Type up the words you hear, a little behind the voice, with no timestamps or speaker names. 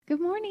Good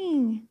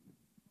morning.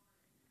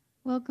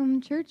 Welcome,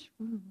 church.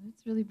 Ooh,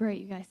 it's really bright,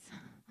 you guys.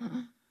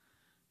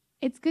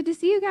 It's good to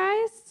see you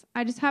guys.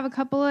 I just have a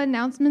couple of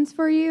announcements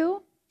for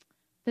you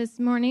this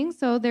morning.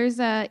 So there's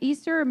a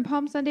Easter and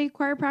Palm Sunday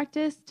choir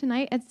practice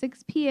tonight at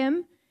 6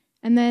 p.m.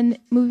 And then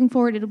moving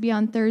forward, it'll be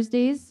on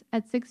Thursdays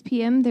at 6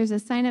 p.m. There's a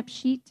sign-up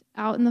sheet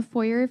out in the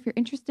foyer if you're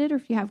interested, or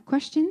if you have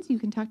questions, you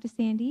can talk to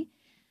Sandy.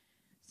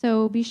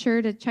 So be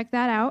sure to check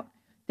that out.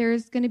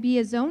 There's going to be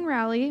a zone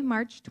rally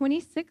March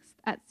 26th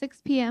at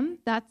 6 p.m.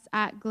 That's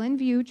at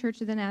Glenview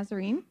Church of the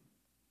Nazarene.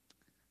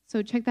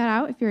 So check that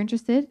out if you're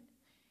interested.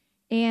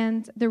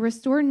 And the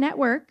Restore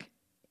Network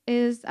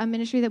is a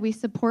ministry that we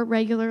support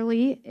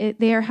regularly.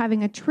 They are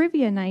having a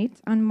trivia night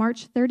on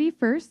March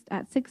 31st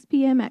at 6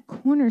 p.m. at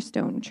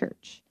Cornerstone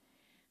Church.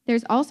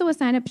 There's also a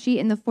sign-up sheet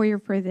in the foyer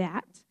for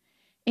that.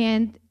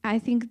 And I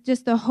think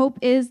just the hope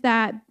is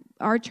that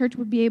our church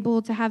would be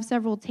able to have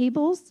several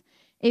tables.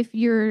 If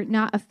you're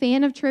not a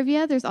fan of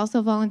trivia, there's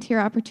also volunteer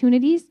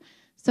opportunities.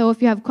 So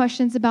if you have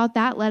questions about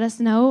that, let us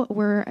know.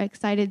 We're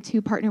excited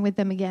to partner with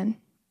them again.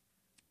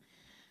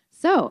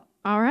 So,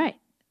 all right.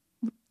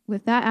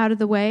 With that out of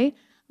the way,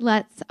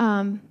 let's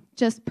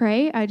just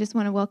pray. I just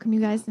want to welcome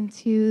you guys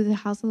into the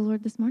house of the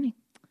Lord this morning.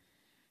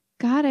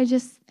 God, I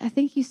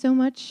thank you so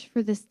much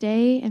for this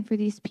day and for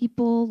these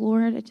people.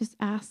 Lord, I just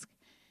ask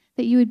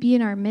that you would be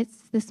in our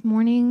midst this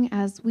morning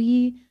as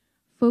we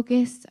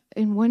focus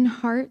in one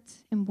heart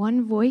and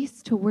one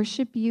voice to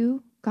worship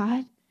you,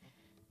 God.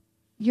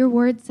 Your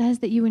word says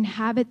that you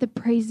inhabit the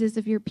praises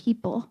of your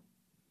people.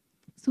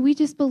 So we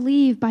just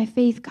believe by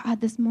faith, God,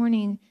 this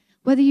morning,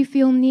 whether you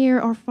feel near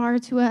or far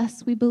to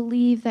us, we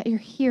believe that you're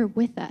here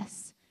with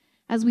us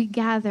as we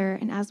gather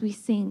and as we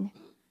sing.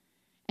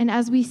 And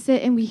as we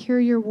sit and we hear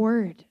your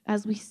word,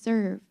 as we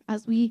serve,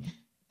 as we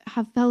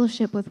have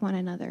fellowship with one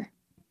another,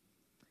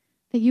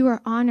 that you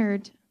are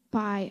honored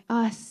by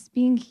us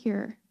being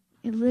here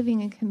and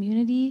living in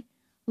community,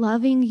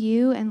 loving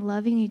you and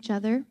loving each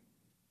other.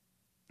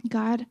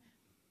 God,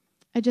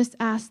 I just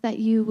ask that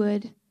you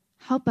would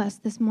help us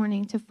this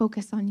morning to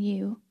focus on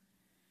you,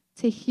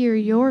 to hear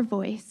your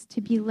voice,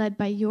 to be led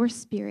by your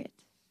Spirit,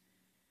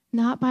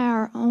 not by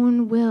our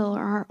own will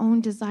or our own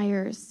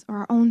desires or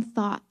our own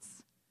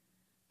thoughts,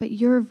 but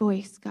your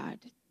voice, God,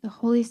 the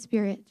Holy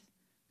Spirit,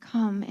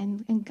 come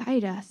and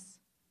guide us.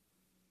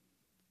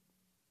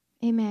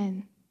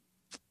 Amen.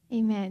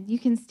 Amen. You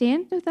can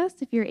stand with us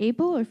if you're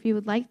able or if you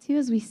would like to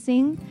as we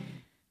sing.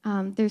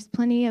 There's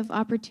plenty of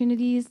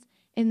opportunities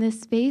in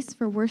this space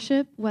for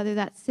worship, whether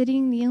that's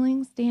sitting,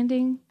 kneeling,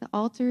 standing, the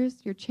altars,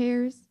 your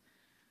chairs,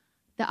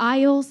 the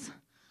aisles,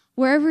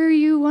 wherever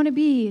you want to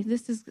be.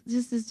 This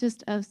is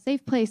just a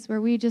safe place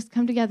where we just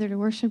come together to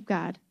worship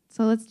God.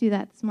 So let's do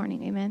that this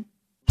morning. Amen.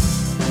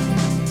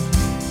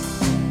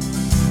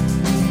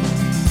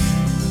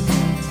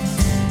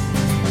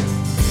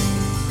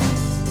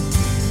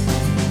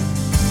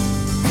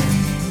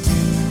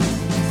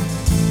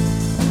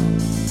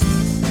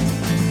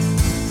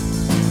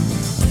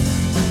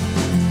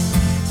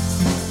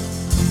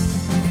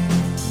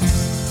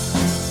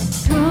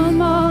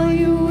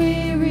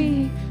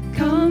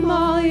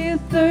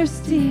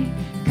 Thirsty,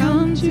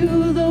 come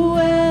to the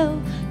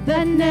well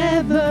that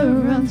never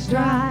runs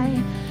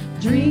dry.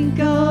 Drink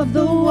of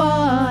the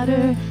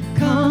water,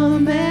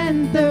 come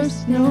and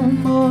thirst no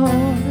more.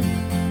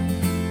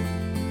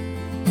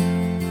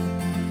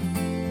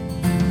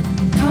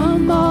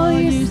 Come all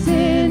you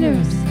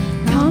sinners,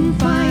 come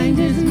find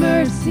his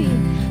mercy.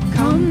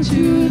 Come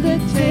to the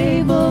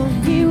table,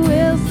 he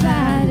will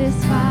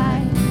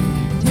satisfy.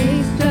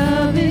 Taste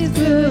of his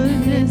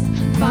goodness,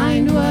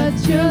 find what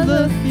you're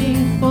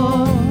looking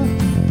for.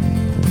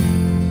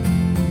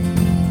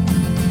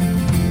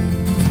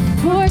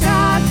 For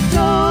God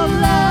so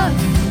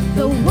loved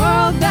the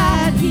world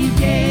that he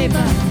gave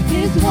us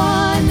his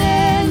one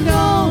and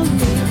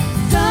only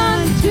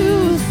Son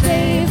to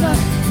save us.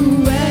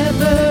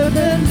 Whoever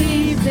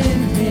believes in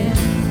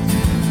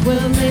him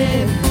will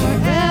live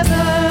forever.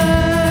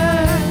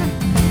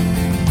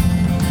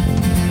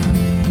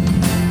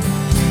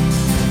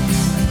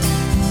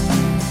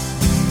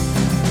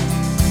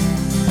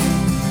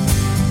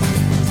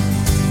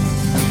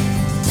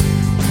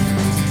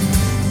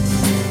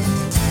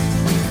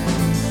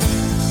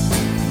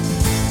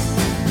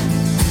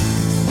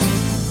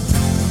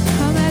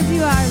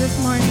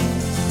 This morning.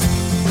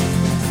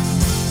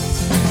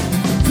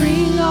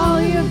 Bring all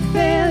your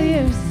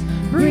failures,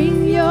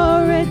 bring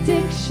your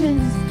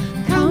addictions,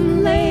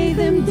 come lay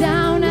them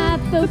down at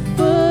the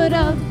foot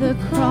of the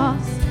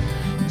cross.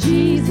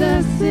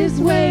 Jesus is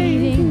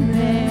waiting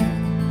there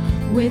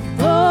with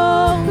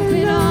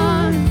open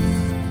arms.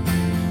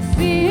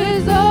 See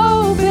his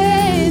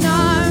open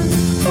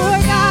arms. For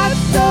God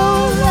so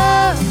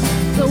loved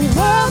the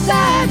world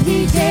that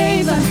he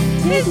gave us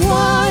his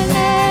one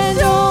and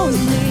only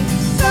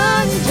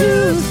Son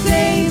to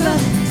save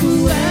us.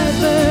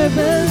 Whoever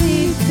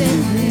believes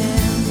in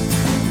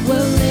him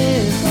will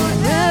live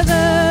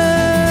forever.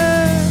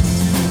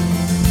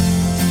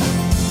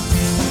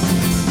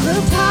 The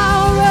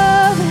power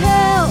of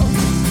hell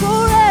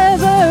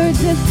forever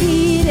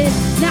defeated.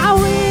 defeated. Now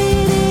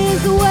it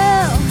is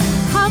well.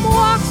 I'm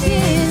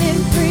walking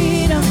in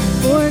freedom.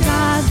 For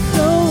God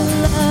so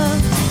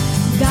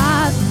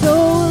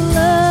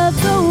loved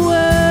the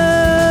world.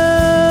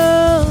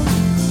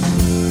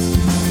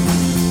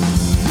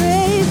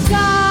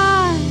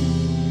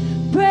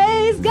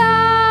 Praise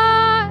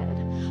God,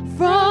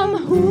 from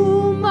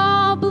whom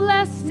all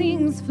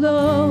blessings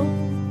flow.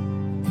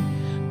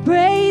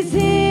 Praise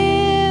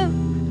Him,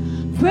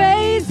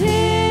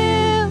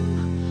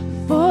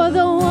 for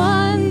the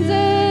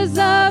wonders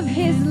of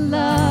His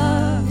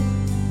love.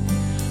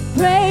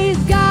 Praise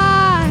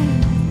God,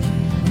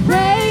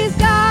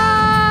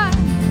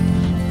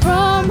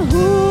 from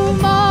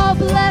whom all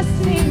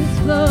blessings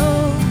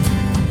flow.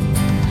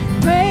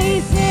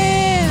 Praise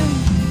Him,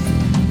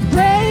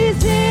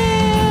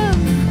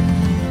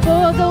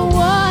 for the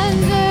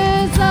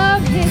wonders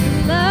of His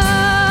love.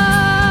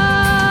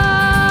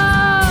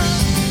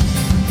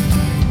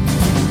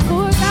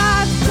 For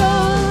God so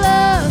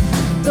loved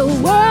the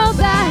world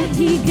that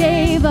He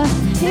gave us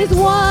His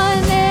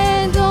one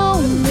and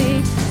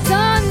only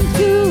Son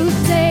to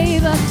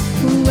save us.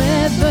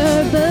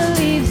 Whoever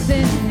believes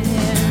in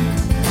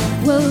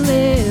Him will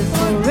live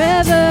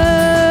forever.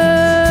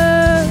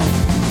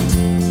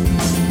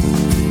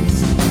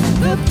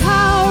 The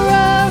power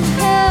of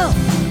hell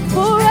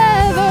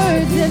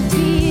forever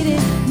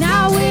defeated.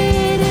 Now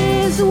it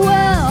is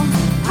well.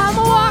 I'm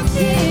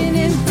walking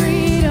in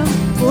freedom.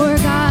 For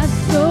God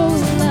so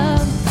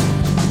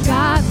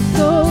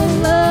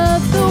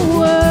loved the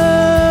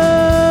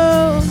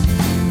world.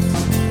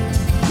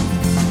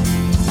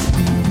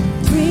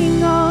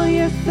 Bring all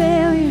your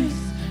failures,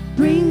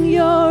 bring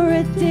your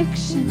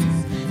addictions.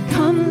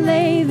 Come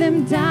lay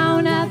them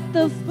down at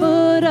the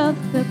foot of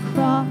the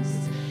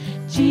cross.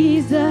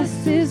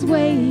 Jesus is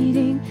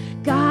waiting.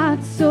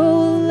 God so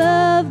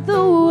loved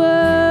the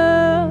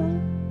world.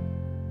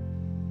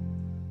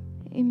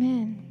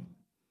 Amen.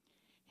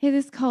 Hey,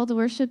 this call to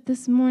worship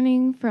this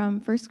morning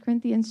from 1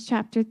 Corinthians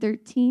chapter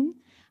 13.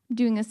 I'm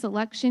doing a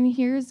selection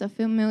here. It's a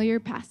familiar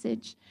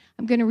passage.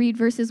 I'm going to read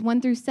verses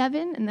 1 through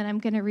 7, and then I'm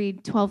going to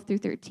read 12 through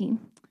 13.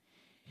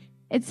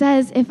 It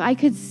says, if I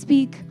could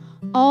speak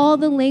all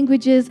the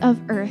languages of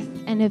earth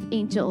and of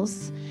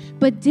angels,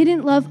 but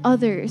didn't love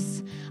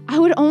others, I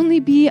would only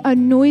be a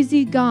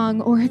noisy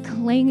gong or a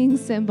clanging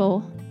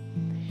cymbal.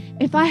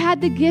 If I had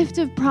the gift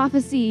of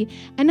prophecy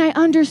and I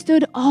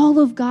understood all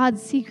of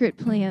God's secret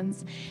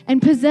plans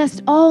and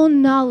possessed all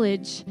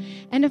knowledge,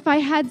 and if I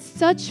had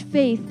such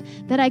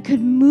faith that I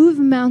could move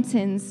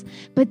mountains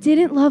but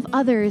didn't love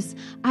others,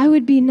 I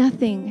would be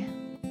nothing.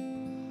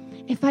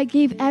 If I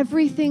gave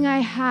everything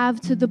I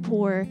have to the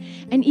poor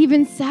and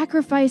even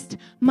sacrificed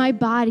my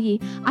body,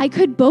 I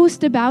could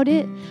boast about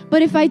it,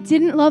 but if I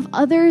didn't love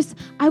others,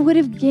 I would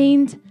have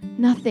gained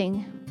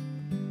nothing.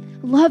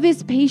 Love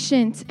is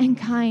patient and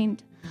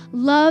kind.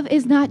 Love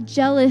is not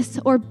jealous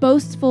or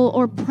boastful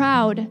or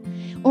proud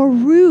or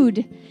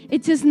rude.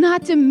 It does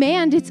not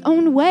demand its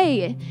own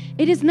way.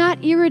 It is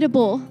not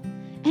irritable,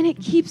 and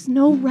it keeps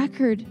no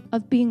record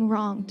of being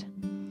wronged.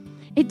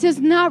 It does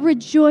not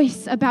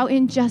rejoice about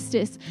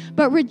injustice,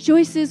 but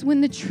rejoices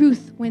when the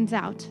truth wins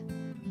out.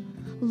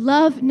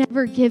 Love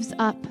never gives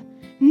up,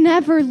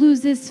 never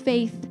loses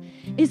faith,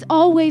 is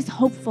always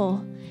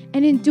hopeful,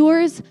 and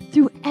endures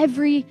through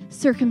every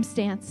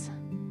circumstance.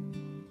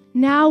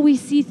 Now we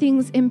see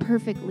things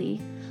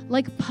imperfectly,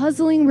 like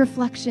puzzling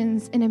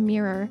reflections in a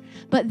mirror,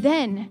 but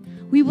then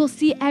we will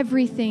see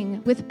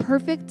everything with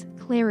perfect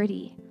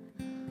clarity.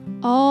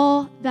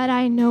 All that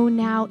I know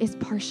now is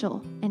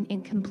partial and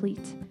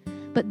incomplete.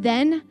 But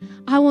then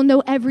I will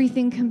know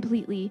everything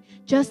completely,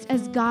 just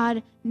as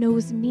God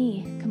knows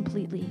me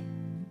completely.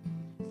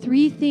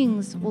 3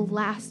 things will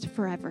last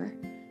forever: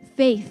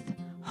 faith,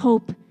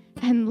 hope,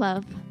 and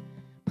love.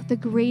 But the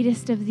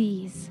greatest of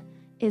these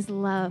is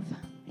love.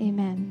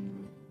 Amen.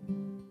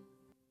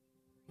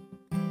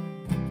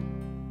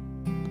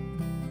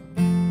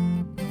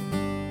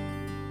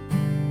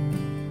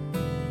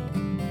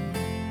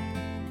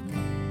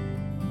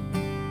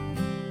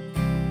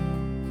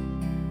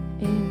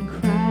 In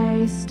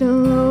Christ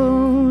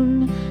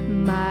alone,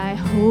 my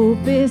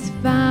hope is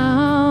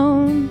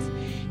found.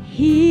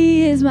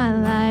 He is my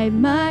light,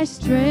 my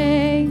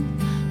strength,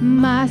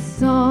 my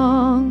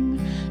song.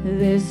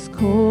 This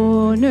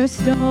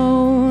cornerstone,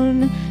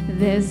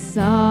 this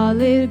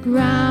solid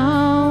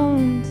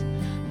ground,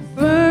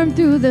 firm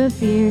through the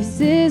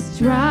fiercest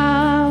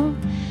drought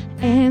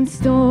and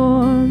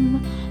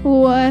storm.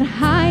 What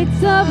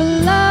heights of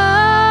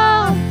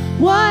love,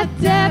 what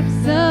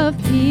depths of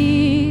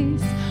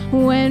peace,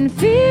 when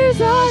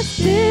fears are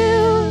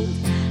stilled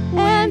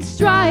and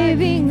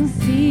striving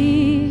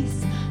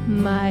cease.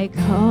 My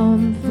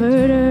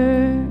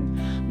comforter,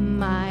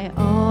 my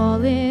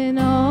all in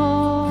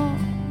all,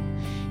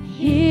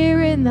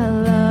 here in the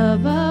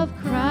love of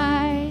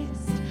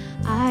Christ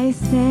I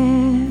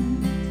stand.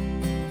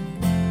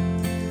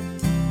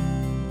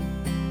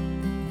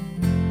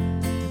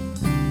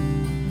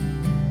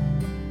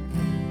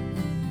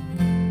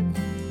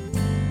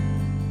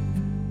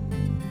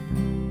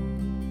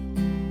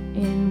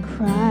 In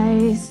Christ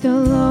Christ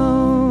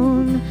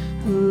alone,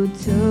 who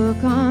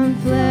took on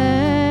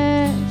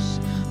flesh,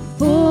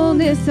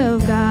 fullness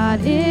of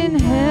God in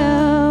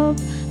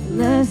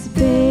helpless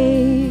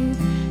babe,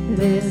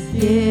 this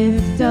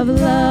gift of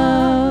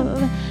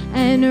love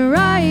and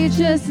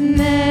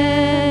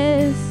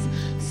righteousness,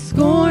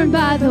 scorned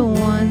by the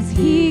ones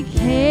he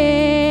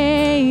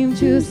came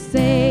to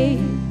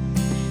save,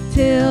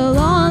 till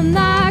on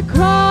that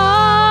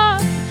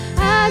cross,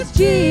 as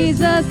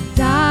Jesus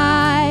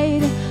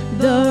died,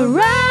 the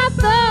wrath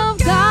of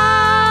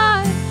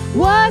God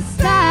was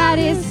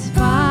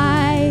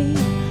satisfied,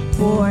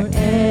 for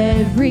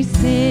every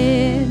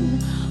sin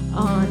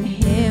on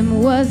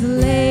him was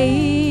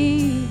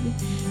laid.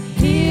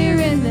 Here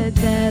in the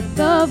death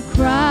of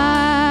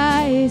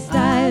Christ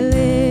I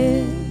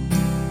live.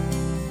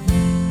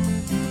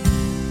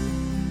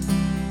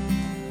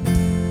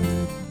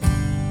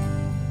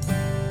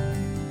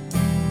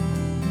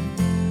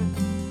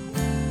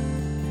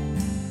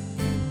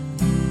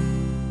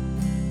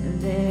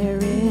 There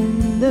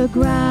in the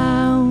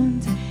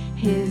ground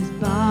his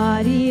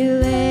body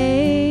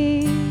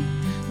lay,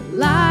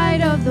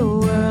 light of the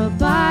world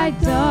by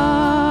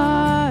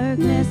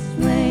darkness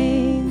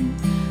slain,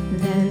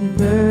 then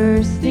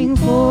bursting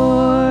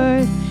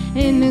forth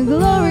in a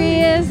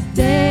glorious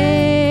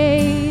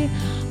day,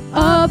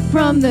 up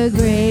from the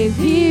grave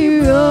he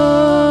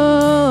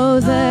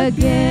rose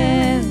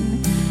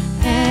again,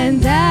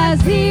 and as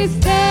he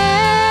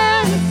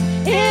stands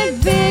in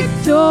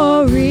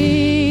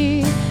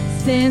victory,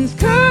 sin's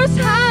curse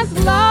has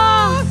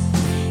lost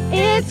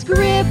its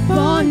grip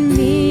on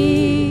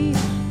me,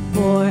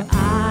 for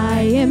I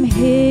am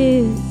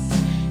his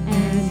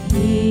and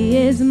he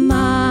is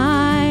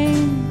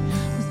mine,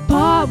 was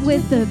bought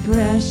with the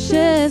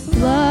precious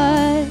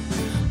blood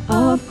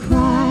of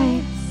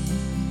Christ.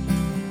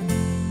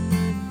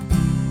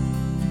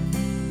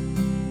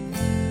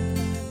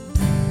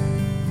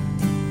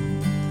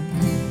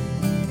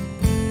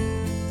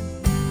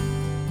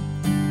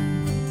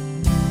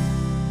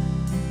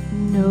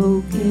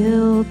 No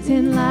guilt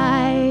in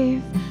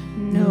life,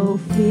 no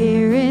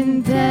fear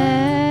in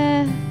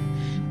death.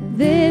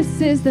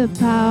 This is the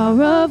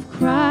power of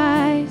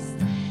Christ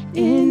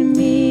in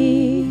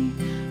me.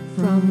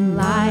 From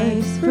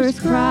life's first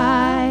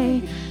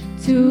cry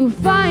to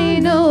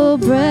final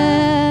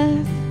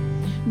breath,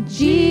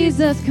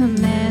 Jesus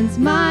commands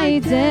my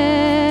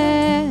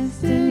destiny.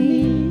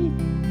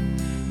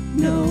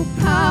 No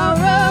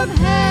power of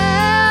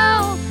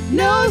hell,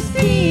 no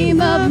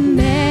scheme of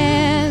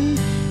man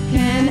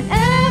can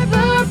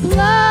ever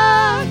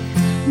pluck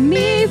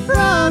me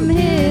from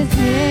his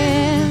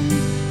hand,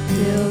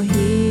 till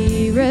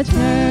he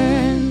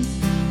returns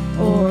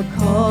or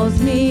calls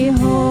me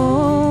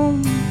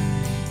home.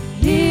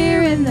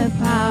 Here in the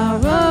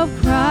power of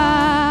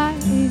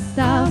Christ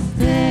I'll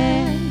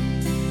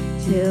stand,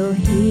 till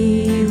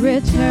he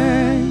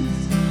returns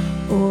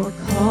or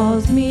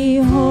calls me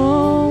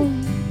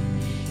home.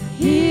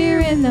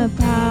 Here in the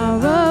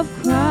power of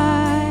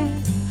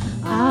Christ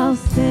I'll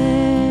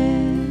stand.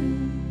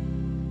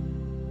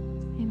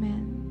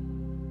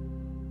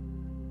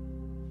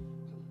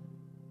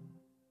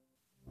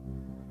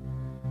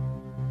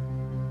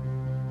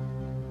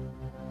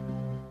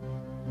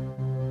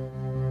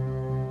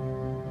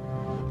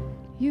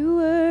 You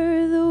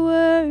were the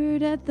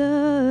Word at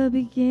the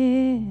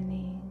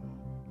beginning,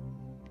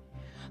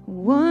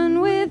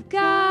 one with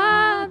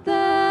God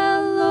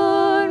the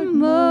Lord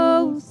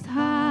Most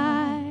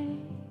High.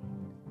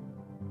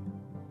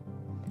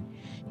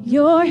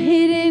 Your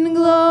hidden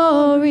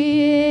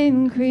glory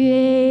in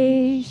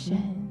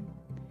creation,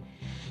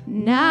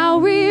 now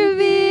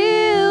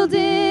revealed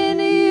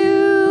in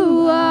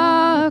you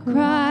are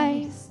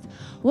Christ.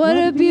 What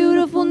a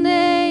beautiful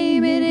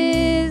name it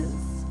is.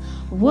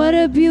 What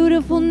a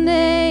beautiful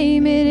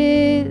name it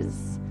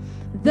is,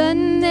 the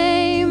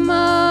name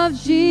of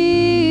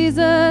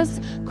Jesus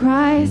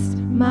Christ,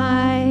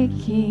 my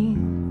King.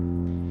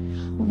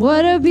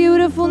 What a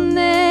beautiful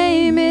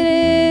name it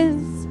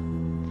is,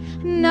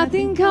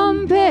 nothing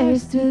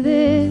compares to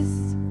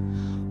this.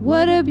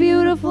 What a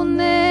beautiful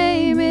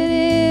name it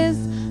is,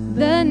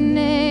 the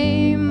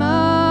name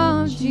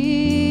of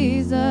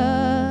Jesus.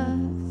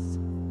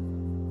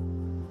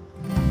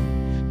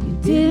 You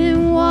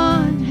didn't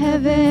want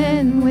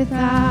heaven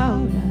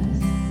without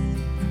us,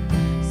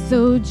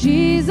 so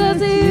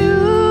Jesus,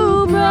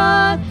 you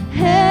brought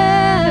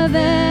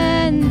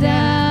heaven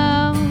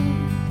down.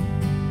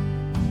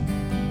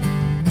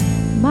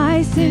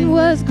 My sin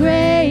was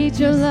great,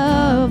 your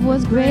love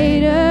was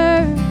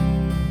greater.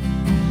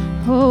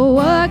 Oh,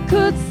 what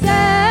could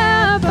separate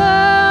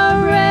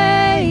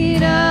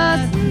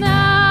us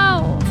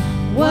now?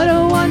 What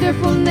a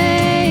wonderful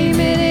name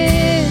it is.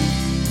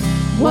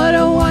 What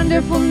a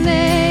wonderful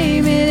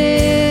name it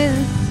is,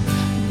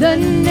 the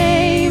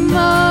name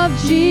of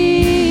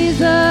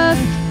Jesus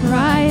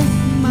Christ,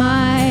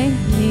 my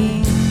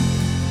King.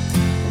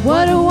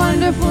 What a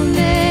wonderful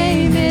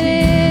name it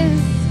is,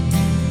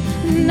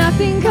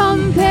 nothing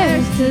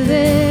compares to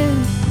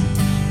this.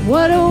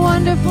 What a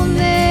wonderful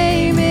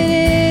name it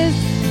is,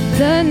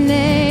 the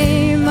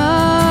name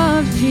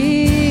of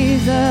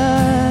Jesus.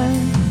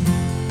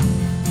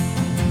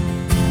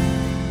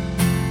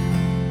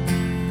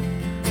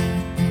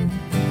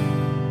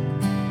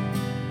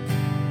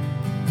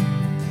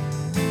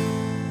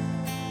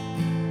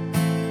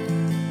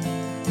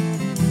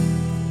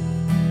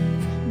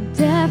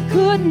 Death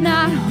could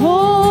not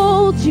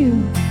hold you.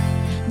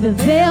 The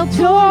veil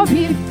tore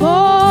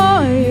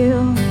before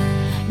you.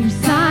 You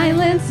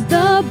silenced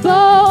the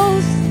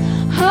boast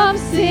of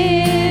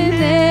sin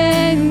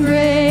and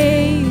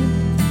grave.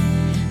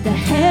 The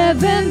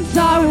heavens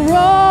are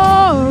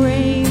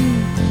roaring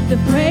the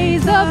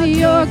praise of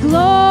your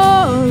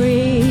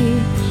glory.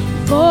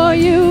 For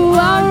you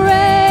are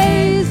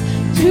raised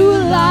to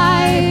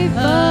life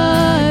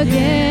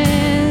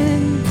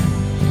again.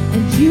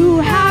 And you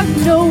have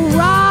no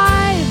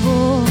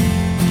rival.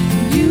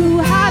 You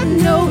have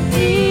no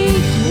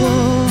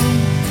equal.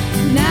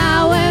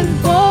 Now and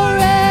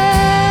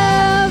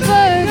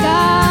forever,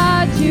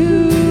 God, you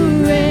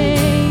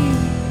reign.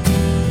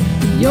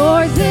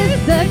 Yours is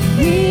the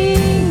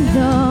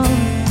kingdom.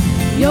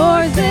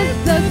 Yours is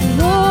the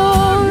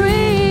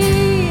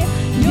glory.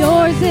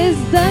 Yours is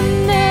the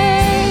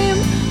name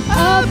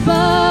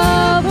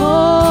above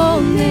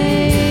all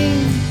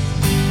names.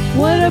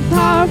 What a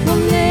powerful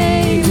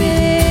name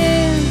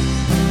it is.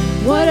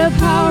 What a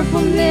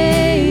powerful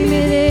name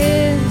it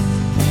is.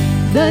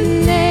 The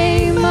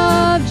name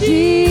of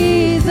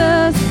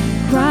Jesus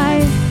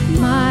Christ,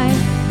 my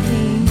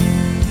King.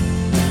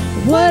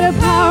 What a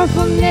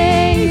powerful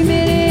name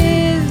it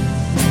is,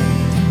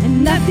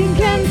 and nothing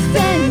can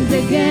stand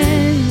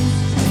against.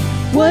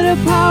 What a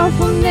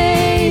powerful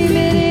name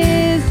it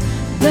is,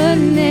 the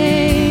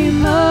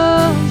name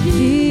of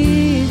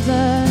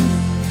Jesus.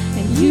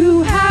 And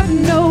you have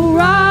no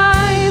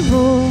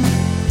rival,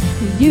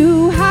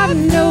 you have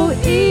no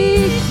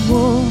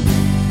equal.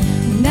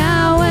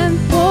 Now and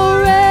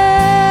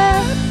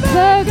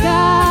forever,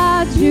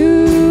 God,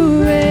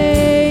 you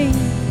reign.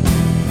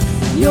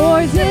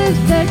 Yours is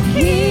the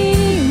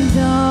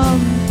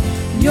kingdom.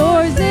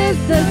 Yours is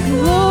the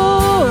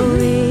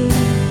glory.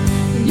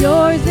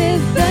 Yours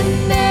is the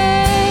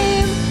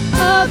name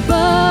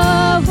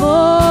above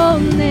all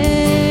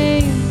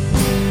names.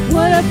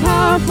 What a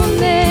powerful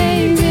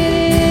name it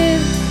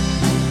is.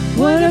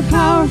 What a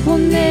powerful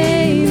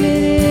name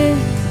it is.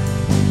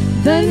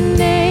 The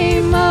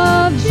name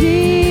of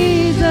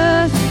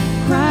Jesus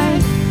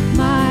Christ,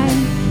 my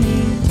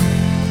King.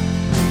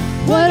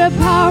 What a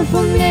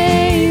powerful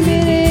name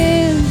it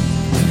is,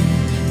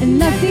 and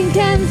nothing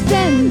can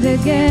stand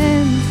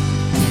against.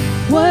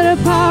 What a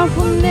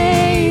powerful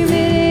name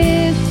it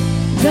is,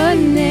 the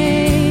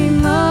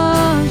name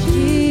of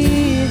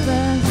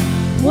Jesus.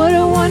 What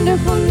a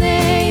wonderful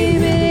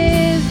name it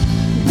is,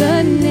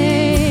 the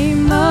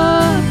name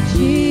of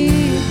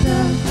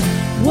Jesus.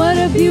 What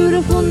a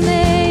beautiful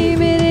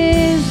name it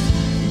is,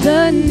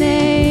 the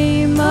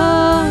name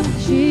of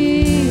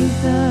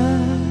Jesus.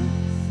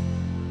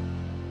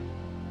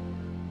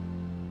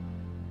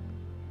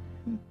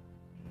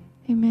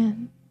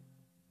 Amen.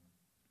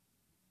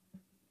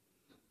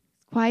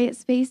 Quiet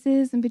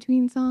spaces in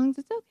between songs,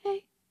 it's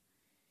okay.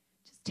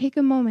 Just take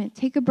a moment,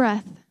 take a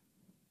breath.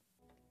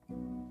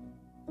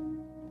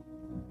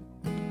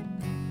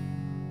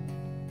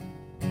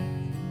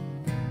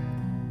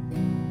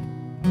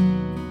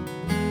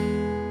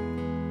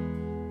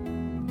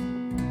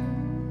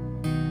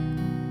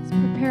 Let's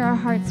prepare our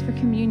hearts for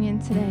communion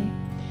today.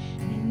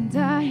 And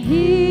I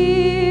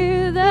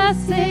hear the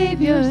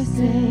Savior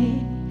say,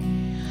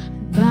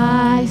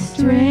 thy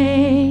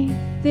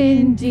strength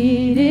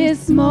indeed is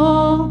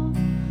small.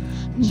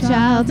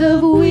 Child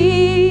of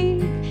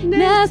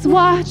weakness,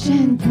 watch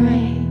and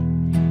pray.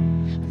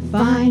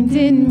 Find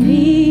in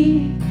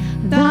me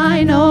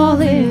thine all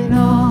in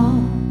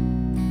all.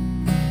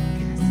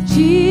 'Cause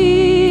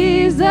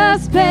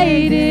Jesus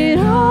paid it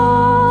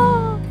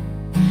all,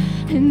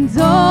 and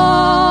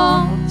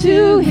all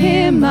to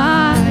him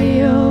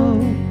I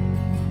owe.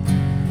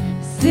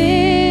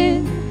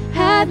 Sin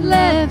had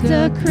left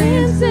a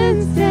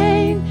crimson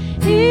stain.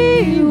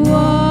 He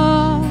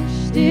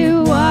washed it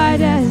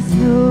white as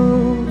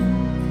snow.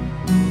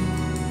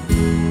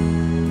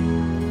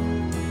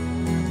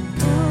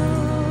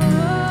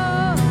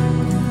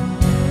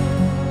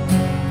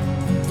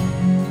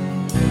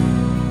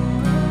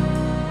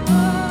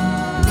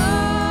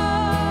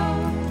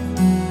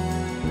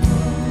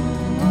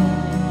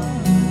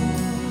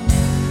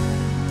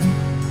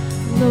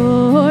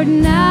 Lord,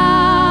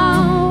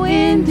 now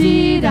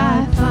indeed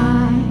I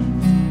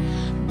find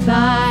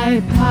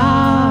thy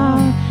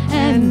power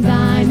and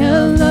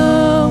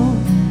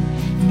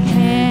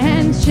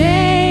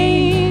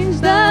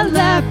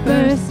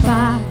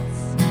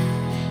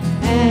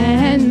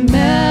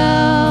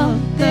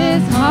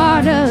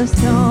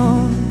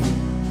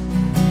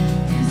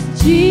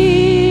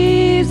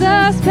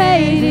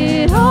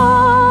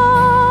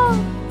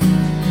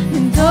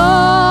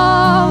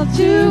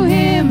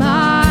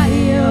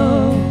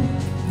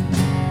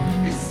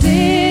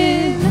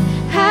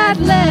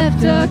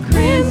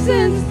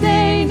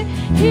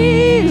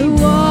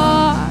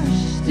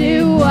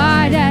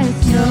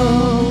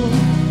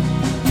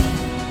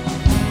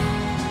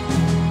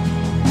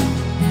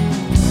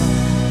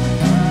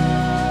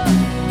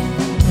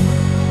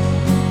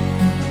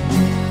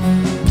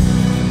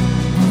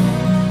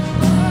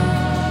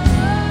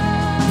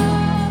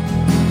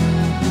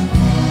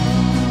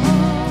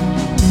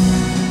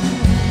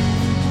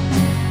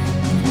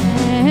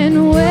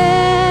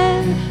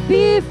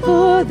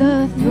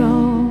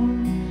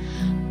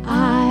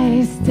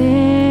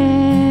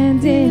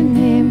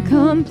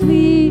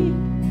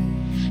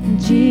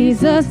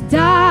Jesus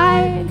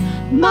died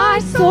my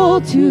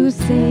soul to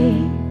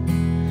save.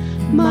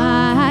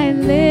 My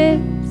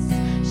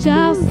lips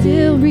shall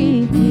still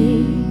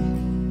repeat,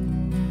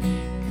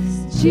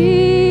 'cause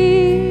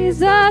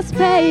Jesus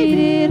paid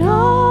it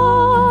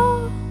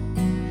all,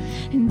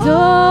 and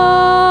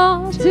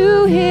all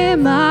to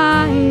him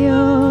I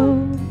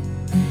owe.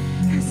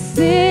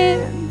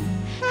 Sin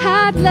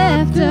had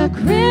left a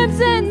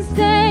crimson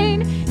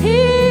stain,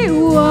 he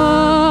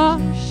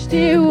washed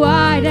it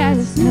white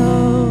as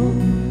snow.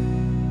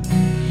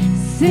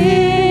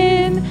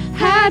 Sin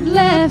had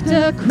left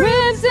a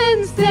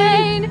crimson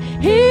stain,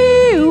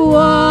 he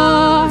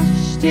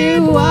washed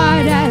it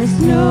white as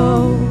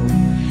snow.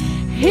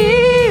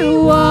 He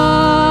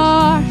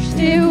washed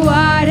it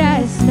white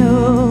as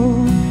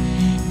snow.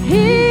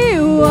 He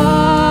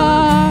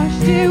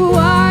washed it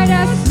white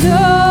as snow.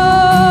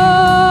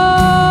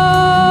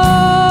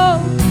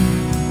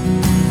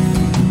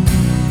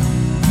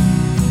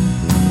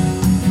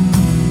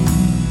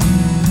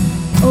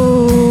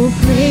 Oh,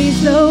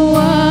 praise the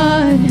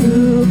one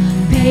who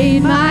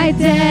paid my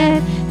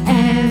debt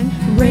and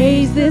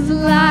raised his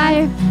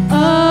life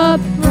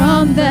up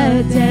from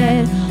the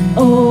dead.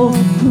 Oh,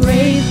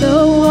 praise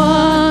the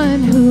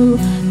one who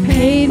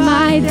paid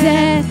my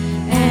debt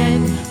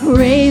and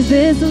raised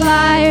his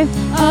life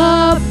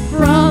up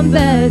from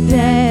the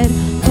dead.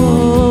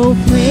 Oh,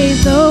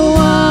 praise the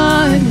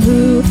one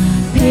who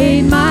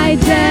paid my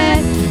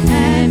debt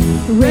and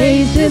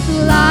raised his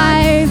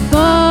life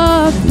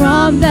up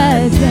from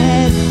the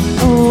dead.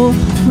 Oh,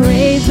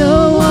 praise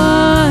the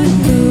one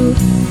who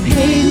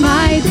paid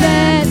my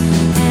debt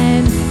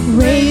and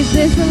raised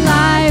his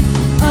life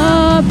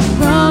up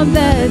from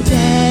the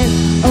dead.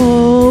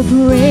 Oh,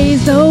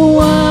 praise the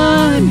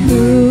one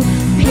who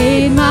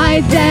paid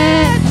my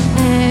debt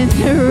and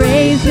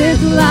raised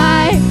his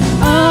life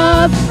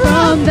up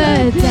from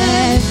the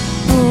dead.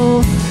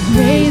 Oh,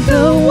 praise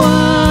the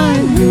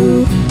one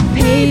who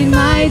paid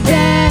my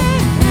debt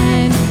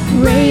and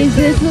raised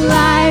his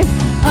life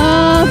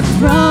up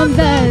from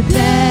the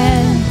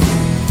dead.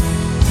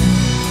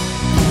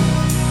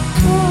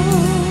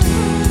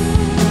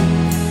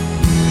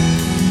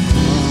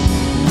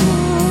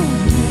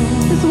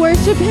 Just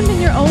worship him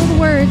in your own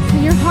words,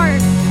 in your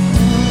heart.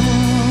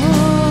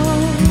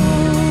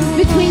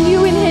 It's between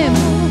you and him.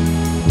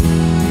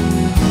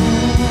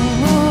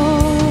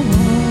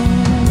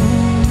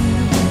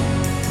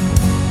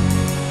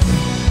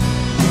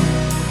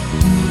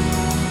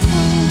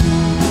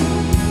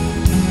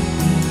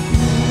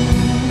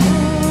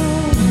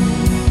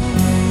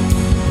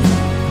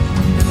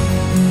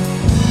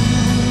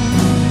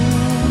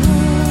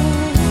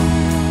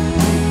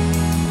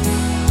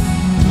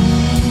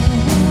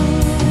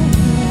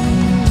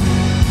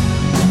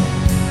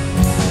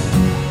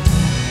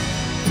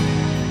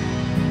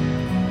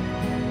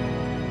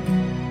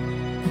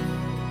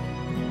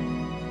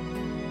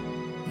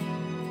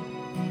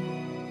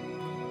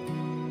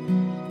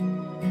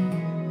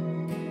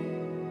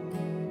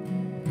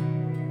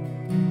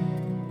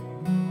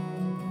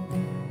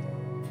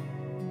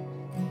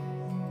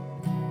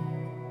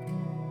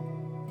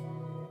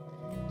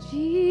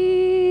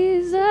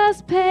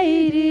 Jesus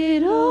paid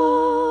it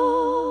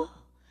all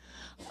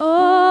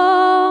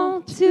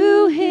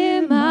to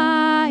him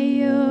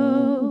I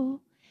owe.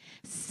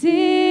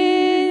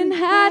 Sin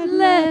had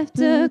left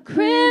a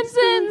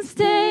crimson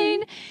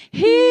stain,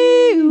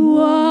 he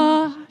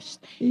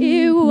washed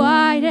it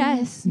white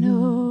as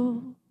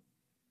snow.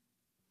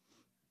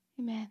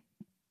 Amen.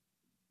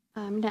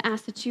 I'm going to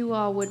ask that you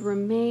all would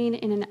remain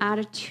in an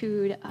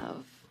attitude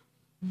of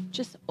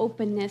just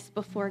openness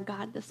before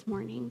God this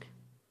morning.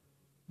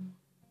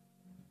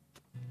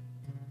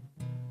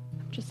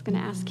 I'm just going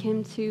to ask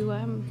him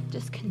to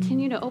just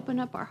continue to open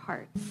up our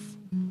hearts.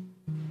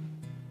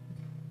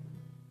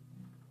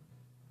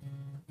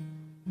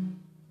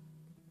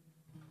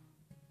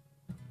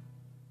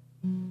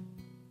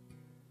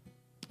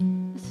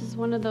 This is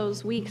one of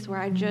those weeks where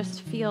I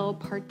just feel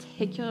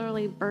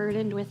particularly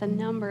burdened with a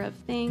number of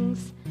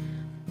things,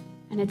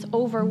 and it's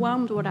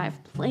overwhelmed what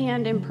I've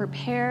planned and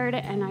prepared,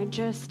 and I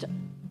just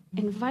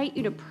invite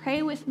you to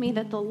pray with me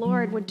that the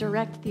Lord would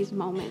direct these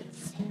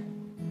moments.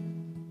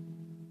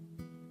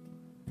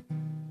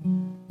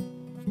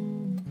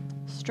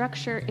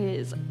 Structure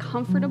is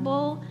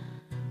comfortable.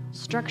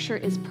 Structure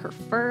is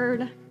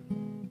preferred.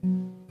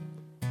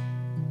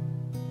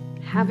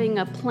 Having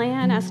a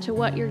plan as to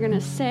what you're going to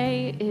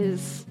say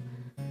is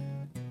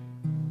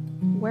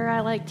where I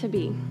like to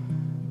be.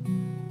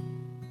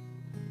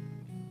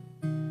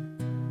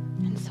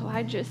 And so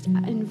I just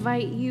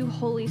invite you,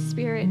 Holy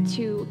Spirit,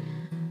 to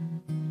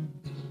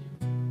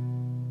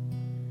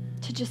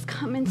just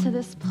come into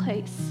this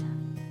place.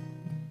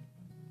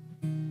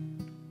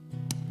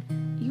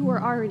 You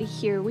are already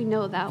here. We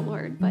know that,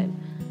 Lord, but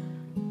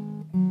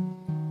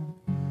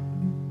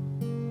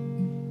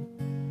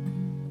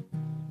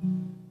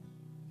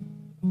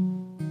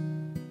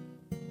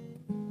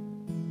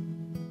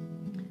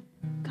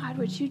God,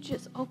 would you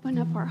just open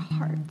up our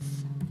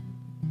hearts?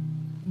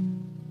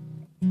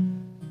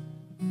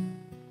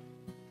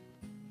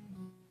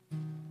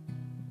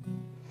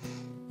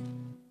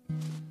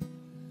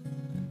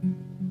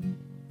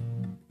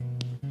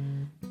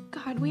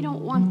 God, we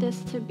don't want this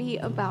to be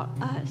about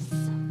us.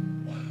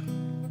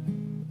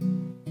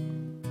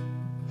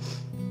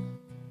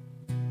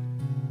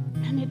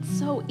 And it's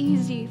so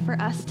easy for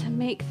us to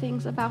make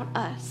things about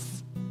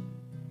us.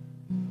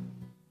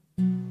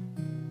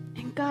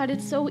 And God,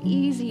 it's so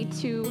easy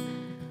to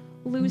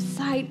lose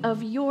sight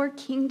of your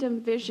kingdom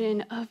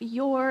vision, of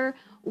your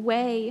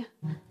way.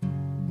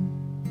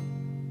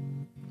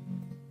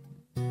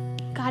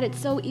 God, it's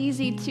so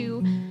easy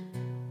to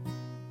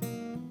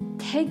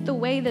take the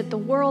way that the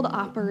world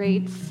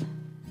operates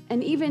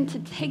and even to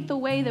take the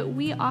way that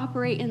we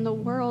operate in the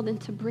world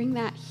and to bring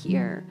that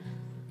here.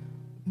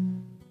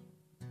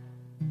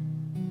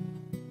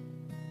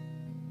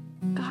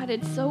 God,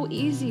 it's so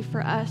easy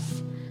for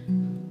us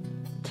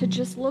to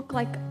just look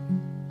like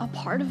a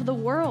part of the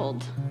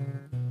world.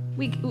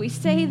 We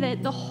say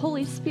that the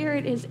Holy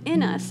Spirit is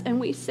in us,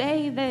 and we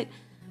say that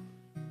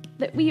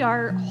we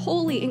are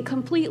holy and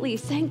completely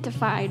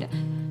sanctified.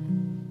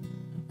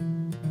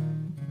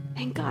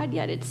 And God,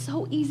 yet it's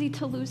so easy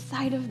to lose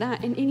sight of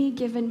that in any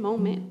given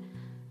moment.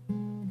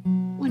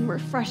 When we're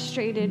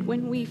frustrated,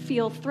 when we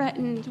feel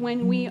threatened,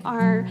 when we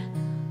are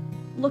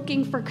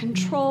looking for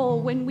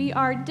control, when we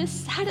are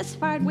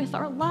dissatisfied with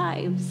our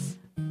lives.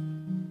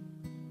 And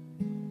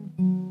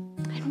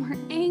we're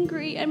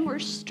angry and we're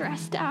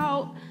stressed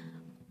out.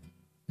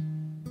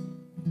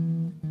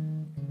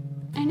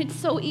 And it's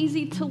so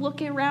easy to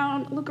look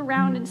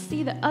around and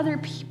see the other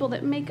people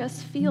that make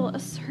us feel a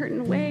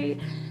certain way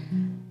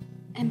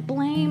and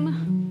blame.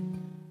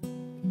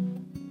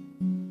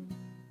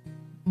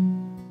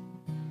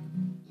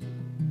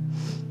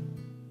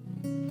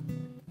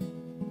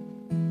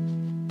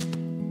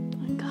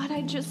 And God,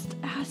 I just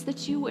ask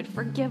that you would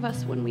forgive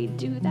us when we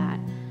do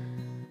that.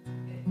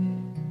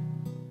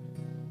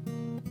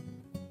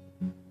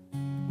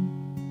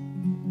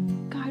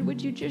 God,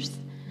 would you just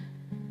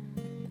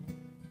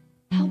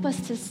help us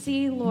to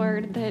see,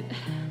 Lord, that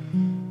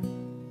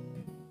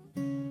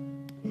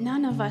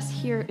none of us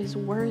here is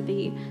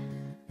worthy.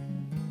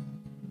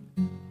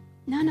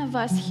 None of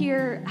us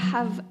here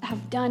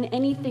have done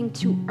anything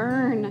to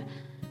earn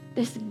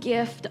this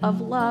gift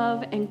of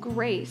love and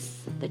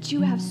grace that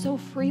you have so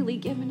freely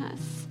given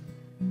us.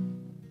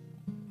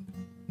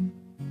 And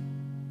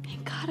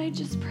God, I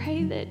just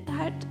pray that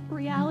that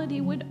reality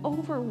would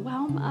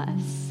overwhelm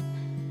us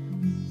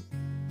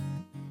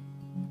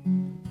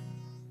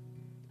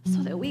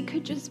so that we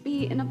could just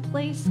be in a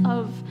place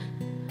of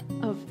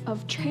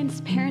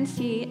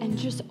transparency and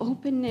just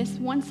openness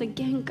once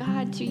again,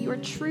 God, to your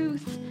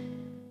truth,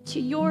 to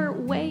your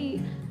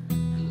way.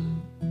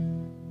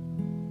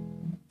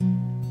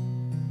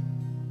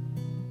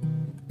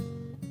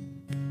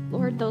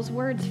 Lord, those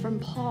words from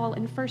Paul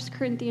in 1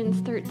 Corinthians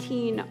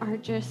 13 are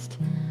just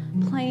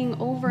playing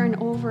over and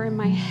over in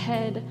my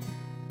head,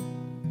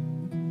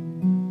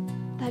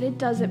 that it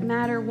doesn't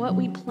matter what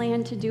we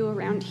plan to do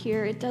around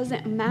here. It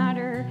doesn't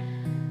matter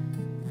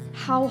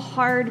how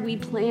hard we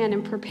plan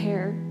and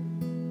prepare.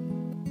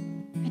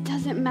 It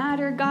doesn't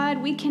matter,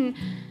 God. We can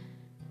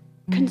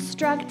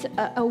construct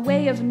a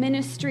way of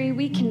ministry.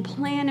 We can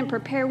plan and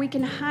prepare. We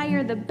can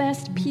hire the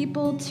best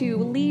people to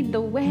lead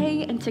the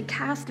way and to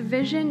cast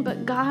vision.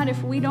 But God,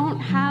 if we don't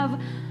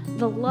have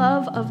the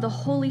love of the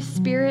Holy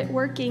Spirit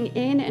working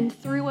in and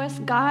through us,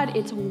 God,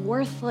 it's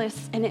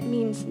worthless and it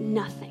means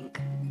nothing.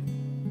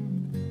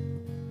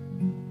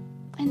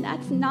 And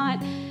that's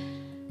not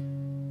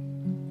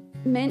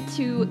meant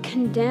to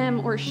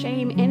condemn or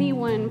shame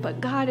anyone, but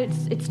God,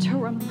 it's to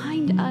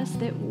remind us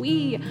that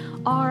we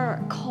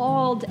are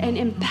called and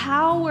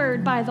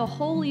empowered by the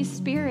Holy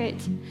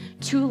Spirit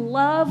to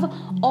love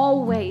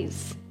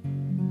always.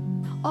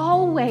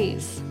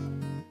 Always.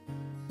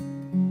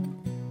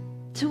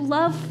 To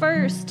love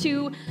first,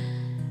 to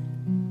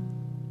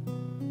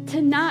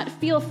not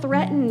feel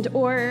threatened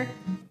or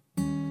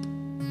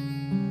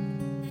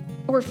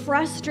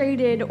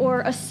frustrated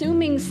or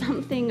assuming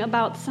something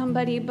about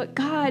somebody, but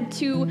God,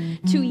 to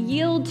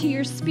yield to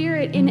your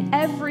Spirit in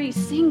every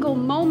single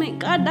moment.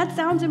 God, that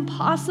sounds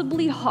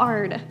impossibly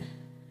hard.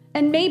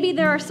 And maybe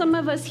there are some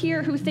of us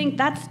here who think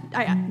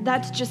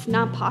that's just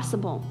not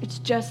possible. It's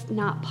just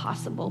not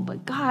possible.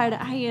 But God,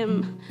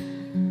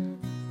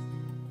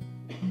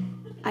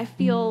 I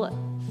feel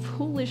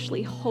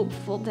foolishly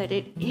hopeful that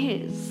it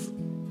is.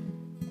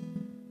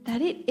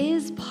 That it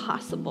is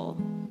possible.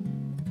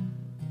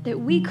 That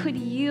we could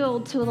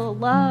yield to the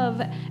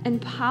love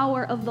and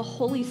power of the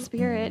Holy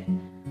Spirit.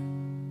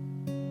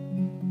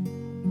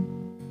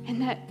 And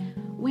that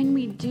when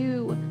we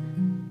do,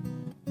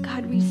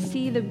 God, we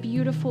see the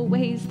beautiful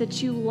ways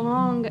that you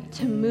long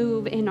to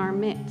move in our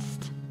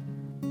midst.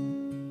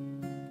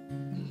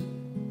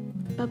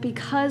 But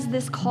because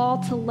this call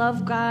to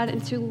love God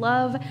and to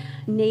love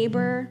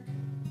neighbor,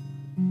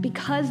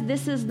 because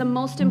this is the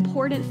most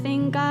important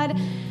thing, God,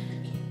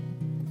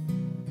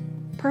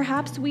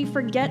 perhaps we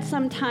forget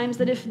sometimes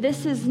that if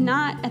this is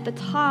not at the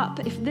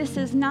top, if this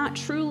is not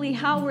truly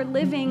how we're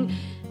living,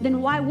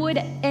 then why would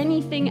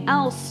anything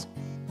else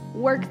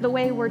work the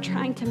way we're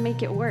trying to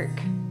make it work?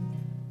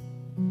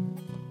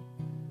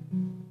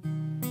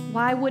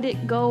 Why would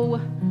it go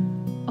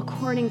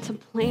according to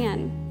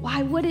plan,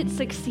 why would it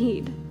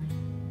succeed?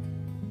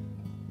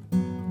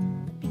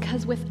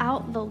 Because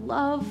without the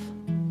love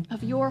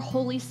of your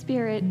Holy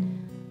Spirit,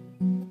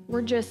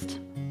 we're just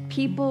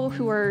people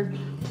who are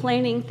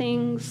planning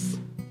things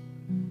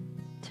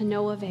to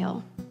no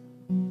avail.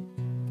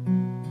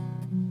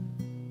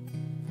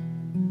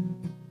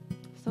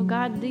 So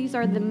God, these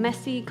are the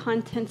messy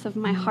contents of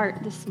my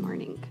heart this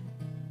morning.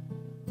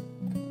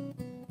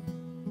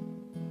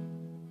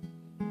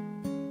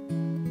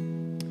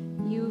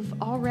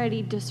 You've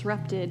already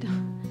disrupted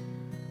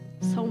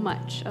so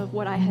much of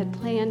what I had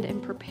planned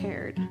and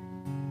prepared.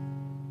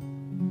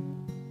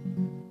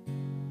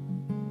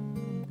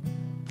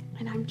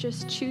 And I'm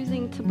just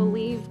choosing to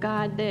believe,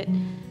 God, that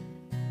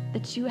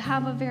you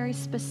have a very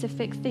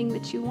specific thing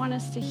that you want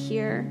us to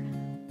hear.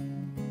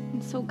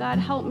 And so, God,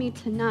 help me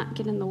to not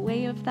get in the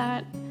way of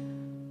that.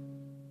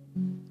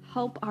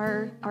 Help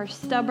our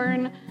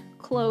stubborn,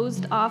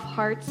 closed off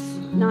hearts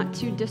not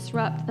to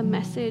disrupt the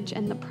message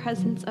and the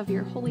presence of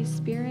your Holy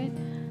Spirit.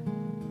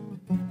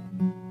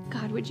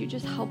 God, would you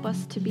just help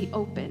us to be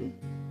open,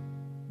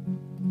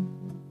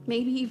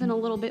 maybe even a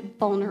little bit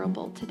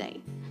vulnerable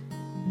today.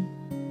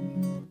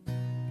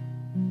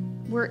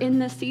 We're in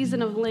the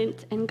season of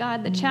Lent, and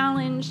God, the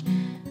challenge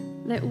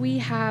that we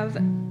have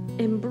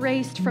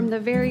embraced from the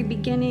very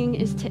beginning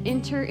is to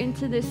enter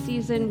into this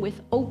season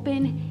with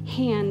open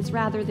hands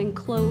rather than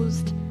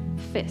closed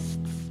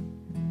fists.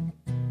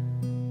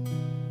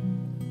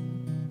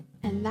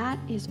 And that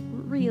is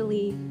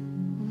really,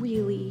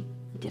 really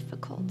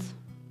difficult.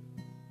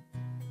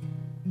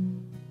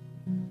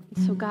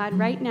 So God,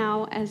 right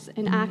now, as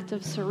an act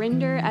of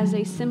surrender, as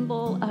a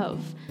symbol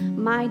of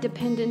my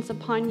dependence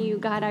upon you,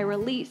 God, I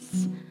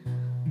release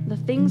the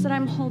things that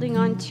I'm holding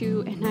on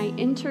to, and I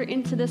enter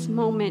into this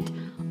moment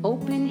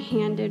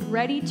open-handed,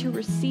 ready to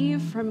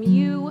receive from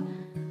you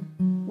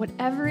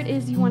whatever it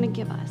is you want to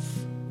give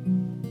us.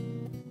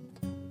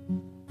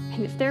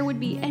 And if there would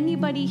be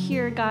anybody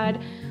here,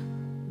 God,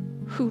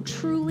 who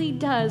truly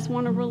does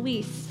want to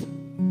release,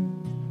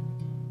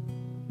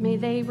 may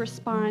they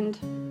respond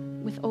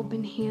with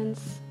open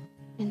hands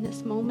in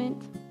this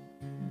moment.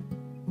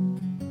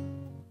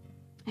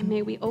 And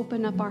may we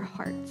open up our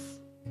hearts.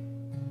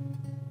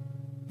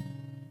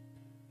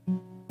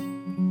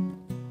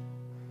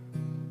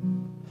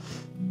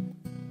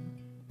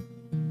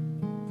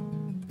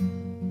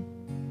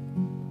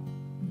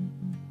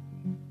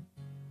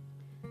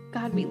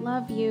 God, we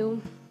love you.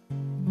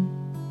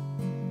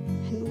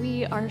 And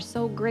we are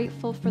so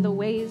grateful for the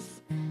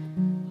ways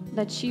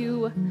that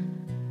you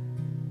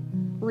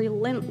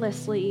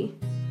relentlessly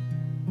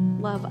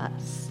love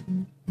us.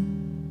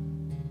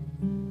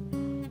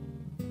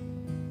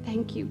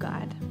 Thank you,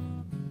 God.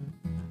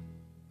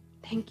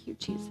 Thank you,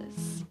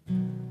 Jesus.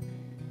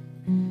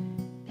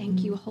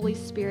 Thank you, Holy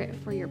Spirit,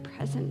 for your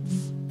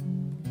presence.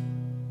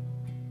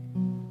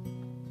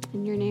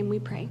 In your name we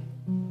pray.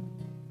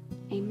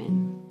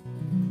 Amen.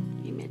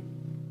 Amen.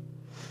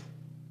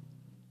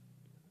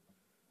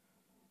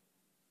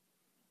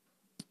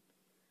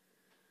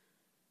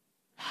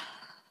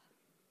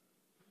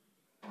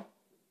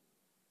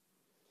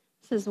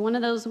 This is one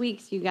of those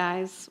weeks, you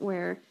guys,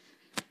 where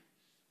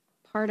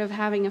part of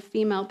having a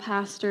female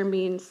pastor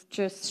means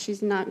just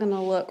she's not going to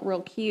look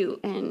real cute,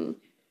 and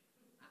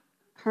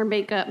her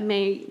makeup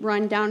may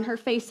run down her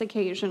face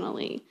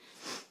occasionally.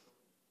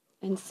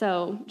 And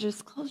so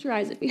just close your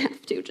eyes if you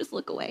have to. Just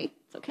look away.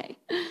 It's okay.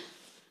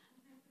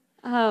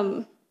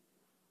 I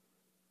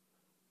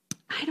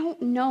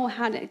don't know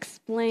how to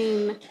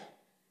explain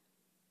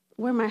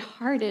where my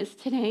heart is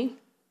today,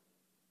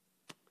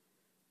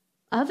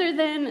 other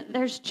than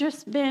there's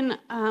just been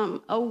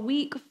a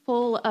week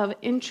full of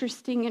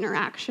interesting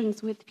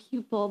interactions with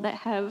people that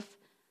have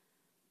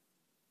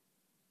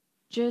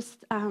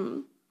just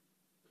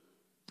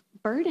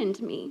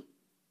burdened me.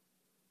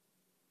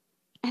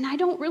 And I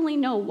don't really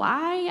know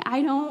why.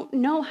 I don't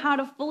know how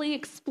to fully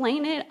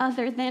explain it,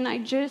 other than I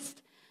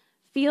just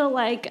feel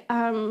like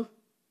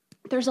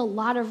there's a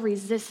lot of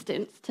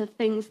resistance to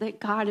things that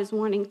God is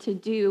wanting to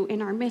do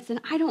in our midst.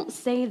 And I don't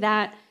say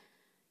that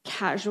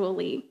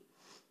casually,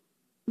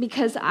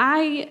 because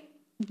I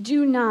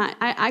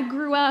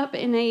grew up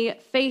in a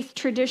faith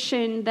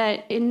tradition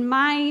that, in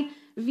my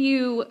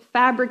view,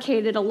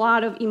 fabricated a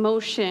lot of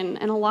emotion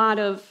and a lot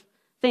of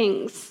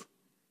things,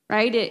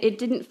 right? It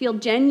didn't feel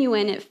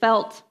genuine. It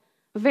felt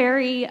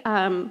very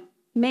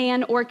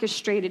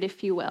man-orchestrated,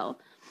 if you will.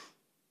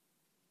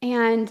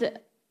 And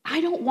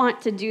I don't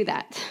want to do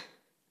that.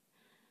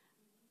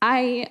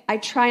 I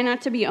try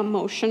not to be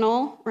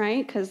emotional,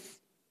 right? Because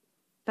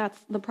that's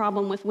the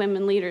problem with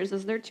women leaders,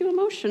 is they're too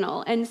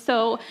emotional. And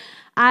so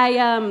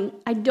I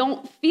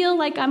don't feel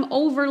like I'm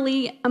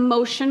overly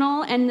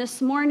emotional. And this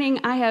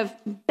morning I have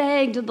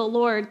begged the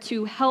Lord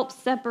to help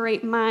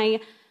separate my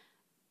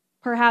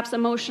perhaps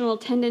emotional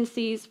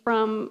tendencies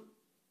from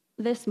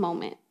this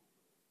moment.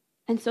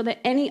 And so that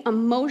any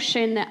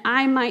emotion that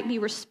I might be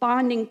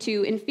responding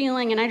to and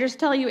feeling, and I just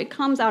tell you, it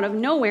comes out of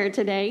nowhere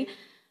today,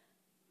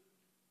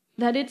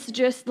 that it's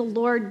just the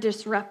Lord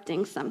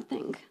disrupting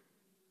something.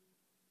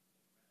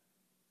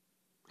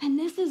 And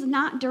this is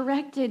not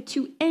directed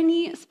to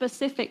any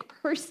specific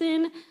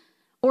person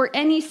or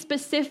any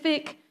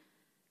specific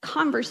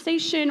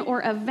conversation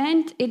or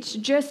event. It's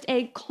just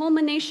a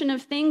culmination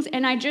of things.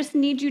 And I just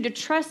need you to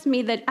trust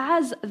me that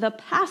as the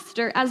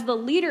pastor, as the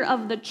leader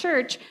of the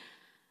church,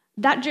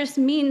 that just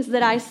means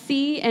that I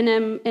see and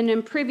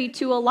am privy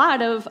to a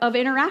lot of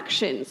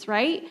interactions,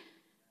 right?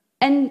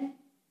 And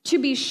to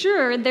be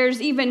sure,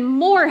 there's even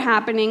more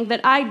happening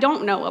that I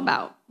don't know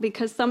about,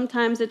 because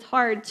sometimes it's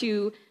hard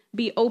to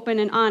be open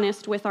and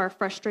honest with our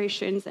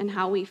frustrations and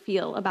how we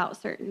feel about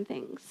certain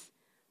things.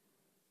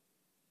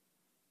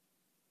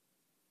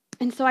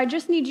 And so I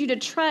just need you to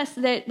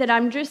trust that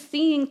I'm just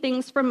seeing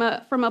things from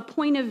a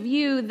point of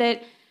view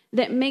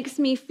that makes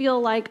me feel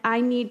like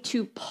I need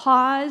to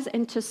pause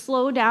and to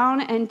slow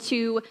down and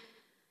to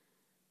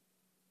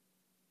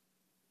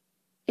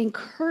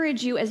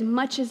encourage you as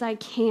much as I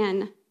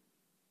can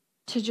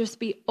to just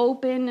be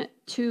open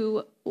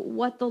to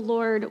what the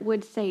Lord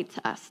would say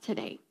to us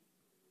today.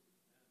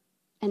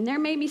 And there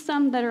may be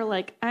some that are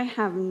like, I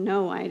have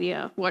no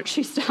idea what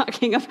she's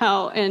talking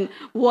about and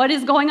what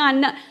is going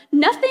on.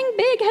 Nothing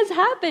big has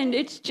happened.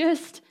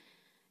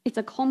 It's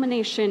a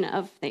culmination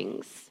of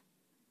things.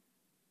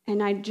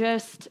 And I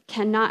just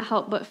cannot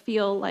help but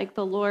feel like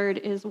the Lord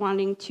is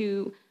wanting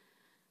to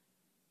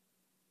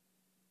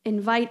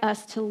invite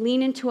us to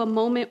lean into a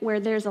moment where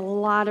there's a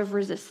lot of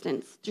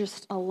resistance,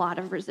 just a lot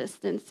of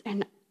resistance.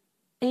 And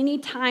any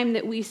time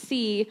that we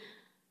see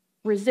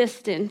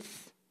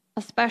resistance,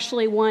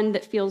 especially one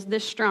that feels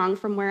this strong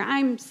from where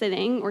I'm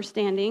sitting or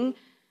standing,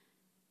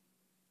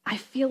 I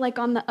feel like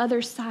on the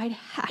other side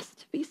has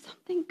to be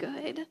something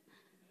good.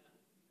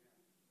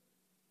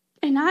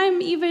 And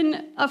I'm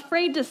even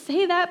afraid to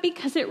say that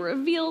because it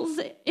reveals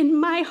in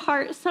my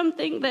heart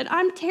something that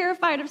I'm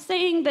terrified of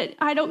saying that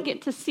I don't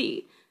get to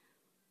see,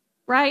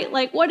 right?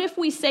 Like, what if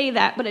we say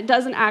that, but it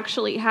doesn't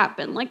actually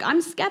happen? Like,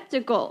 I'm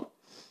skeptical.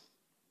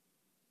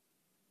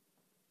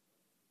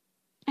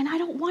 And I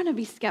don't want to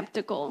be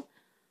skeptical.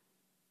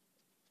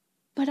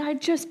 But I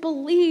just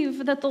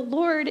believe that the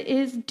Lord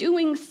is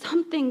doing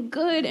something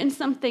good and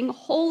something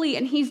holy,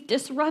 and he's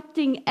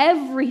disrupting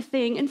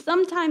everything. And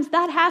sometimes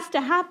that has to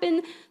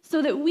happen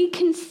so that we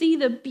can see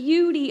the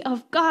beauty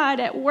of God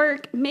at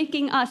work,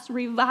 making us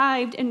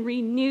revived and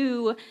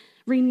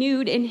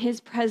renewed in his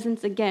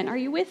presence again. Are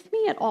you with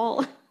me at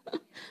all?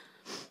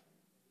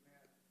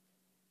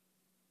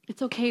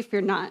 It's okay if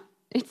you're not.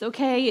 It's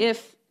okay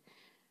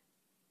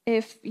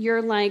if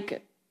you're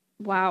like,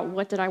 wow,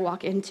 what did I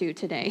walk into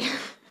today?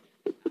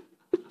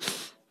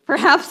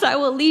 Perhaps I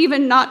will leave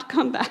and not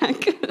come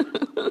back.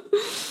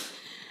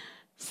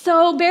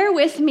 So bear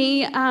with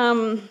me.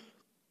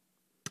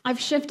 I've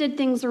shifted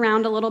things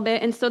around a little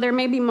bit, and so there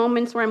may be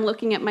moments where I'm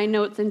looking at my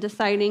notes and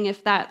deciding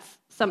if that's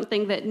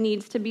something that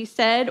needs to be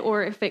said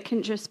or if it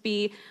can just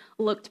be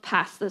looked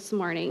past this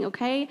morning,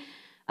 okay?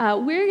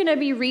 We're going to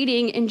be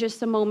reading in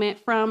just a moment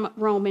from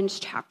Romans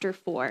chapter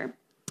 4.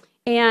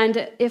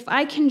 And if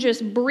I can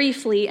just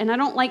briefly, and I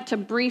don't like to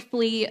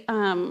briefly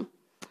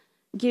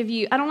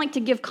I don't like to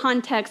give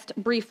context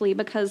briefly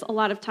because a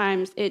lot of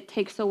times it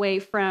takes away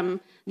from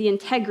the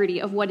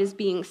integrity of what is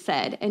being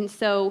said. And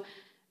so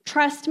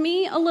trust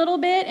me a little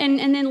bit and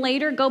then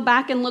later go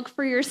back and look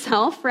for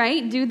yourself,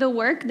 right? Do the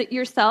work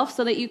yourself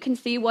so that you can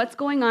see what's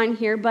going on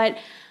here. But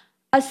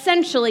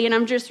essentially, and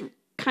I'm just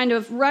kind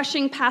of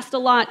rushing past a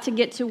lot to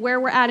get to where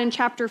we're at in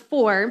chapter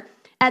 4,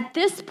 at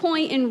this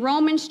point in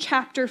Romans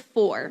chapter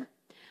 4,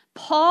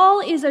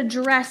 Paul is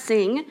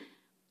addressing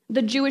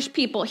the Jewish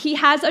people. He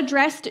has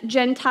addressed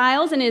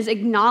Gentiles and is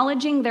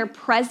acknowledging their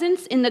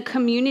presence in the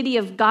community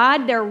of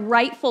God, their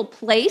rightful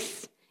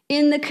place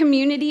in the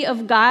community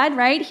of God,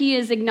 right? He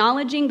is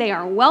acknowledging they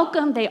are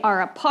welcome, they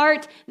are a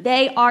part,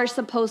 they are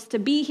supposed to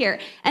be here.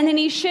 And then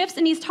he shifts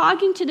and he's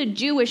talking to the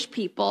Jewish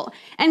people,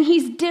 and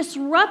he's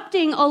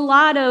disrupting a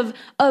lot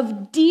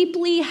of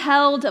deeply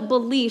held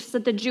beliefs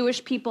that the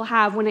Jewish people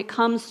have when it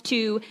comes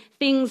to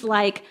things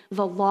like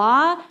the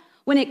law,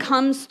 when it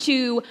comes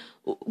to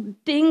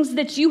things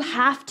that you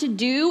have to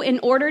do in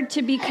order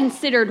to be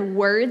considered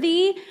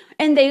worthy.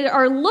 And they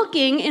are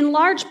looking in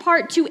large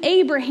part to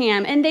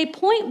Abraham, and they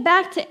point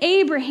back to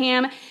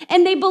Abraham,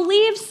 and they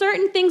believe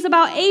certain things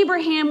about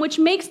Abraham, which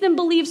makes them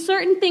believe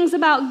certain things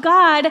about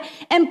God.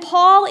 And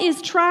Paul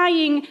is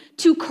trying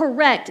to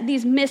correct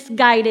these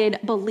misguided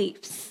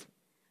beliefs.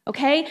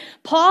 Okay?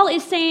 Paul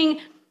is saying,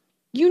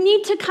 you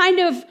need to kind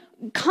of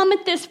come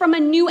at this from a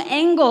new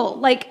angle.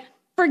 Like,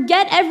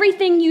 forget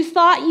everything you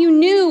thought you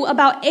knew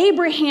about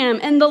Abraham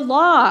and the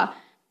law.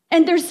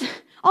 And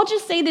I'll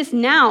just say this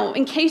now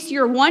in case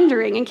you're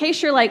wondering, in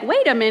case you're like,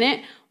 wait a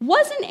minute,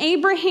 wasn't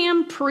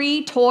Abraham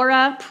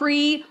pre-Torah,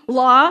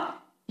 pre-law?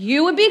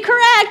 You would be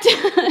correct.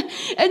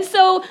 And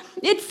so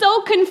it's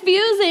so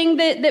confusing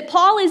that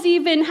Paul is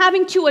even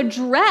having to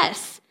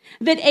address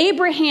that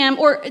Abraham,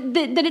 or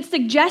that it's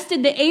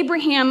suggested that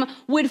Abraham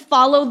would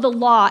follow the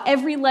law,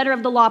 every letter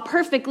of the law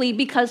perfectly,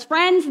 because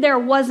friends, there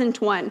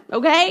wasn't one,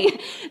 okay?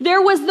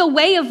 There was the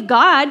way of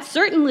God,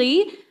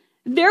 certainly,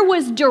 There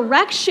was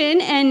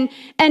direction and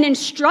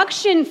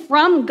instruction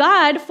from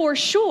God for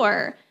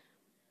sure.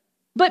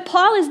 But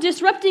Paul is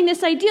disrupting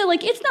this idea,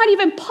 like it's not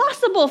even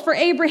possible for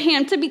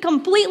Abraham to be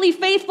completely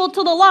faithful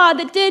to the law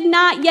that did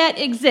not yet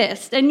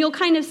exist. And you'll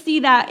kind of see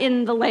that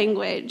in the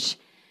language.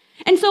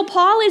 And so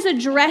Paul is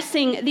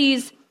addressing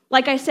these,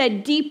 like I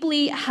said,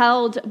 deeply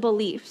held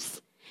beliefs.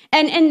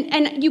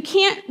 And you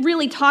can't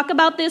really talk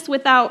about this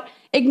without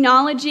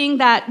acknowledging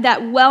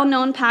that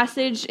well-known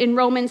passage in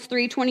Romans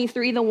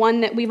 3:23, the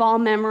one that we've all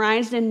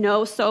memorized and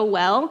know so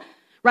well,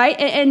 right?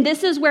 And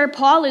this is where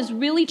Paul is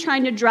really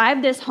trying to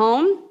drive this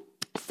home,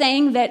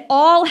 saying that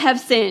all have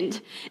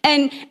sinned.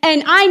 And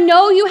I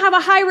know you have a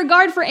high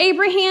regard for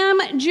Abraham,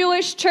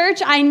 Jewish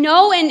church. I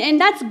know,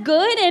 and that's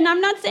good, and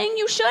I'm not saying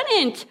you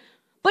shouldn't.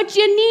 But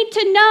you need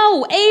to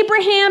know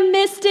Abraham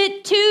missed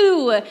it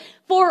too.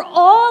 For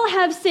all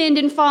have sinned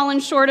and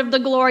fallen short of the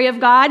glory of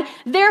God.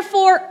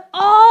 Therefore,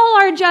 all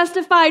are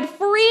justified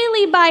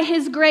freely by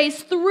his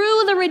grace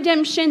through the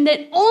redemption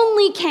that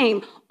only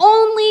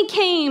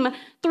came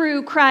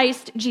through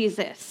Christ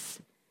Jesus.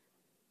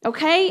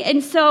 Okay?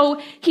 And so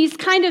he's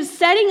kind of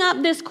setting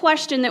up this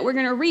question that we're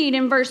going to read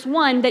in verse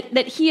 1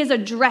 that he is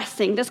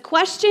addressing. This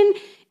question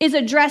is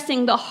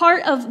addressing the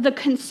heart of the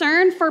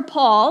concern for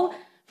Paul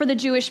for the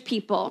Jewish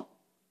people.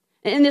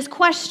 And this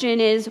question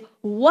is,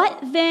 what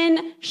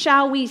then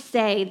shall we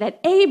say that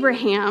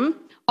Abraham,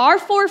 our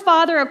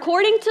forefather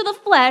according to the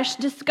flesh,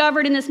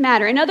 discovered in this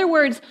matter? In other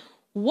words,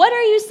 what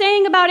are you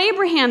saying about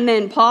Abraham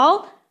then,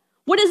 Paul?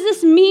 What does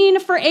this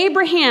mean for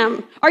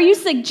Abraham? Are you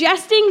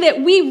suggesting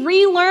that we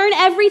relearn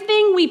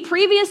everything we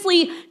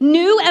previously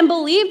knew and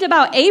believed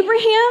about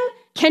Abraham?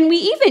 Can we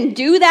even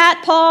do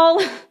that,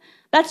 Paul?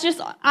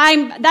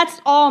 That's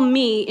all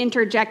me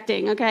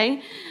interjecting,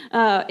 okay?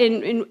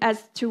 In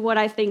as to what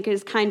I think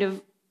is kind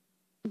of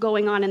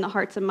going on in the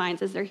hearts and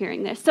minds as they're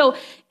hearing this. So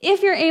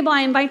if you're able,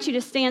 I invite you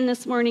to stand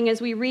this morning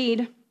as we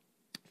read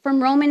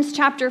from Romans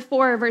chapter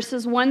 4,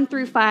 verses 1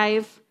 through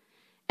 5,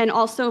 and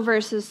also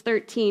verses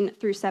 13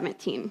 through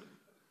 17.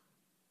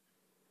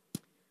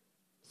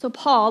 So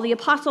Paul, the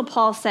Apostle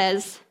Paul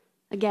says,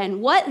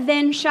 again, what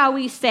then shall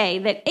we say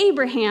that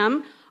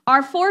Abraham,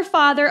 our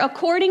forefather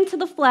according to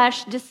the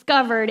flesh,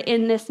 discovered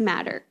in this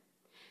matter?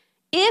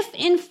 If,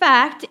 in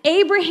fact,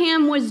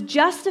 Abraham was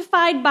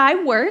justified by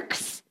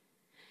works,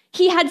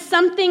 he had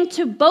something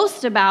to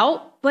boast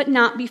about, but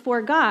not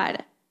before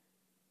God.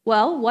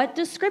 Well, what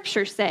does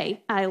Scripture say?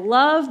 I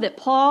love that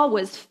Paul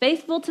was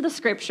faithful to the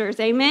Scriptures.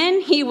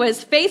 Amen? He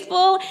was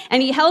faithful,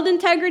 and he held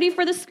integrity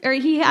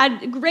he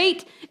had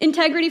great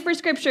integrity for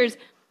Scriptures.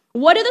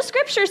 What do the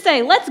Scriptures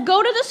say? Let's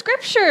go to the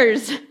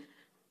Scriptures.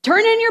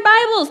 Turn in your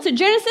Bibles to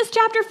Genesis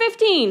chapter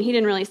 15. He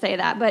didn't really say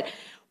that, but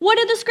what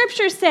do the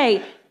Scriptures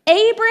say?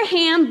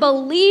 Abraham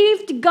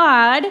believed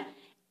God,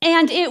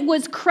 and it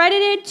was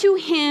credited to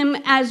him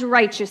as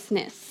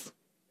righteousness.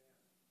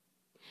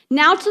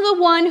 Now to the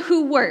one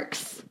who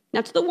works.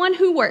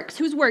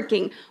 Who's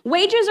working.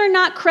 Wages are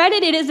not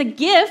credited as a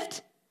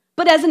gift,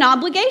 but as an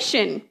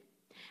obligation.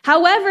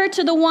 However,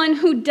 to the one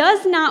who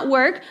does not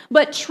work,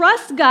 but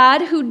trusts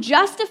God, who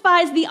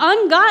justifies the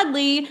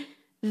ungodly,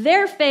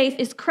 their faith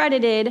is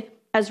credited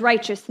as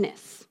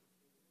righteousness.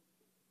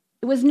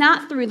 It was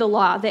not through the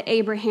law that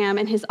Abraham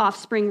and his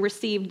offspring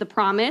received the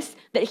promise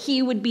that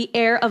he would be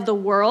heir of the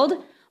world,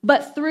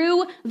 but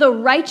through the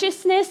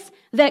righteousness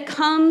that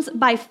comes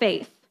by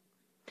faith.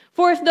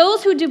 For if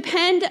those who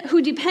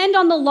depend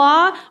on the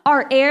law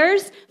are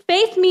heirs,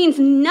 faith means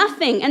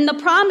nothing, and the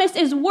promise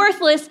is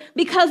worthless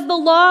because the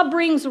law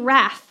brings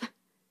wrath.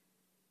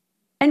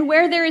 And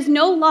where there is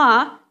no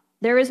law,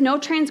 there is no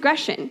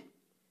transgression.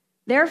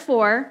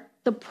 Therefore,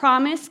 the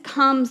promise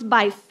comes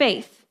by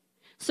faith,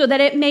 so that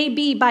it may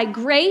be by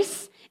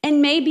grace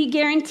and may be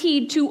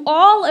guaranteed to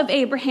all of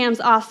Abraham's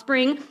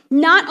offspring,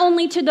 not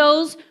only to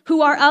those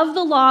who are of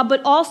the law,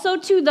 but also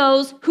to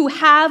those who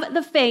have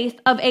the faith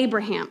of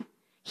Abraham.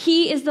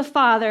 He is the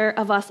father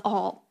of us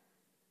all.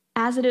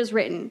 As it is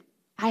written,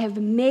 I have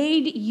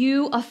made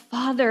you a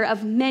father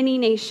of many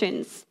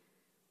nations.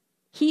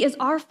 He is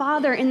our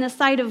father in the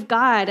sight of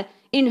God,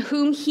 in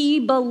whom he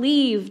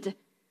believed,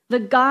 the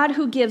God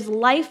who gives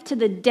life to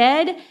the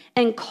dead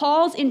and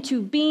calls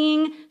into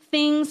being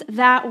things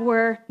that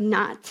were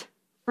not.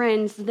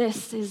 Friends,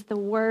 this is the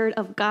word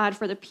of God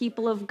for the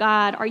people of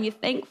God. Are you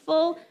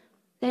thankful?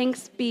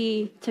 Thanks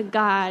be to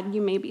God.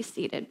 You may be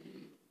seated.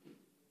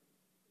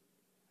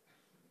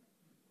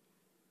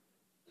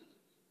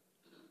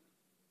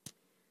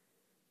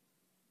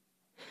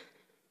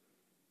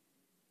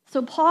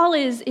 So Paul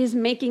is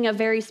making a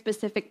very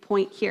specific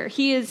point here.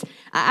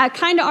 I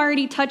kind of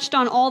already touched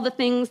on all the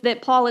things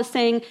that Paul is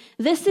saying.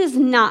 This is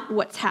not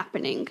what's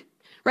happening,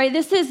 right?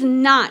 This is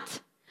not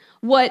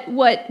what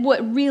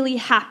really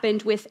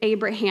happened with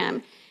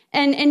Abraham.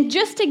 And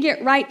just to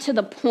get right to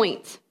the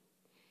point,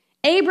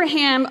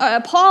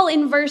 Paul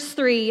in verse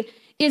 3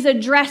 is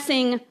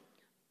addressing,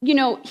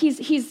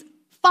 he's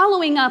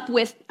following up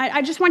with,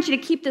 I just want you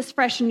to keep this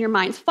fresh in your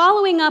minds,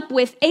 following up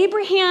with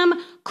Abraham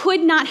could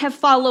not have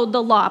followed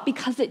the law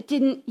because it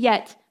didn't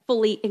yet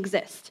fully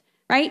exist,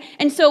 right?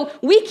 And so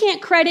we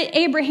can't credit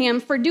Abraham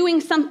for doing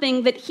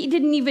something that he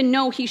didn't even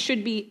know he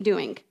should be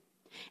doing.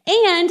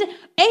 And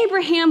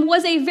Abraham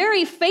was a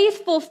very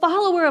faithful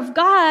follower of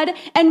God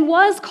and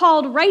was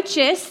called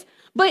righteous,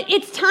 but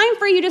it's time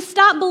for you to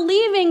stop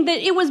believing that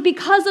it was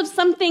because of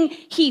something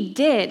he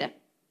did,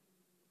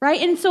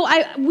 right? And so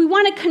we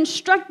want to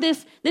construct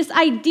this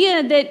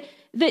idea that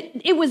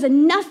it was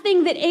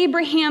nothing that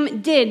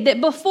Abraham did, that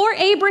before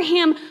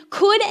Abraham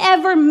could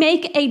ever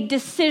make a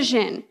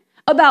decision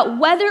about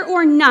whether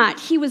or not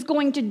he was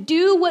going to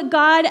do what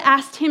God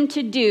asked him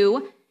to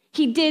do,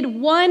 he did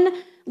one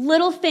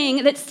little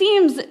thing that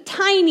seems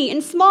tiny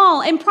and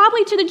small and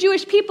probably to the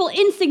Jewish people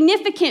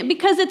insignificant,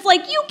 because it's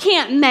like, you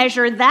can't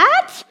measure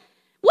that.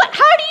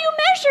 How do you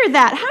measure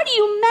that? How do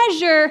you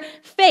measure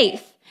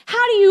faith?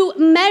 How do you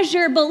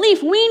measure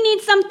belief? We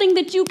need something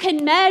that you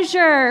can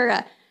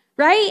measure,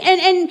 right?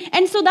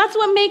 And so that's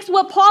what makes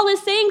what Paul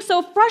is saying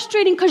so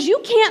frustrating, because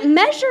you can't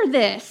measure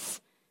this.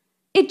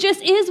 It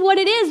just is what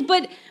it is.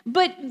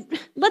 But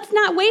let's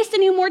not waste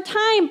any more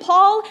time.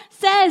 Paul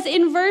says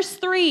in verse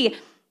 3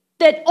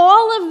 that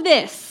all of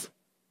this,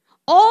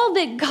 all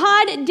that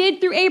God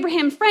did through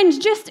Abraham, friends,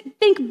 just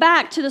think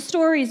back to the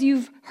stories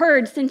you've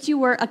heard since you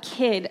were a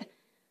kid.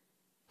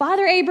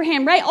 Father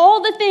Abraham, right?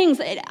 All the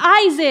things,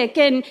 Isaac,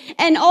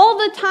 and all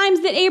the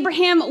times that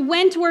Abraham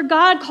went where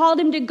God called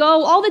him to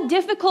go, all the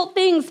difficult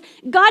things.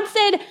 God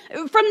said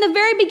from the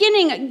very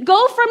beginning,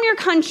 go from your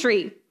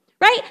country,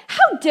 right?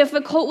 How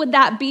difficult would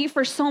that be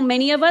for so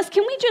many of us?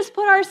 Can we just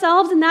put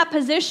ourselves in that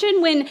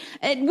position when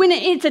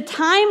it's a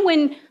time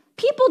when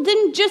people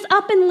didn't just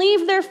up and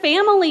leave their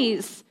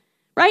families,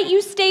 right?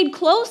 You stayed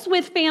close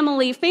with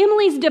family.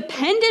 Families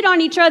depended on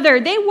each other.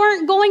 They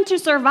weren't going to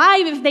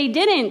survive if they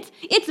didn't.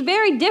 It's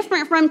very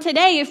different from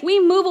today. If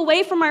we move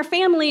away from our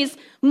families,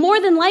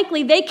 more than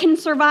likely they can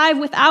survive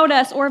without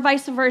us, or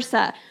vice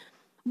versa.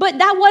 But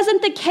that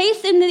wasn't the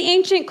case in the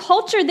ancient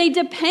culture. They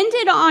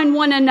depended on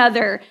one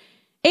another.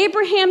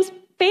 Abraham's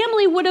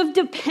family would have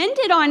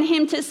depended on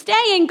him to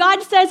stay. And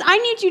God says, I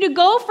need you to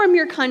go from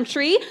your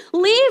country,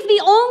 leave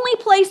the only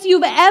place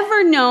you've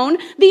ever known,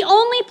 the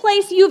only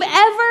place you've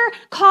ever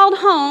called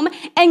home,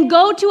 and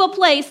go to a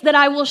place that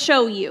I will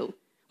show you,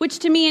 which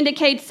to me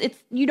indicates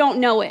you don't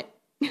know it.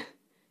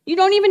 You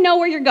don't even know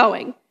where you're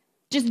going.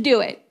 Just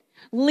do it.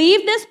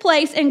 Leave this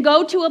place and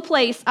go to a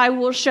place I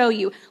will show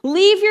you.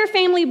 Leave your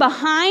family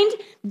behind.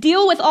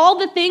 Deal with all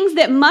the things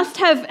that must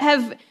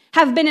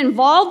have been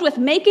involved with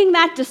making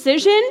that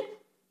decision.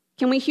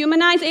 Can we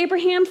humanize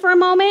Abraham for a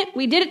moment?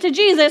 We did it to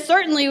Jesus.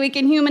 Certainly we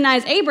can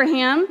humanize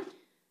Abraham.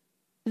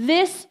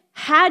 This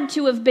had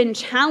to have been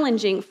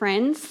challenging,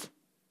 friends.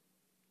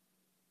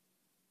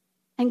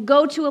 And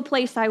go to a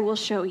place I will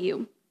show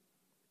you.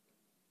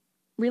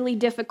 Really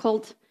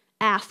difficult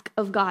ask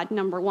of God,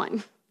 number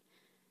one.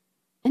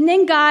 And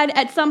then God,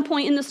 at some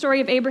point in the story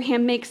of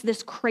Abraham, makes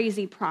this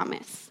crazy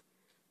promise,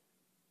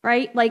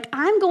 right? Like,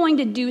 I'm going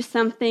to do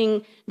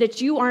something that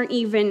you aren't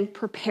even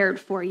prepared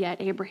for yet,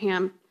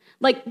 Abraham.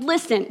 Like,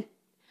 listen,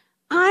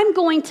 I'm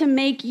going to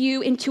make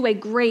you into a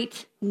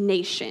great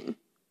nation.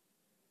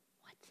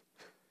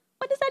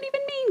 What does that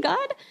even mean,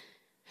 God?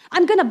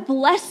 I'm going to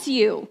bless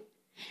you.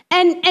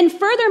 And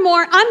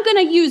furthermore, I'm going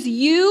to use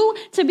you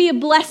to be a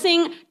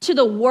blessing to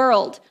the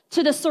world,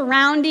 to the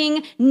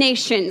surrounding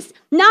nations.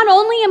 Not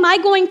only am I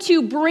going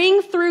to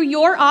bring through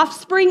your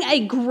offspring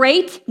a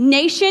great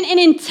nation, an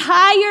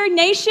entire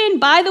nation.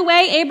 By the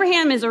way,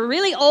 Abraham is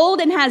really old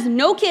and has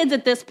no kids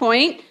at this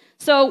point.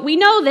 So we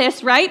know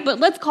this, right?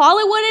 But let's call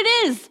it what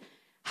it is.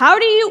 What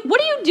do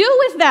you do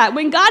with that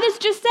when God has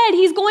just said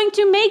he's going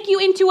to make you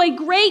into a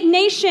great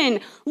nation?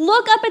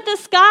 Look up at the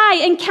sky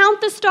and count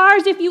the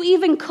stars if you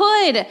even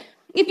could.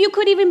 If you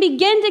could even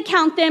begin to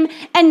count them,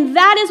 and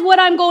that is what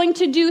I'm going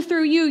to do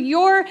through you.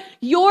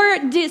 Your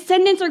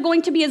descendants are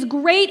going to be as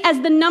great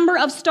as the number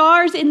of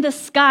stars in the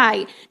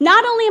sky.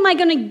 Not only am I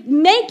going to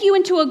make you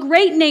into a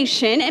great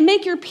nation and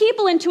make your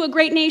people into a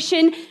great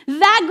nation,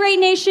 that great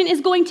nation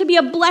is going to be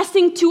a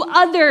blessing to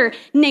other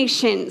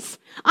nations.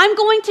 I'm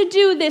going to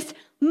do this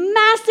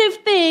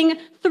massive thing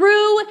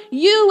through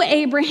you,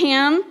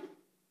 Abraham.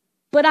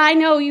 But I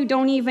know you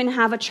don't even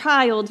have a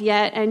child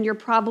yet, and you're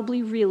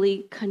probably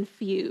really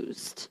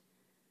confused.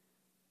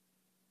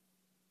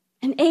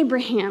 And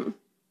Abraham,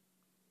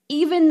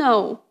 even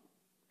though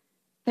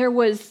there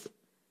was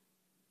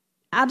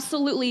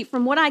absolutely,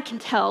 from what I can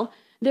tell,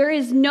 there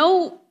is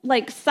no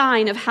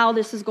sign of how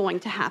this is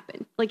going to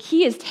happen.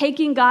 He is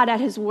taking God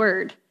at his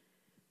word.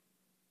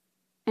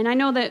 And I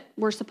know that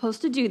we're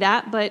supposed to do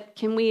that, but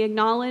can we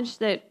acknowledge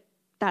that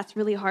that's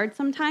really hard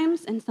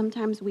sometimes, and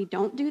sometimes we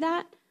don't do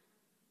that?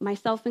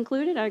 Myself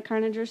included, I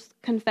kind of just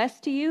confess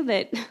to you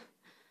that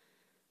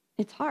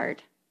it's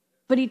hard.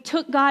 But he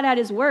took God at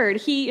his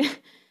word. He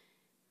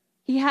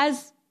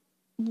has,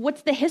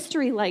 what's the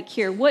history like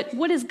here?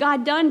 What has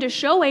God done to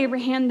show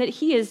Abraham that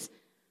he is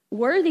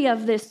worthy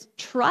of this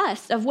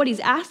trust, of what he's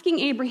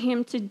asking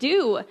Abraham to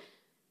do?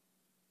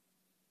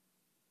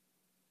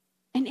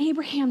 And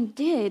Abraham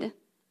did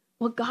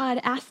what God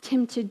asked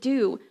him to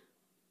do.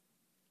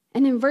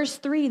 And in verse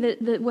 3,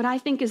 what I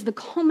think is the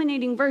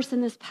culminating verse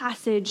in this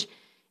passage,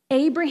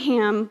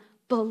 Abraham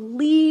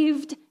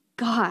believed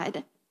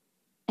God,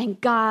 and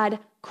God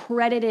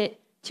credited it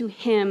to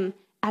him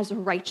as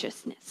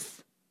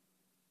righteousness.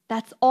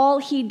 That's all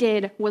he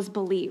did was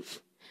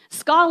believe.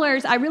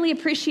 Scholars, I really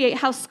appreciate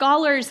how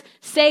scholars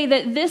say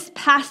that this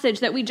passage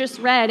that we just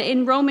read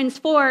in Romans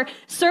 4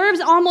 serves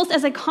almost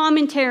as a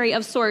commentary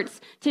of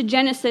sorts to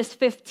Genesis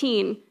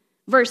 15,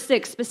 verse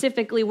 6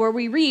 specifically, where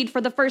we read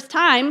for the first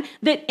time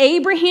that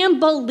Abraham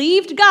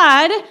believed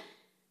God.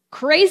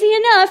 Crazy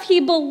enough, he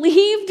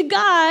believed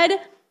God,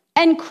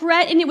 and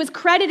it was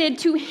credited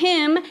to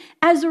him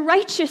as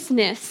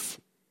righteousness.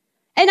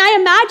 And I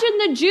imagine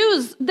the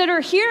Jews that are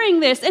hearing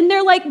this, and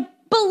they're like,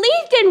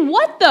 believed in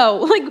what though?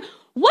 Like,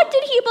 what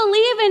did he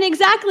believe in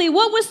exactly?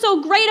 What was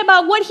so great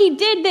about what he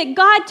did that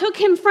God took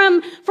him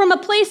from a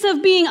place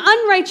of being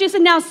unrighteous,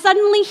 and now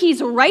suddenly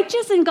he's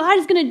righteous and God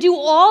is going to do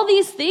all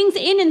these things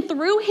in and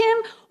through him?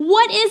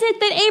 What is it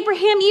that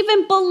Abraham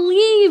even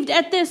believed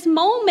at this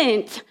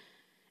moment?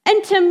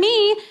 And to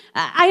me,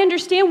 I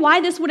understand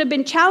why this would have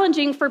been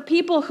challenging for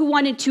people who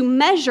wanted to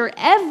measure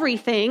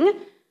everything,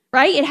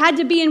 right? It had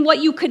to be in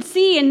what you could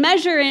see and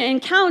measure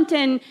and count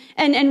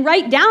and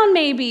write down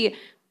maybe.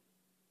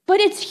 But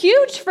it's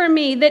huge for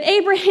me that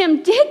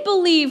Abraham did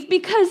believe,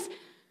 because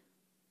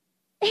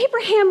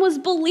Abraham was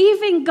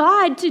believing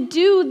God to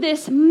do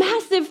this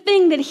massive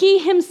thing that he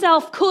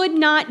himself could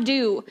not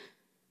do.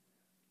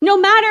 No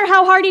matter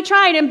how hard he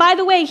tried, and by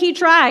the way, he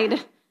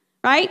tried,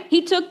 right?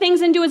 He took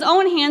things into his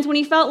own hands when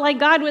he felt like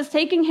God was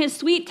taking his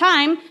sweet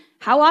time.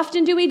 How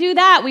often do we do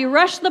that? We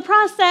rush the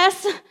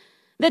process.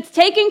 That's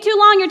taking too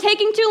long. You're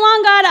taking too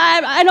long, God.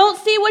 I don't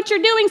see what you're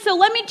doing, so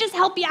let me just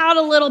help you out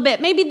a little bit.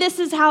 Maybe this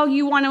is how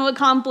you want to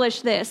accomplish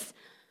this.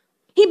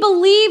 He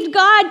believed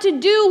God to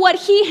do what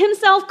he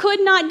himself could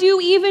not do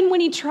even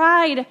when he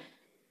tried.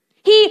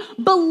 He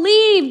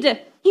believed,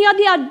 he had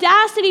the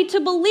audacity to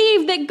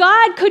believe that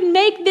God could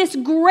make this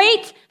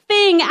great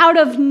thing out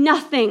of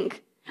nothing.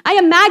 I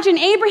imagine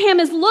Abraham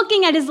is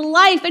looking at his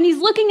life and he's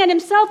looking at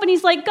himself and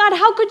he's like, God,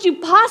 how could you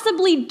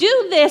possibly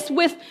do this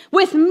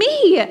with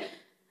me?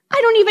 I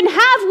don't even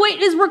have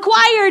what is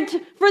required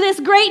for this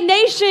great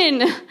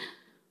nation.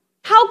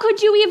 How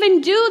could you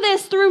even do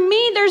this through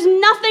me? There's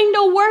nothing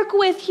to work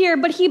with here.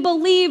 But he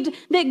believed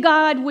that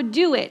God would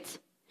do it.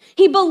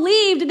 He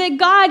believed that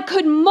God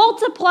could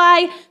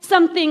multiply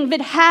something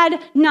that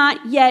had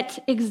not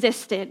yet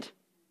existed.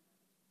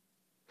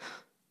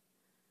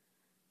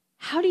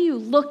 How do you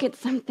look at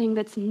something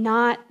that's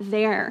not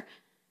there?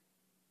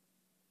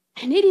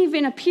 And it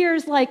even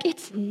appears like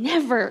it's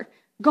never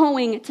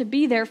going to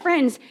be there.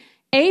 Friends,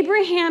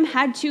 Abraham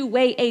had to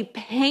wait a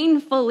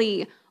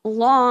painfully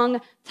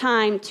long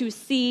time to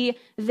see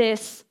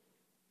this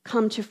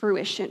come to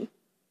fruition.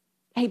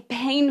 A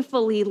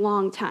painfully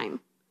long time.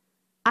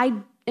 I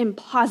am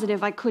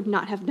positive I could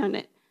not have done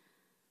it.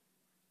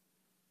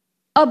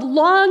 A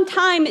long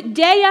time,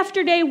 day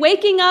after day,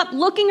 waking up,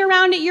 looking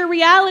around at your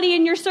reality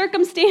and your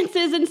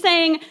circumstances and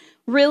saying,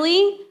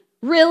 really?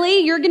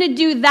 Really? You're going to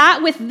do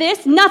that with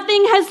this?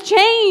 Nothing has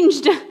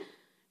changed.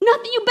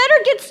 Nothing. You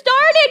better get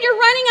started. You're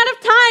running out of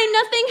time.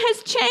 Nothing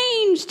has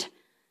changed.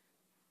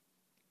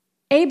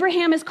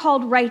 Abraham is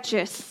called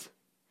righteous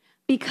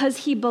because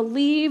he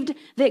believed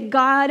that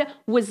God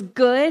was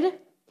good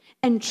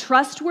and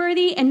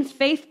trustworthy and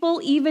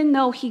faithful, even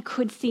though he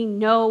could see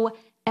no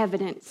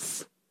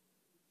evidence.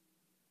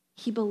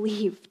 He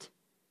believed.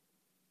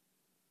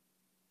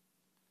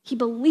 He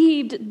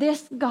believed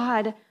this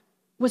God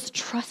was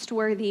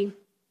trustworthy,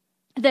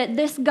 that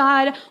this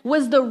God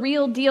was the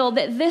real deal,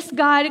 that this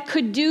God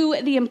could do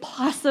the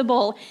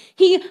impossible.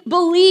 He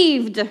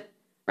believed,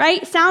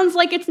 right? Sounds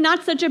like it's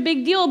not such a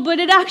big deal, but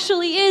it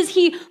actually is.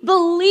 He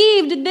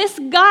believed this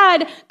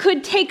God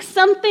could take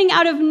something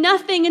out of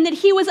nothing and that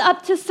he was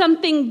up to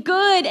something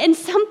good and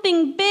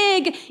something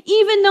big,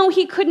 even though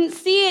he couldn't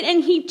see it.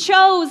 And he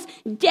chose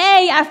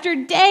day after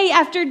day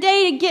after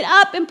day to get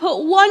up and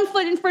put one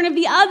foot in front of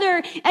the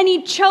other. And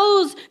he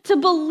chose to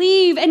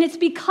believe. And it's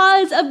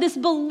because of this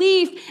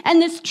belief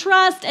and this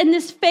trust and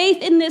this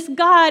faith in this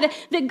God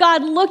that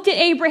God looked at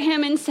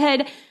Abraham and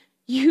said,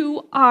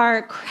 you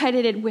are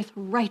credited with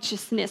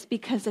righteousness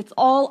because it's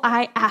all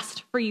I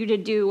asked for you to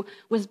do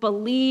was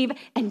believe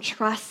and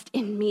trust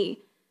in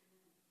me,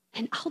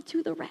 and I'll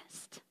do the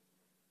rest.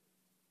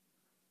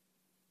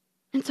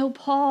 And so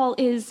Paul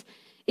is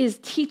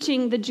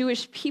teaching the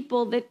Jewish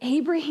people that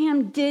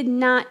Abraham did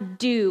not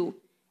do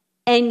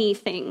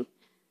anything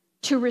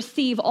to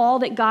receive all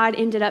that God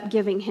ended up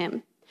giving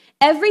him.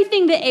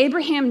 Everything that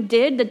Abraham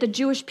did that the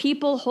Jewish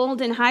people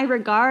hold in high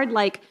regard,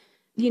 like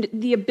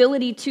the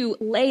ability to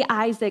lay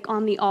Isaac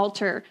on the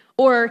altar,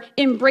 or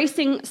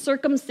embracing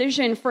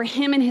circumcision for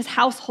him and his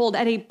household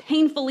at a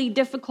painfully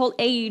difficult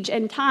age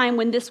and time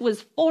when this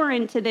was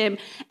foreign to them.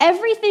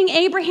 Everything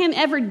Abraham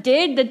ever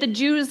did that the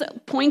Jews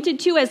pointed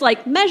to as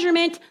like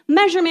measurement,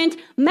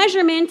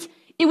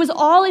 it was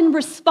all in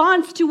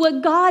response to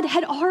what God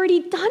had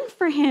already done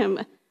for him.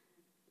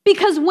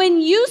 Because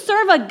when you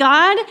serve a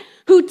God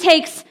who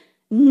takes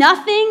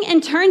nothing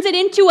and turns it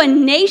into a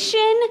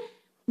nation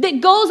that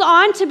goes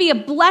on to be a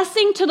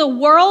blessing to the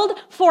world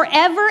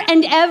forever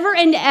and ever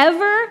and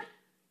ever.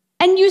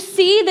 And you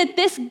see that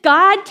this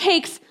God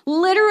takes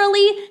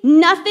literally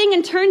nothing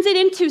and turns it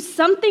into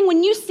something.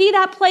 When you see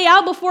that play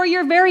out before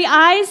your very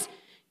eyes,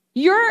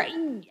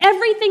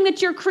 everything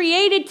that you're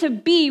created to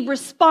be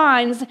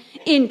responds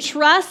in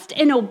trust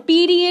and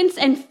obedience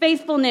and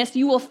faithfulness.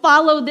 You will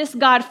follow this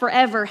God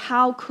forever.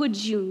 How could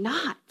you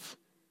not?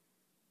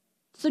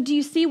 So do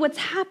you see what's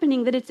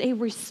happening? That it's a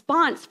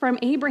response from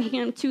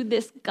Abraham to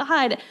this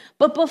God.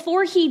 But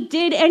before he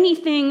did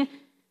anything,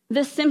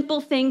 the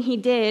simple thing he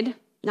did,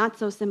 not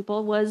so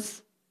simple,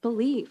 was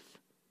believe.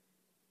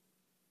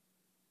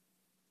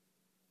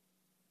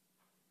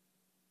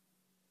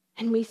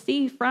 And we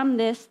see from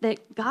this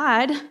that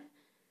God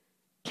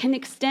can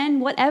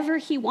extend whatever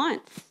he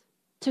wants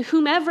to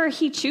whomever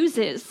he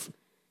chooses,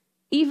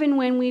 even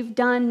when we've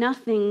done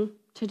nothing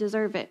to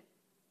deserve it.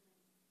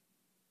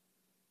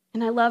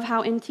 And I love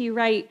how N.T.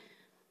 Wright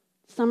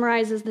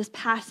summarizes this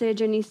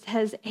passage, and he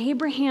says,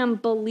 Abraham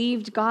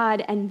believed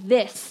God, and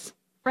this,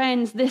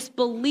 friends, this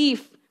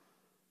belief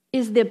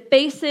is the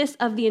basis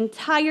of the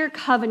entire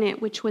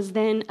covenant which was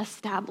then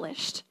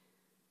established.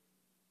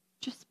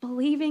 Just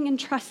believing and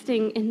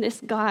trusting in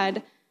this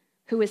God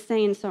who is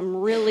saying some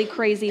really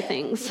crazy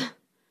things.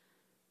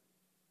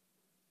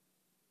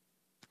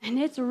 And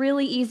it's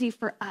really easy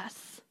for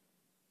us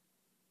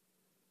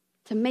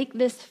to make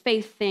this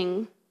faith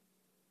thing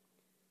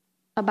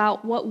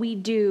about what we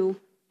do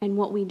and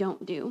what we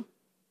don't do.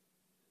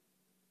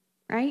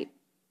 Right?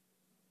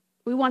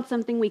 We want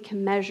something we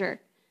can measure.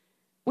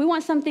 We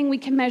want something we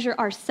can measure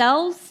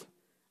ourselves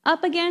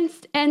up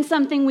against and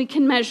something we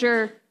can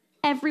measure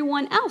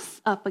everyone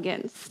else up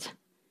against.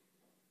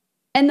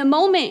 And the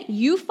moment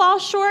you fall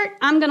short,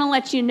 I'm going to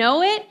let you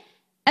know it.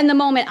 And the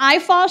moment I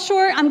fall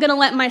short, I'm going to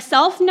let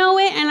myself know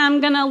it. And I'm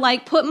going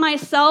to put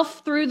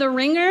myself through the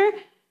ringer,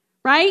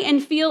 right?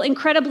 And feel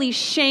incredibly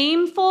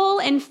shameful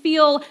and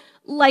feel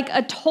like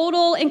a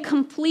total and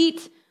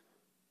complete,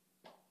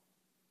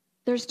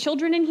 there's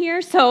children in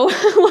here, so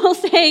we'll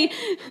say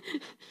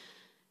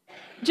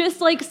just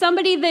like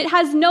somebody that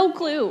has no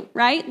clue,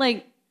 right?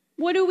 Like,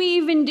 what are we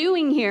even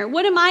doing here?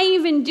 What am I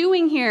even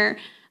doing here?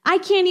 I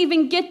can't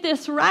even get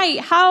this right.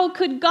 How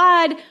could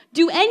God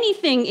do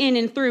anything in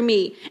and through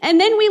me? And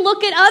then we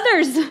look at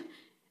others.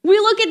 We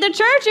look at the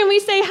church and we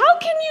say, how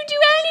can you do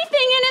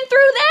anything in and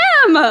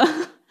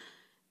through them?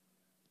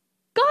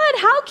 God,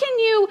 how can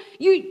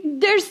you,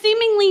 there's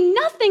seemingly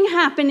nothing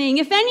happening.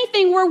 If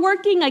anything, we're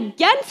working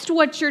against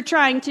what you're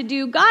trying to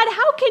do. God,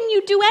 how can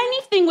you do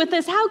anything with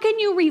this? How can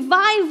you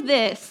revive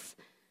this?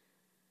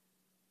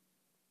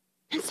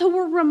 And so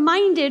we're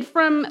reminded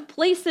from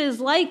places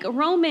like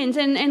Romans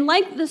and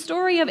like the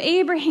story of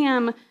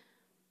Abraham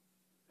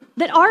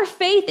that our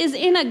faith is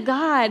in a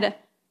God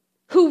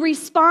who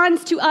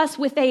responds to us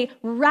with a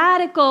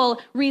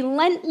radical,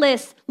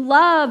 relentless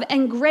love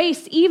and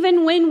grace,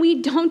 even when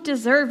we don't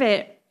deserve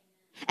it.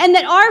 And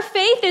that our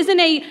faith is in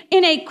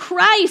a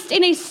Christ,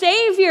 in a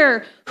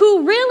Savior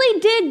who really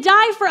did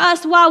die for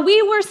us while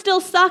we were still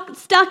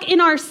stuck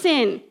in our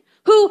sin,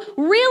 who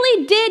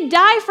really did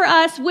die for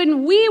us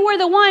when we were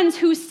the ones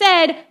who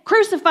said,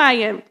 crucify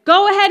him,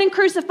 go ahead and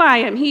crucify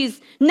him.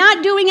 He's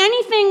not doing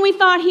anything we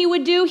thought he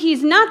would do.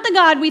 He's not the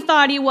God we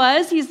thought he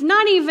was. He's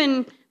not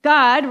even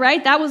God,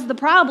 right? That was the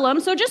problem.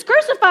 So just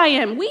crucify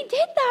him. We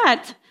did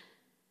that.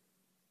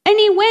 And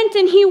he went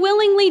and he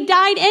willingly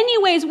died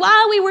anyways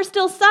while we were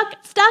still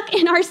stuck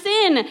in our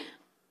sin.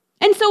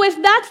 And so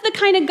if that's the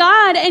kind of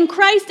God and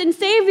Christ and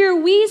Savior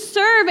we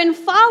serve and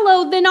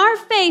follow, then our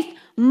faith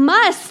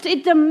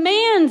it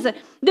demands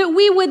that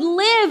we would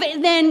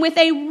live then with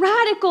a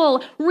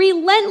radical,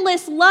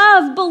 relentless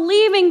love,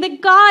 believing that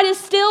God is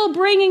still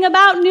bringing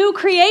about new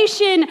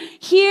creation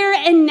here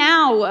and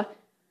now.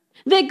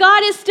 That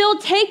God is still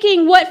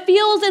taking what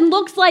feels and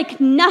looks like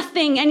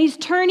nothing and he's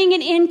turning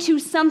it into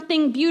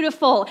something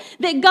beautiful.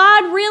 That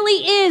God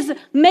really is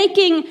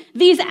making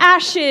these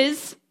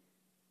ashes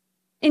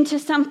into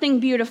something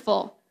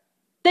beautiful.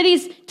 That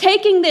he's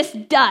taking this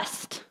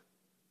dust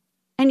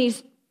and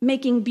he's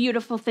making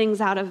beautiful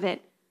things out of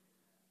it.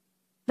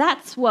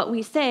 That's what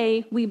we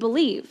say we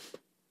believe.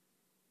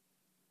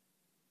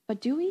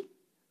 But do we?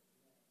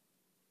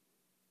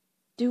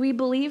 Do we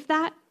believe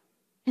that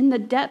in the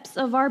depths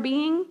of our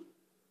being?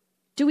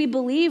 Do we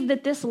believe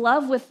that this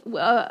love with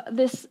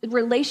this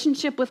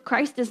relationship with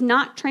Christ is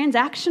not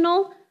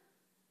transactional?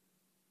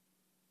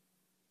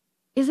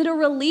 Is it a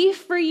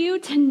relief for you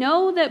to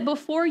know that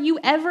before you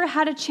ever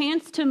had a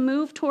chance to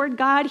move toward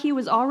God, he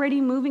was already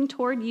moving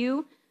toward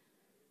you?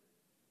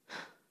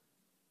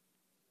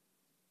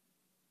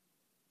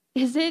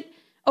 Is it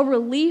a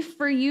relief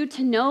for you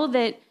to know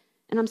that,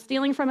 and I'm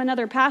stealing from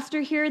another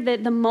pastor here,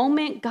 that the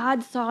moment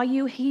God saw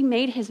you, he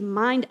made his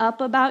mind up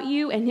about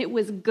you and it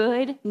was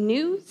good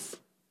news?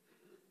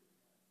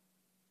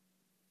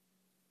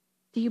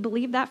 Do you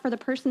believe that for the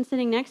person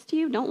sitting next to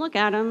you? Don't look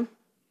at them.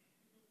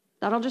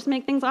 That'll just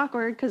make things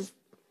awkward because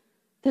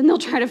then they'll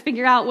try to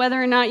figure out whether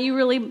or not you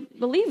really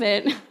believe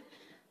it.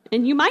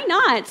 And you might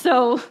not,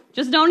 so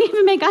just don't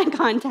even make eye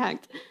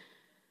contact.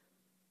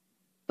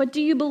 But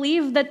do you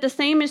believe that the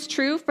same is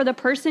true for the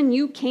person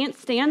you can't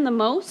stand the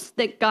most,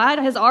 that God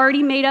has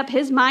already made up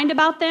his mind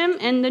about them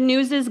and the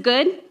news is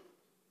good?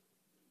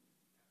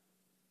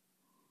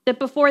 That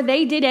before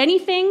they did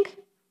anything,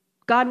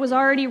 God was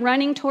already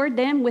running toward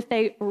them with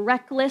a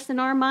reckless, in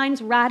our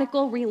minds,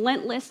 radical,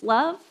 relentless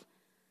love?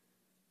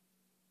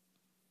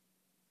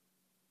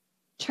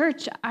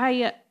 Church,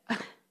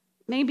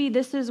 maybe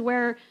this is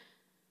where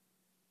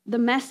the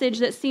message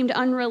that seemed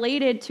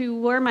unrelated to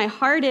where my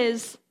heart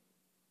is,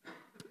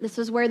 this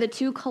is where the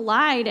two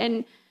collide.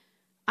 And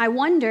I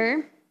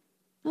wonder,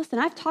 listen,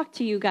 I've talked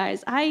to you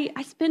guys. I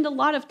spend a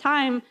lot of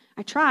time,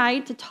 I try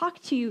to talk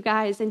to you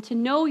guys and to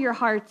know your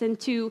hearts and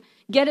to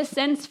get a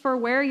sense for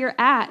where you're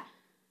at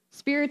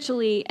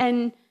spiritually.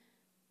 And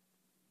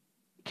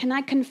can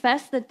I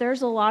confess that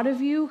there's a lot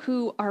of you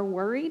who are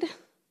worried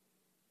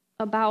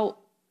about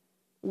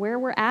where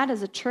we're at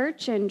as a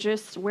church and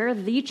just where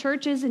the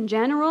church is in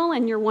general,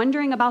 and you're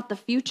wondering about the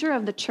future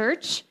of the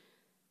church?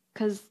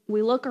 Because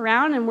we look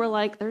around and we're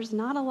like, there's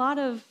not a lot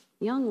of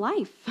young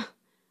life.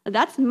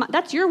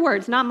 That's your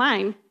words, not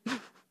mine.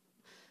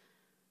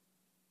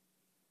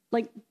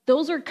 Like,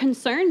 those are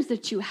concerns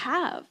that you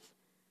have.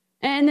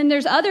 And then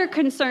there's other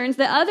concerns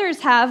that others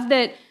have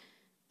that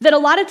a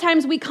lot of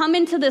times we come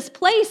into this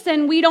place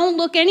and we don't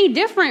look any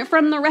different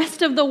from the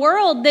rest of the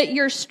world, that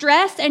your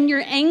stress and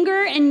your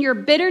anger and your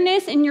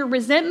bitterness and your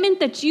resentment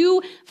that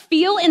you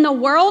feel in the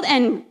world,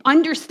 and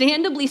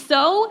understandably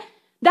so,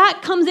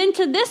 that comes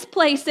into this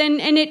place and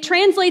it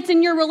translates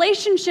in your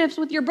relationships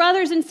with your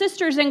brothers and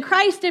sisters in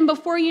Christ. And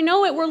before you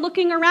know it, we're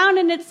looking around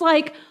and it's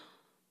like,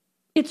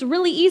 it's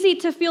really easy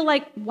to feel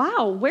like,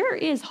 wow, where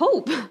is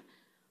hope?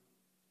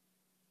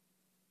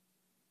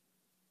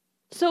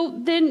 So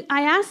then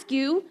I ask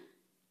you,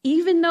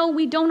 even though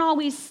we don't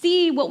always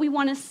see what we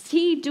want to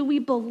see, do we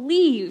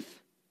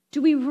believe?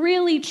 Do we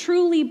really,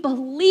 truly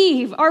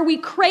believe? Are we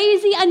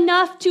crazy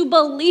enough to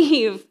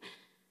believe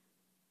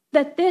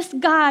that this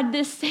God,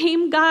 this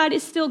same God,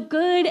 is still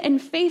good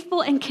and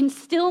faithful and can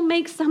still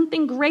make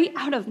something great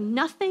out of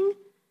nothing?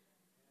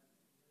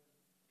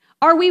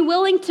 Are we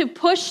willing to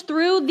push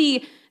through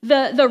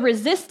the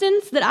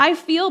resistance that I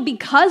feel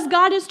because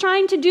God is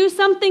trying to do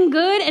something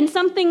good and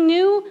something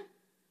new?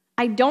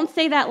 I don't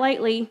say that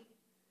lightly.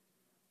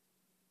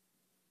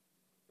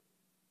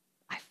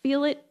 I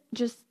feel it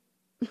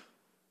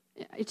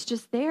it's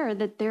just there,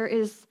 that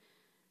there's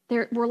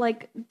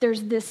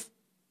this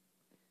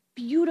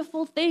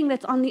beautiful thing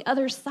that's on the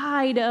other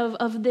side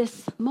of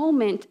this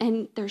moment,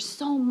 and there's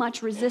so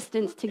much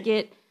resistance to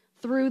get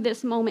through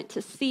this moment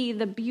to see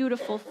the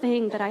beautiful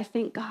thing that I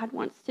think God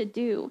wants to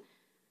do.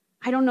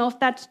 I don't know if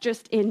that's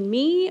just in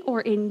me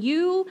or in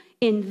you,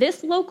 in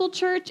this local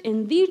church,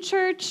 in the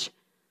church.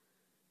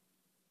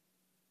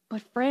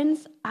 But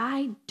friends,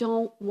 I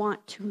don't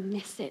want to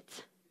miss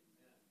it.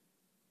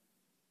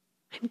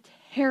 I'm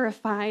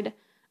terrified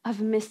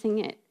of missing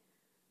it.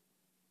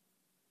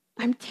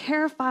 I'm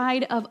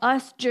terrified of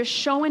us just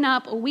showing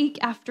up week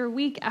after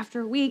week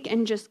after week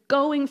and just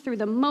going through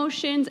the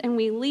motions, and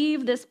we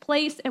leave this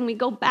place and we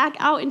go back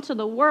out into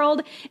the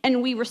world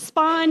and we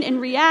respond and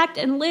react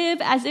and live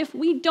as if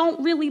we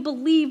don't really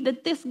believe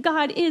that this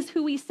God is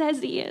who he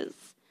says he is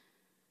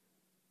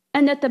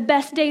and that the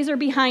best days are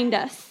behind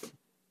us.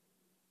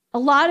 A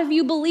lot of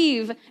you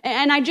believe,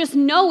 and I just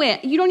know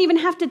it. You don't even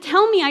have to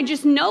tell me. I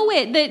just know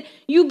it, that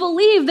you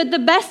believe that the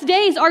best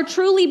days are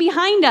truly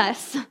behind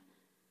us.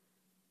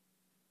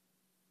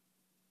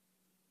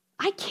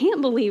 I can't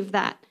believe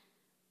that.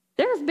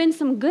 There have been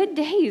some good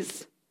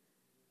days.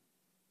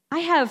 I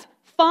have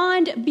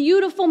fond,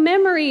 beautiful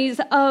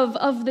memories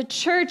of the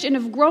church and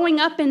of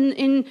growing up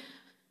in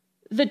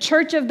the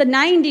church of the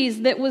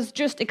 90s that was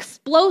just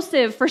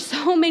explosive for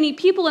so many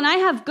people. And I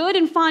have good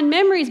and fond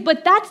memories,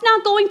 but that's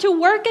not going to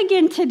work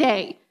again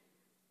today.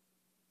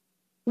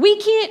 We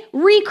can't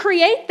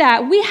recreate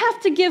that. We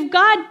have to give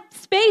God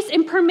space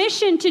and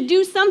permission to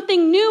do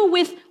something new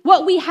with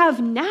what we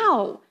have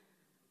now.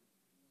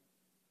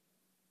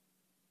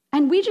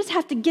 And we just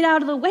have to get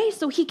out of the way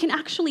so he can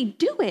actually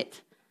do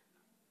it.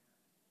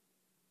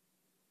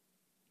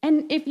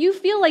 And if you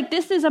feel like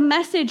this is a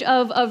message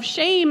of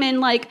shame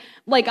and like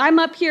I'm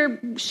up here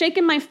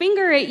shaking my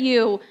finger at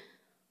you,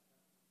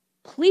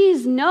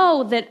 please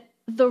know that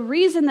the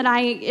reason that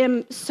I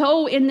am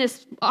so in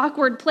this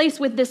awkward place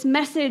with this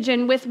message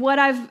and with what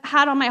I've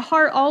had on my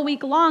heart all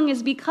week long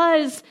is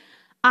because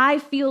I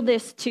feel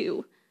this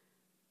too.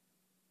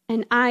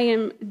 And I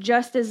am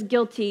just as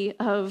guilty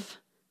of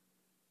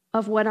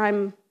what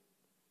I'm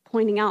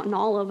pointing out in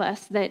all of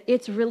us, that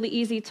it's really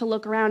easy to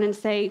look around and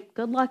say,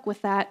 good luck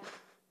with that.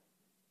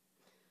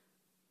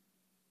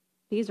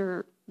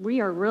 We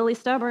are really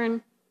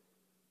stubborn.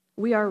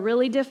 We are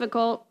really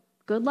difficult.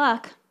 Good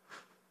luck.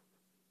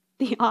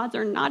 The odds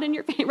are not in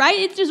your favor, right?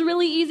 It's just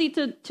really easy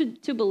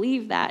to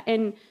believe that.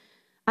 And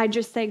I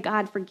just say,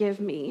 God, forgive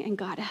me, and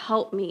God,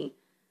 help me.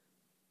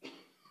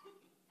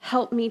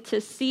 Help me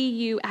to see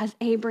you as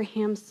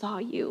Abraham saw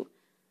you.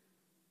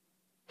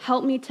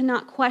 Help me to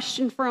not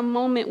question for a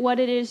moment what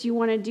it is you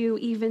want to do,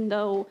 even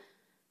though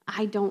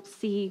I don't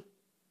see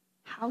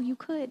how you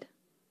could.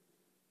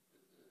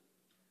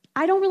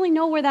 I don't really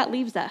know where that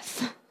leaves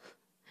us.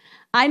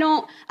 I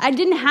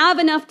didn't have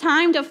enough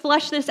time to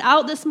flesh this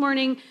out this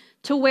morning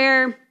to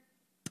where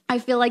I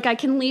feel like I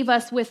can leave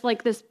us with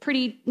like this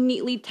pretty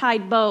neatly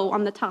tied bow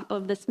on the top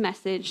of this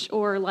message,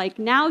 or like,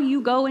 now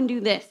you go and do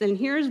this, and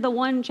here's the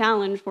one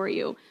challenge for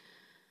you.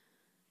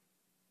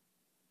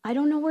 I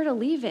don't know where to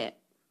leave it.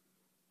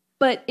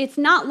 But it's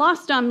not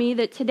lost on me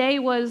that today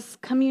was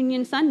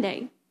Communion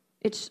Sunday.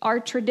 It's our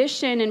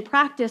tradition and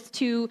practice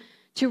to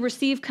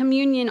receive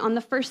communion on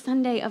the first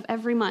Sunday of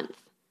every month.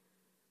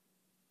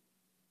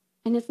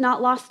 And it's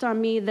not lost on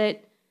me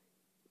that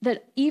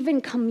even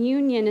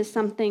communion is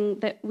something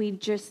that we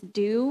just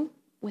do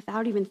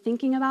without even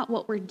thinking about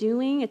what we're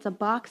doing. It's a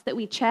box that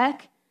we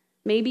check.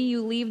 Maybe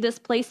you leave this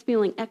place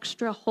feeling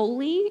extra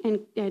holy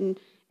and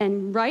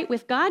right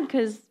with God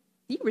because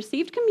you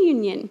received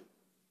communion.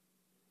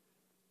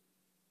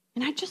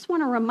 And I just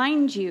want to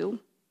remind you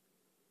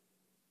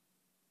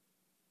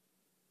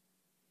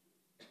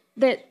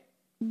that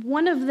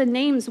one of the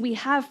names we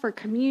have for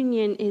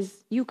communion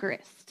is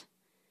Eucharist.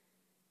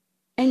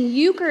 And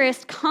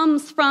Eucharist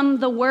comes from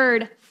the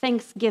word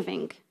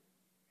thanksgiving.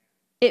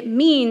 It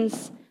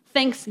means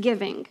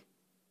thanksgiving.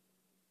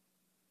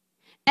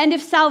 And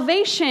if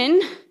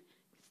salvation,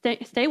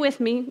 stay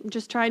with me, I'm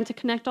just trying to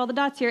connect all the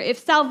dots here. If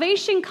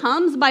salvation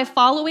comes by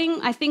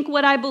following, I think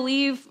what I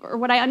believe, or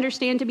what I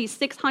understand to be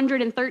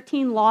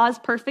 613 laws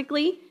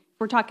perfectly,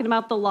 we're talking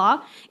about the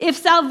law. If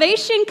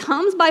salvation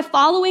comes by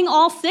following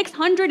all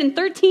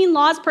 613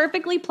 laws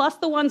perfectly, plus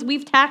the ones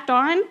we've tacked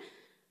on,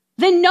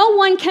 then no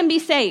one can be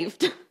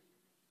saved.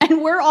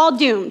 And we're all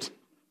doomed.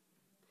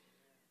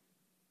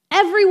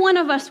 Every one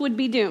of us would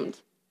be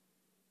doomed.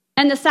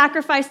 And the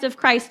sacrifice of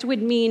Christ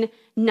would mean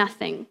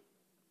nothing.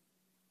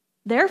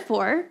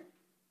 Therefore,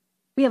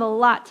 we have a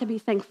lot to be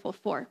thankful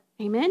for.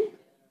 Amen?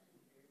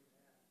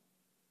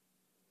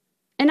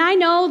 And I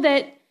know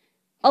that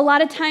a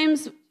lot of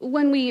times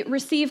when we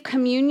receive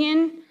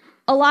communion,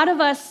 a lot of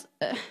us,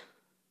 I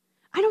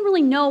don't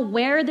really know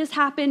where this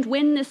happened,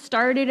 when this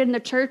started in the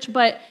church,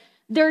 but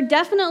there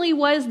definitely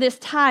was this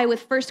tie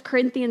with 1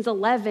 Corinthians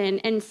 11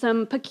 and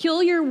some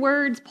peculiar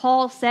words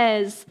Paul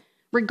says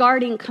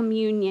regarding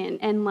communion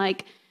and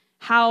like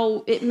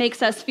how it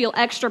makes us feel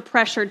extra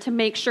pressure to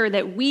make sure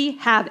that we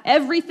have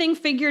everything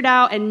figured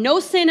out and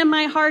no sin in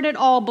my heart at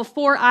all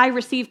before I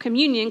receive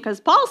communion, because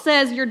Paul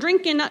says you're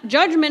drinking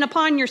judgment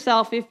upon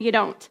yourself if you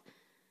don't.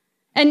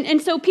 And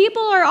so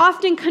people are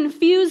often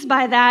confused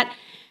by that,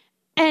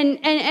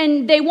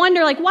 and they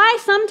wonder, like, why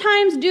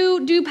sometimes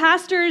do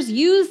pastors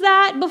use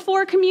that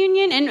before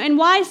communion, and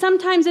why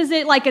sometimes is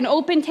it like an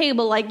open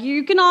table, like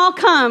you can all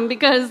come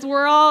because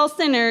we're all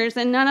sinners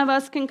and none of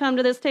us can come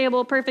to this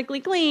table perfectly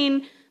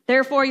clean.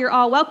 Therefore, you're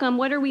all welcome.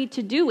 What are we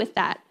to do with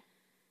that?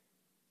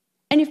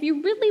 And if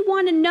you really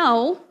want to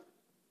know,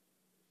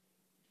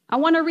 I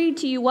want to read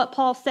to you what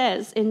Paul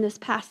says in this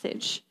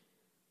passage.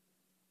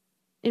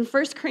 In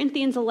 1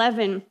 Corinthians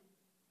 11,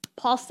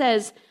 Paul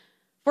says,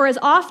 "For as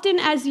often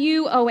as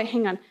you..." Oh, wait,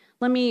 hang on.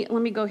 Let me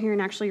go here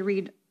and actually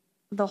read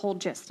the whole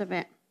gist of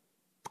it.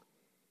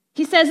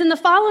 He says, "In the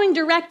following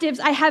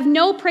directives, I have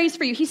no praise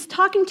for you." He's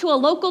talking to a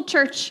local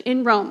church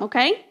in Rome,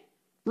 okay?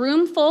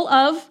 Room full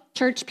of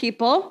church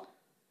people.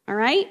 All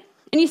right?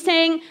 And he's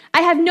saying,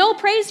 "I have no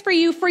praise for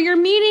you, for your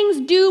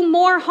meetings do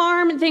more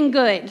harm than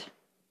good.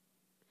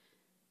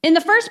 In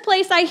the first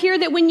place, I hear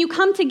that when you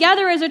come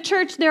together as a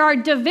church, there are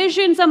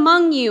divisions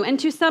among you, and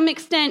to some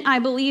extent, I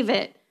believe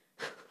it."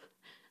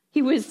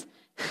 He was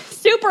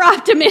super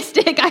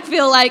optimistic, I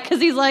feel like,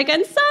 because he's like,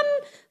 in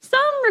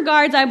some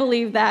regards, I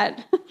believe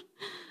that.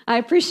 I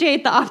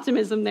appreciate the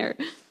optimism there.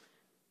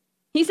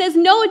 He says,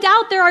 "No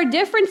doubt there are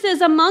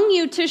differences among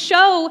you to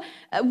show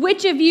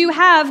which of you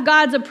have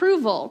God's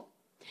approval.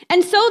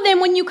 And so then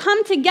when you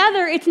come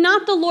together, it's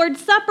not the Lord's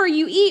Supper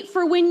you eat,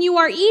 for when you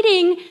are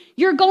eating,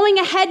 you're going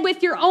ahead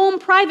with your own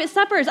private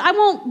suppers." I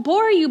won't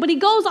bore you, but he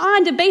goes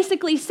on to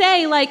basically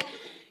say, like,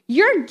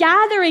 you're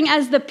gathering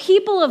as the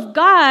people of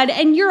God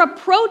and you're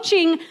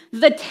approaching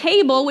the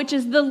table, which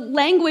is the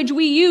language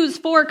we use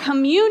for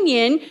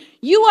communion.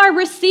 You are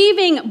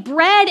receiving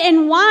bread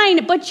and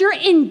wine, but you're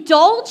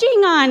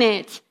indulging on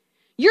it.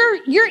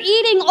 You're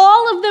eating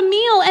all of the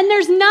meal, and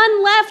there's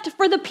none left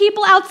for the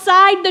people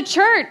outside the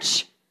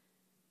church.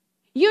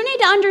 You need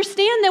to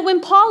understand that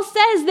when Paul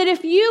says that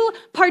if you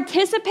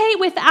participate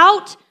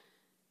without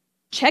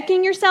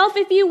checking yourself,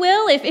 if you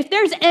will, if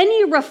there's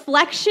any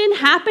reflection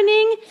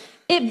happening,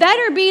 it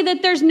better be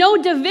that there's no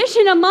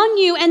division among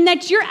you and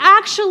that you're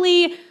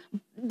actually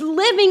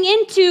living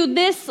into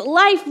this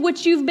life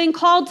which you've been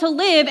called to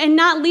live and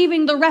not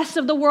leaving the rest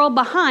of the world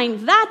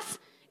behind. That's,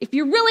 if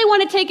you really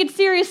want to take it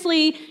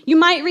seriously, you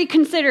might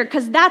reconsider,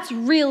 because that's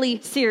really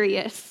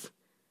serious.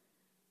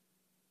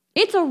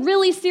 It's a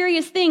really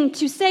serious thing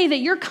to say that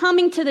you're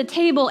coming to the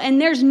table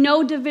and there's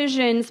no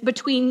divisions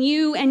between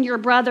you and your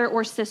brother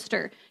or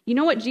sister. You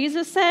know what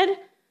Jesus said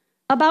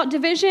about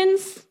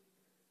divisions?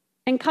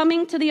 And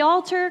coming to the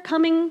altar,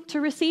 coming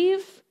to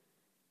receive,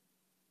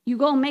 you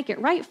go and make it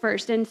right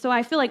first. And so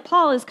I feel like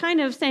Paul is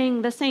kind of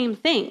saying the same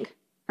thing,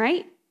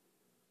 right?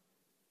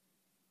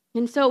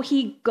 And so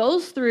he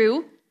goes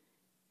through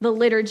the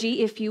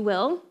liturgy, if you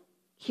will.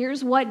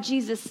 Here's what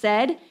Jesus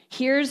said.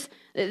 Here's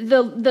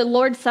the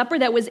Lord's Supper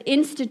that was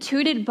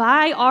instituted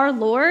by our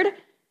Lord.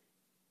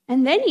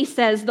 And then he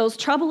says those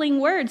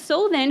troubling words.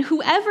 So then,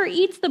 whoever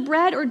eats the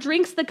bread or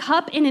drinks the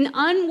cup in an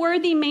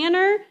unworthy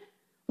manner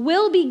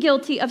will be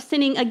guilty of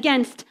sinning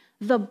against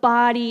the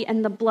body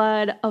and the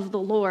blood of the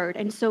Lord.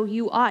 And so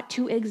you ought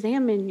to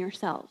examine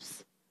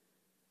yourselves.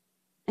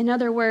 In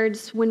other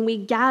words, when we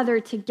gather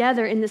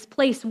together in this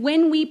place,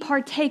 when we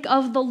partake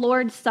of the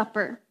Lord's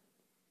Supper,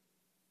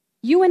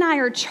 you and I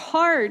are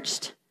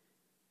charged,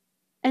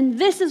 and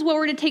this is what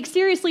we're to take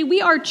seriously.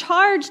 We are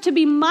charged to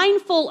be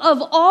mindful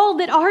of all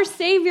that our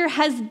Savior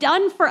has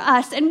done for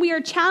us, and we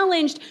are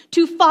challenged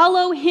to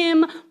follow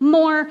him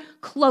more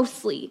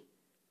closely.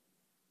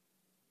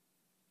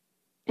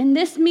 And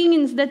this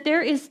means that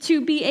there is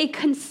to be a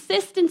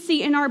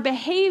consistency in our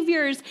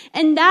behaviors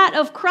and that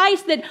of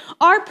Christ, that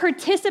our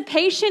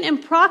participation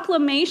and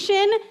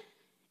proclamation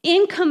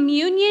in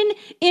communion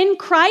in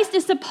Christ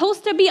is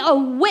supposed to be a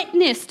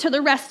witness to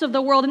the rest of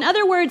the world. In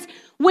other words,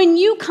 when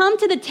you come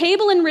to the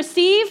table and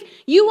receive,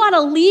 you ought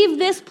to leave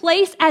this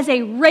place as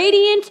a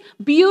radiant,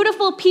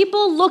 beautiful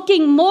people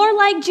looking more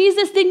like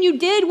Jesus than you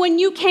did when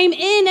you came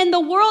in, and the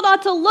world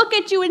ought to look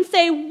at you and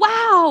say,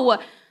 wow,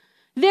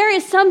 there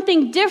is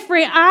something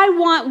different. I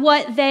want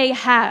what they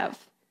have.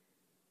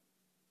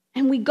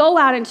 And we go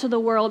out into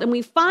the world and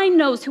we find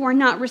those who are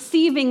not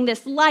receiving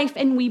this life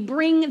and we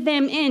bring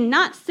them in,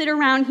 not sit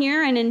around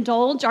here and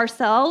indulge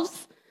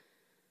ourselves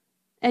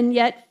and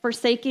yet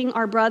forsaking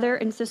our brother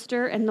and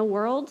sister and the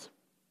world.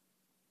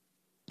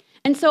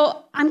 And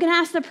so I'm going to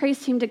ask the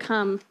praise team to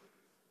come.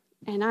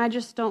 And I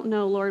just don't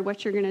know, Lord,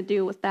 what you're going to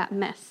do with that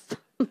mess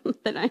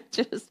that I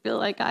just feel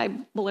like I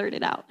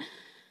blurted out.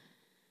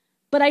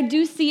 But I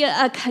do see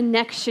a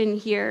connection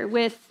here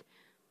with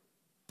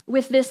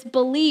this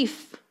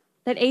belief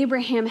that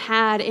Abraham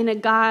had in a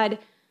God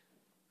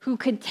who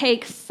could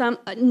take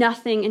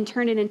nothing and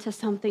turn it into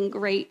something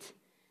great.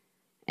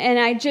 And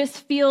I just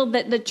feel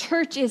that the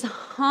church is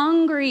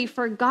hungry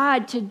for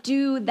God to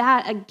do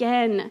that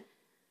again.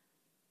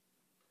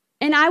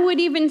 And I would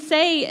even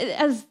say,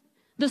 as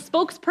the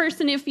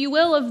spokesperson, if you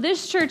will, of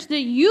this church,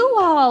 that you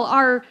all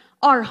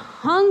are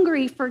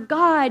hungry for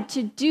God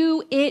to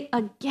do it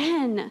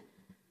again.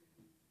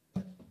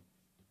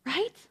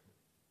 Right?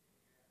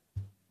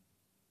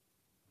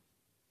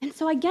 And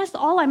so I guess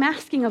all I'm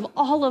asking of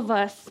all of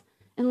us,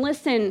 and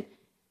listen,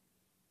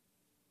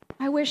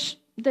 I wish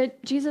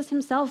that Jesus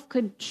himself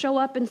could show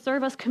up and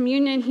serve us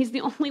communion. He's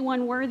the only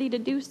one worthy to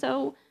do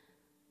so.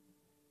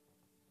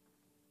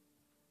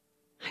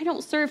 I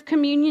don't serve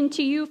communion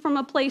to you from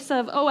a place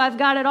of, oh, I've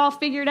got it all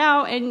figured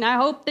out, and I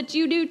hope that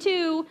you do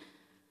too.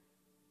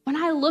 When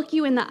I look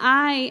you in the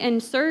eye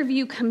and serve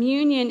you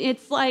communion,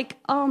 it's like,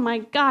 oh my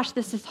gosh,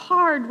 this is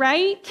hard,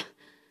 right?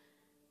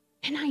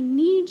 And I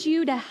need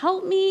you to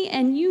help me,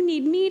 and you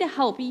need me to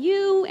help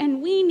you,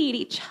 and we need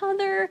each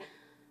other.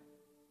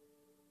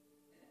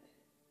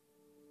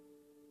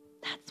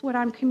 That's what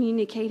I'm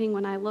communicating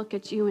when I look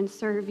at you and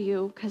serve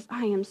you, because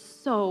I am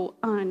so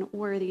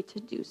unworthy to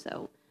do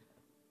so.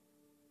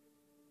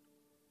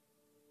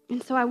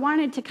 And so I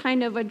wanted to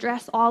kind of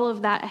address all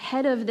of that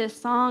ahead of this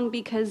song,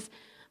 because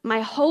my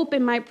hope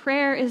and my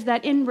prayer is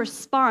that in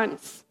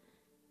response,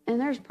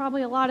 and there's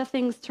probably a lot of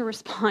things to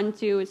respond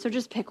to, so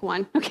just pick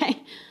one,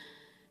 okay?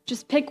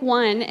 Just pick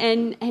one,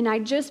 and I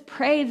just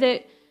pray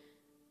that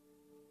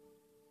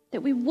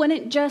we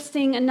wouldn't just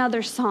sing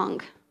another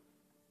song,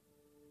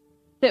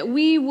 that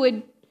we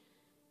would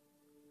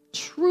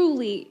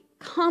truly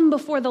come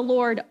before the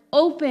Lord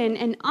open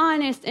and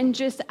honest and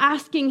just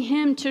asking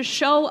him to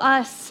show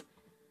us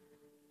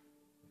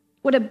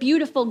what a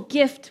beautiful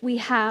gift we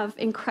have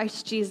in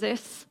Christ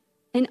Jesus,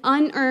 an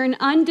unearned,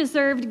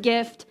 undeserved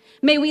gift.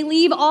 May we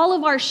leave all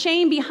of our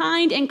shame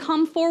behind and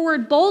come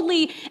forward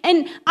boldly.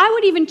 And I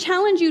would even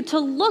challenge you to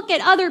look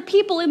at other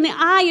people in the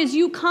eye as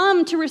you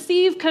come to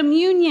receive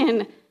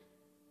communion.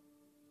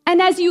 And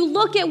as you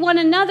look at one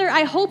another,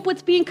 I hope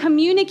what's being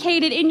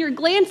communicated in your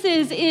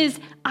glances is,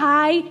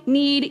 I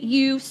need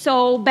you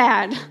so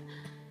bad.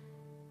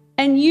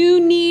 And you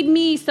need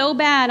me so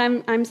bad.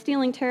 I'm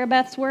stealing Tara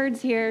Beth's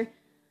words here.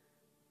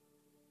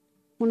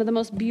 One of the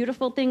most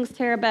beautiful things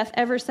Tara Beth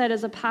ever said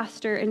as a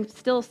pastor, and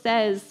still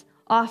says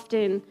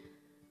often,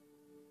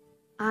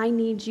 I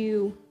need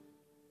you,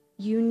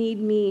 you need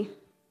me,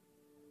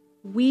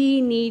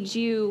 we need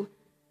you,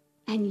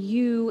 and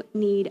you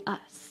need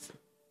us.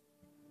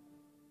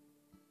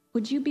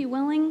 Would you be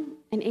willing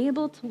and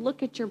able to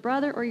look at your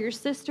brother or your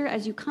sister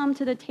as you come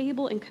to the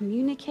table and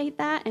communicate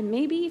that, and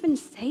maybe even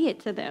say it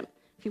to them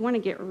if you want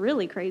to get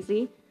really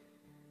crazy?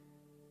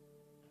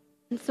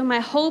 And so my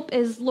hope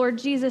is, Lord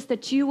Jesus,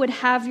 that you would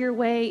have your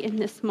way in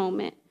this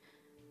moment.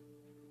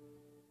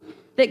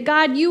 That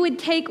God, you would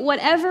take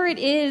whatever it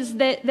is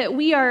that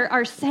we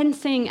are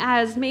sensing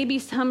as maybe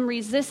some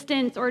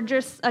resistance or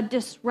just a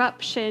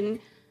disruption.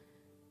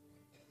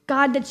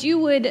 God, that you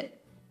would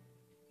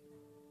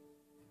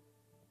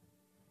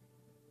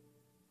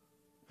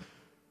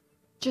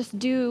just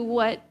do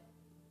what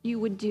you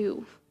would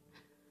do.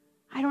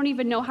 I don't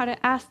even know how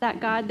to ask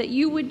that, God, that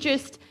you would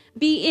just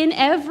be in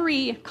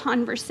every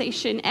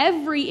conversation,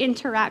 every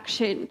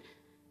interaction.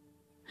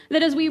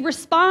 That as we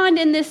respond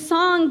in this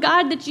song,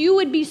 God, that you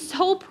would be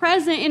so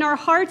present in our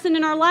hearts and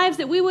in our lives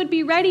that we would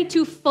be ready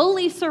to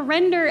fully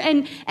surrender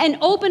and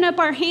open up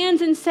our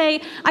hands and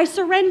say, I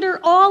surrender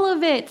all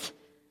of it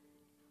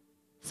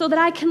so that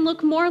I can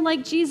look more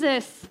like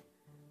Jesus.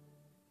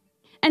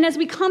 And as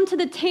we come to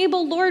the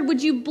table, Lord,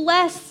 would you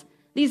bless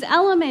these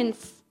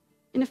elements?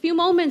 In a few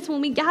moments when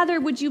we gather,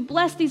 would you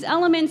bless these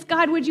elements?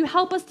 God, would you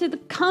help us to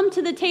come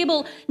to the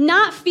table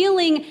not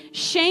feeling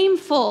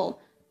shameful,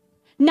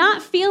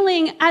 not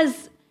feeling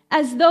as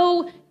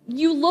though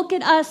you look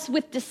at us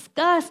with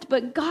disgust,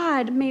 but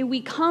God, may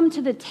we come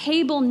to the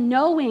table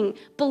knowing,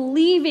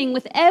 believing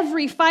with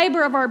every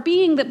fiber of our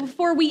being that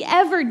before we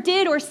ever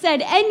did or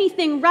said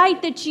anything right,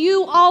 that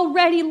you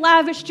already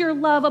lavished your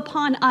love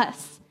upon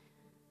us.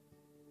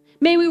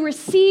 May we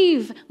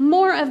receive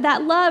more of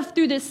that love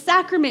through this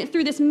sacrament,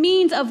 through this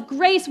means of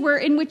grace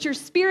in which your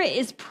Spirit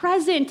is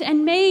present.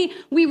 And may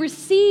we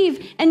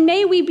receive and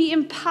may we be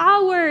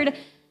empowered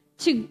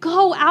to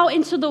go out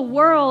into the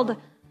world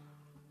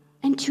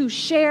and to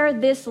share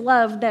this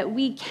love that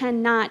we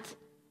cannot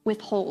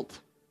withhold.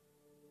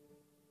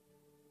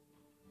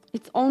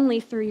 It's only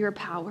through your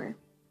power.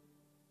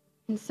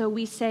 And so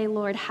we say,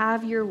 Lord,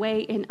 have your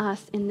way in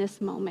us in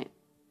this moment.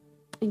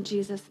 In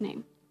Jesus'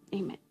 name,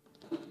 amen.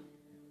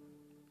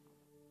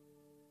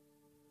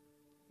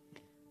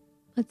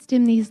 Let's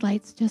dim these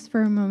lights just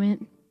for a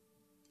moment.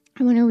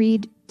 I want to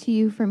read to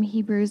you from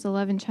Hebrews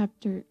 11,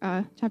 chapter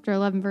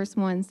 11, verse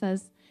 1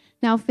 says,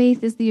 Now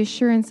faith is the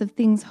assurance of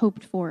things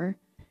hoped for,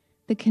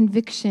 the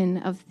conviction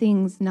of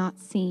things not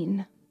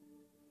seen.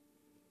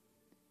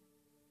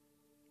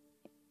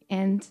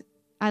 And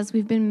as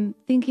we've been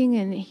thinking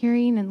and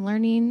hearing and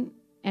learning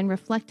and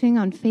reflecting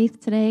on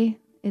faith today,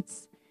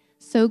 it's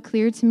so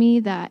clear to me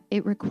that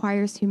it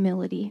requires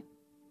humility.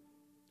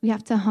 We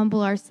have to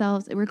humble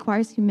ourselves. It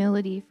requires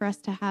humility for us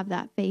to have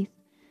that faith.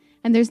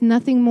 And there's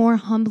nothing more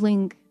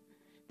humbling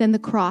than the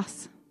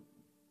cross.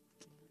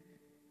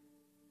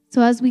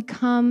 So as we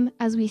come,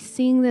 as we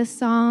sing this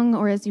song,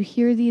 or as you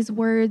hear these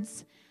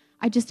words,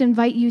 I just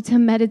invite you to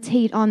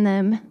meditate on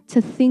them,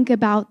 to think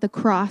about the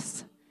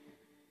cross.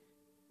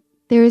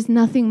 There is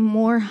nothing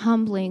more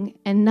humbling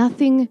and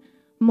nothing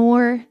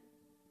more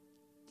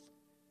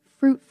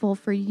fruitful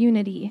for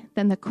unity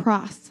than the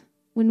cross.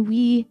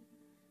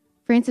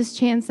 Francis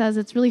Chan says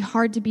it's really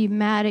hard to be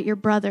mad at your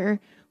brother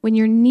when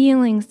you're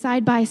kneeling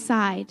side by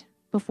side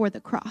before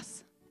the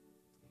cross.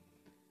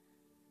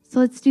 So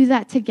let's do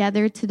that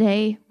together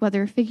today,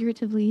 whether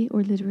figuratively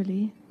or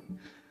literally.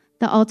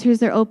 The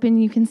altars are open.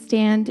 You can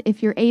stand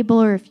if you're able,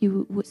 or if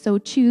you so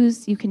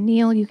choose, you can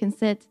kneel, you can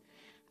sit,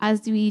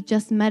 as we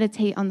just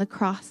meditate on the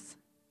cross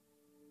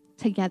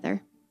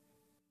together.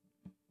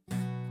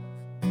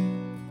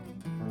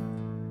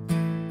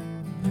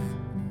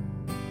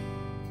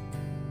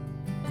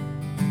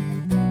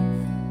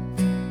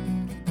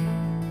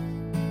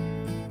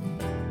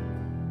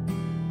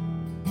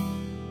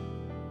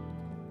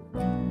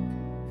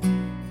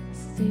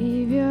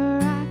 Savior,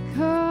 I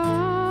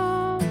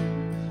come,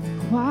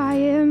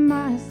 quiet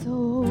my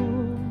soul.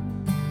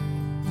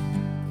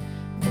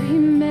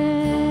 Remember,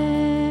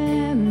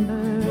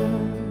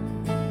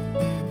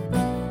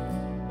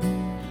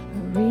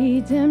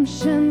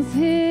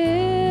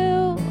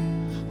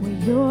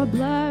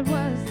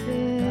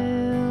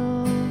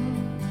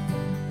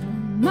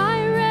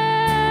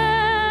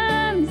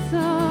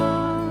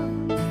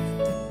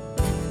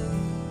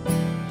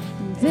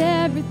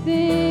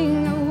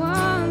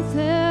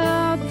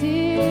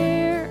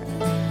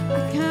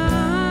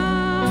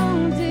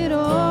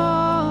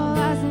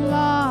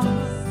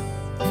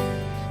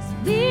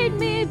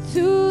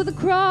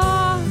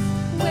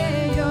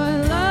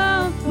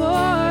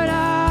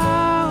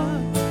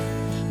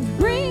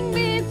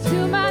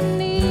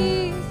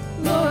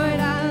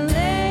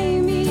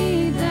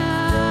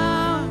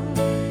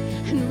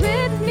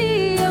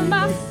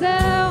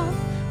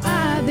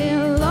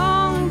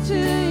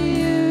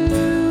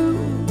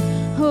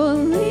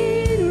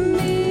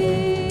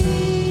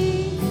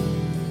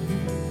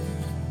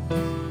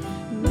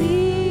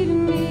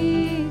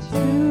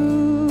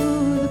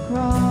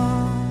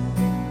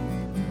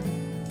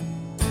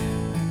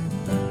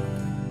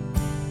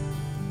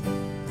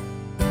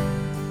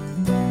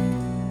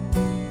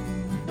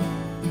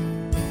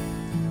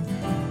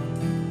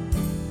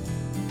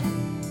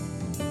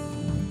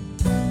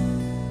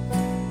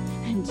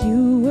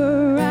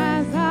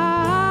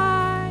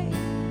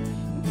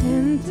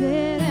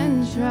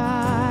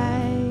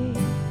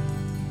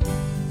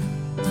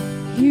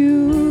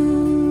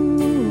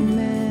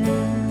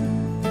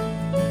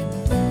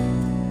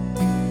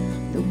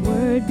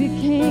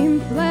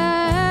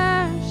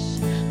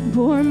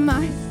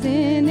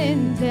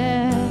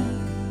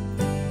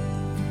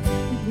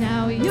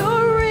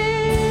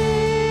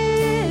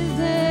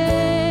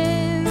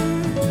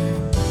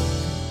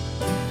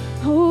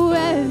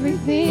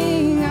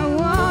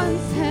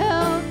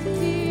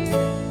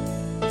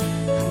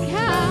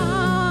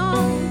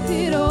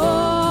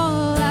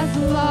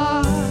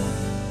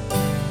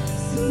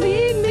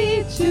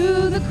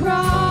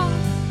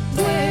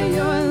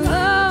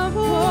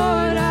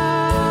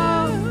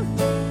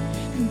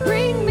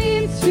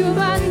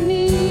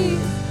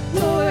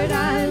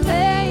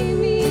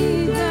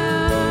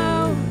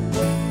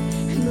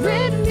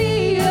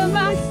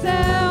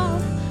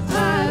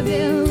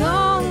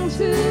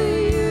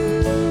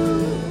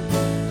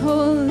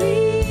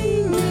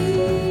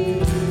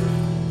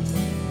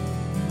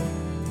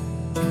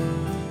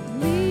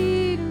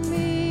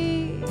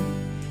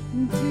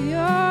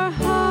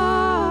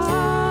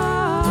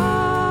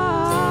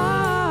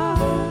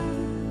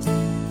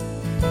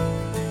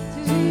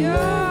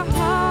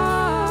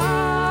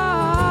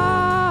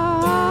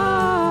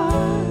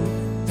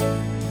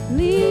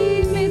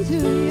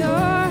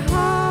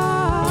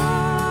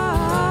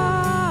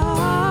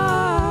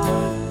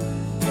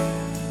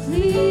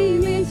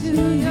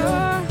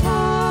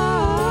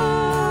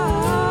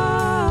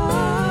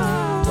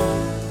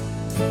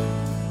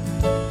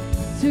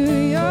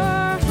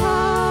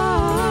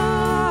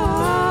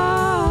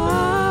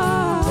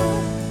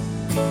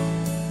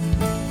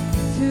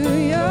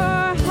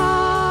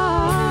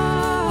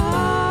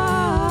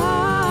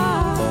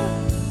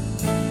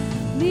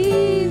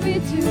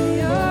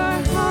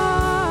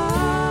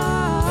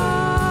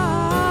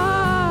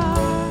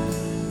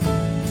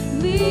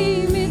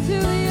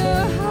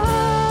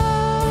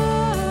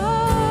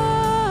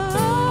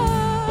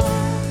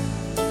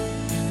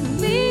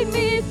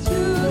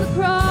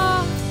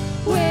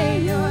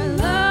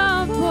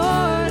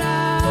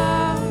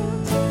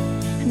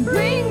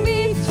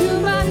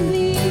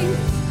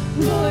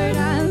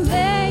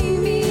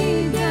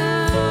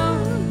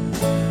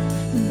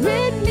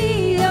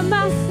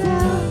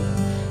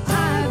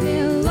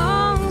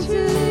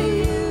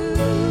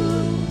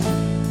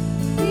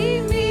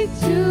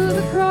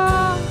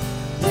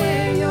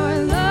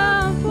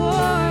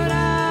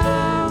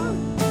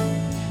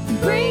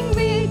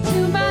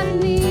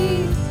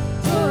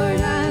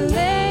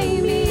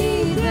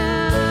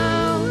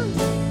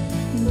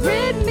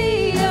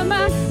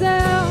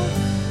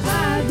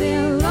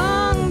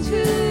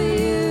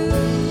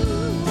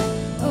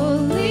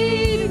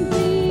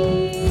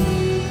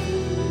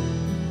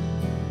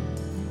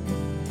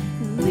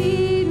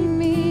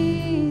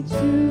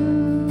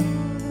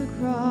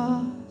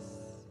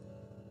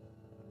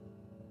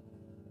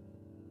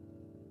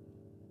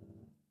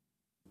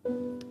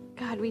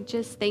 God, we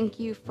just thank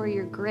you for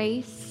your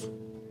grace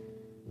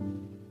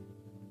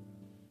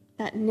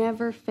that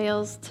never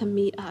fails to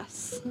meet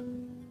us.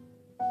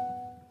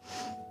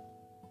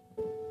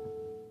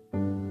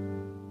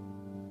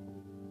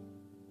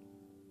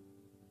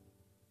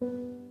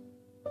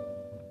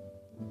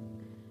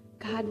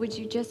 God, would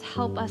you just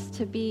help us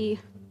to be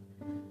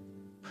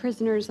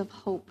prisoners of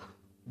hope?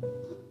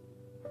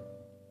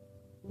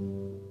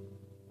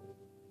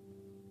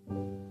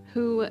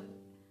 Who,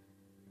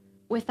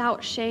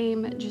 without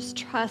shame, just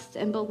trust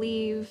and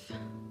believe,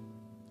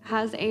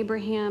 as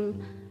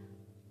Abraham,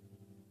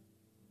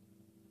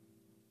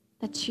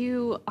 that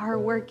you are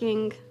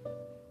working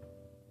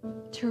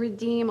to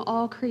redeem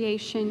all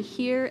creation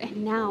here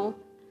and now,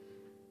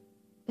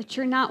 that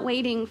you're not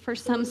waiting for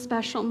some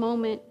special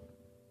moment,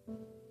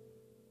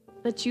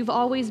 that you've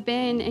always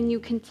been and you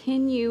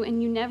continue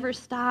and you never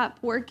stop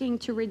working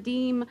to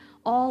redeem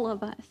all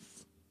of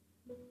us,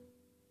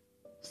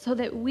 so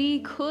that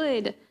we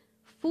could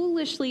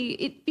foolishly,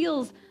 it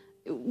feels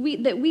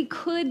that we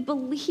could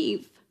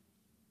believe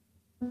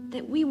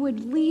that we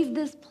would leave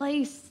this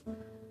place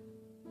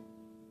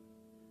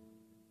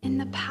in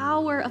the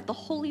power of the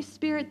Holy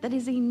Spirit that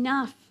is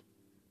enough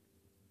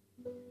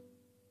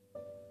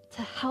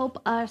to help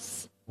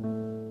us to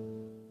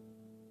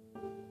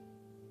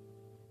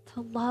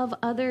love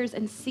others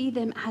and see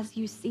them as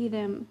you see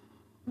them.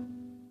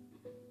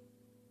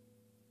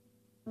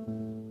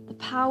 The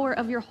power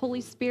of your Holy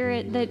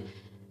Spirit that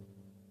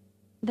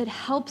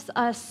helps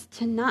us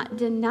to not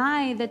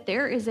deny that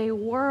there is a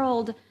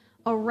world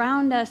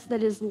around us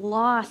that is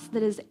lost,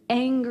 that is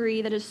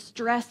angry, that is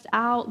stressed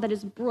out, that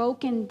is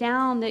broken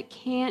down, that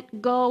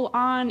can't go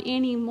on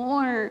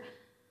anymore.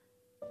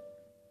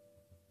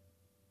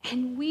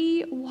 And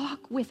we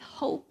walk with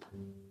hope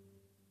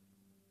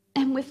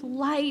and with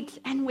light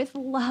and with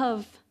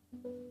love.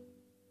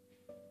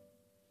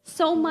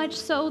 So much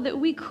so that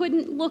we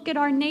couldn't look at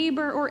our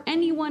neighbor or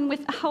anyone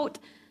without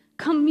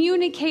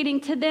communicating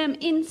to them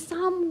in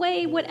some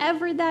way,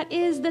 whatever that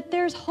is, that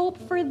there's hope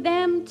for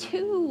them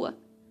too.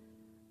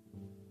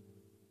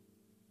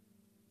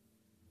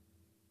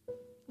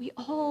 We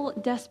all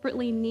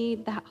desperately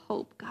need that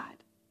hope, God.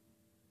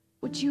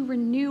 Would you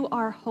renew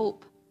our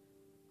hope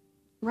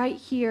right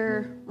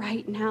here,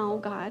 right now,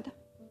 God?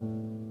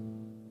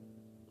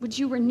 Would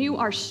you renew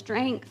our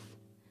strength?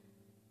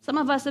 Some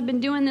of us have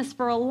been doing this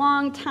for a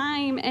long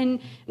time,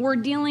 and we're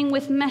dealing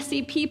with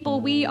messy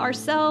people. We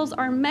ourselves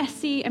are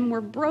messy, and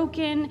we're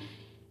broken,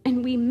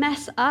 and we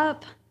mess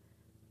up.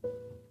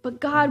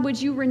 But God,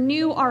 would you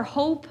renew our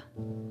hope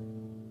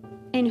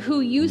in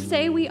who you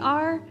say we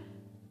are?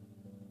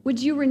 Would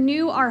you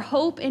renew our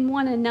hope in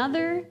one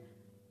another?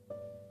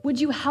 Would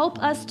you help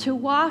us to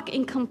walk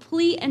in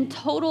complete and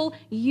total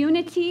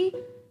unity?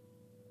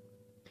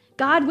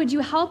 God, would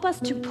you help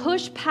us to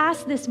push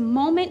past this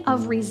moment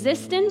of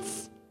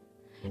resistance?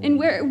 And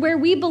where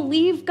we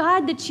believe,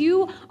 God, that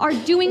you are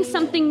doing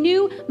something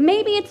new.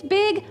 Maybe it's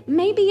big,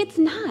 maybe it's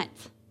not.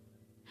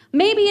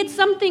 Maybe it's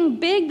something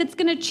big that's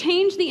going to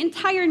change the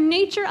entire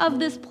nature of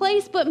this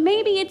place, but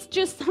maybe it's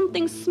just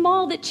something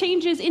small that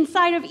changes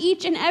inside of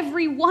each and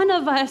every one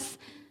of us.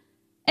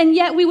 And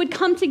yet we would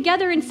come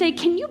together and say,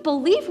 can you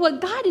believe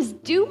what God is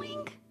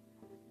doing?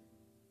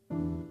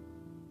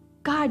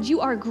 God,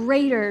 you are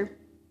greater.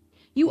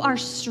 You are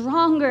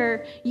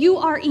stronger. You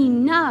are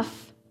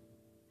enough.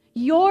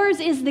 Yours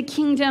is the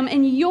kingdom,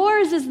 and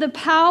yours is the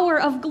power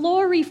of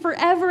glory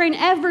forever and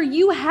ever.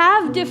 You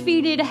have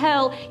defeated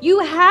hell.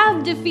 You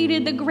have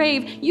defeated the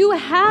grave. You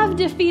have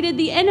defeated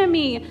the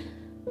enemy.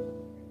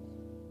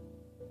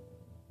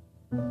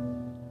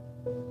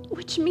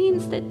 Which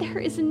means that there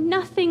is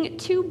nothing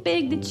too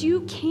big that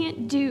you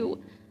can't do.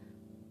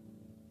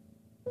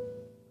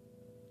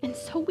 And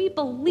so we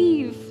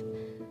believe.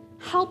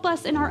 Help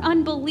us in our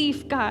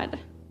unbelief, God.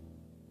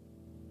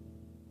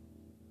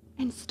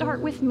 And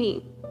start with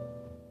me.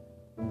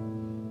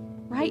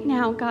 Right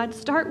now, God,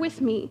 start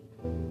with me.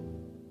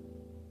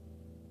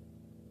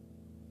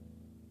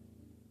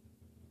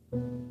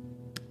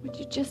 Would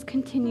you just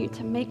continue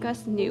to make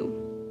us new?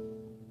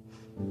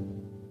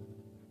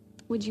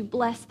 Would you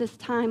bless this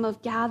time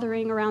of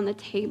gathering around the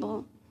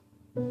table?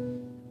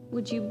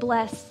 Would you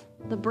bless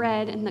the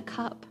bread and the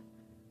cup?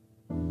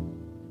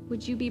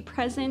 Would you be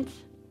present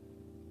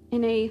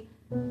in a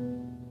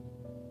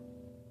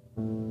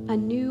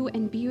new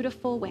and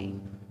beautiful way?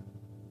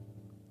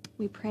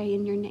 We pray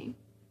in your name.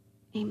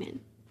 Amen.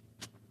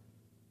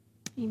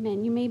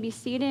 Amen. You may be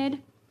seated.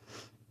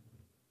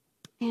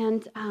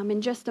 And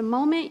in just a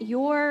moment,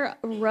 your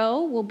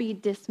row will be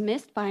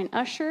dismissed by an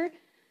usher.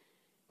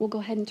 We'll go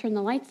ahead and turn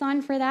the lights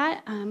on for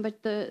that.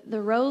 But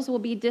the rows will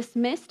be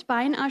dismissed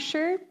by an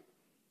usher.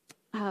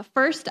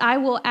 First, I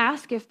will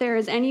ask if there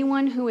is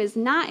anyone who is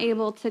not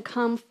able to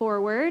come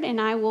forward, and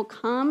I will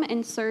come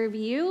and serve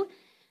you.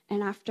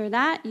 And after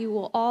that, you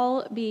will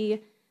all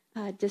be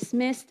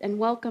dismissed and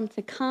welcome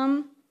to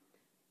come.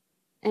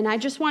 And I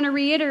just want to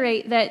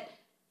reiterate that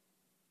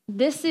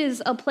this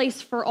is a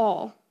place for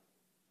all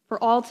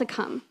to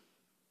come.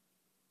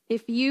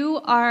 If you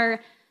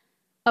are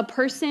a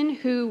person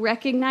who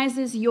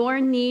recognizes your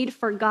need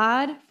for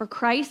God, for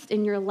Christ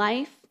in your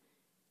life,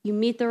 you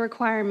meet the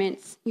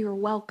requirements, you're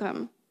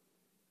welcome.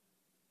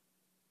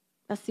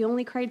 That's the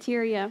only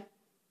criteria.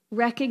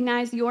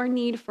 Recognize your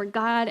need for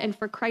God and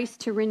for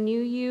Christ to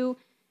renew you,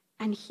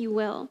 and he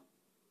will.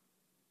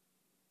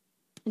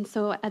 And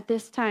so at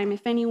this time,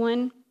 if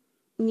anyone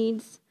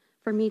needs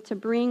for me to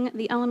bring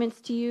the elements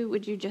to you,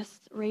 would you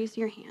just raise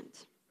your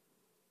hand?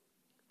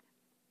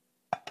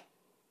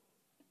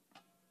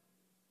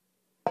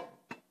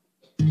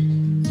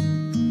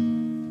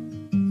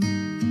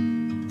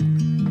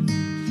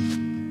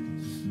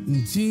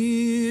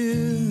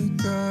 Dear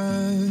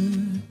God,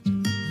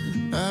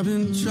 I've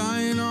been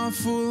trying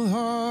awful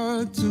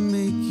hard to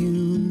make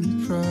you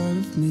proud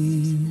of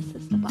me. This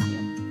is the bio.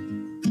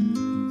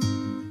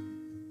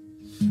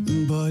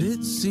 But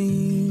it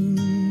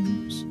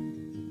seems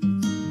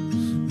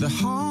the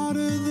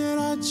harder that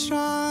I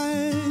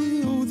try,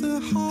 oh, the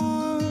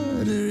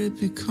harder it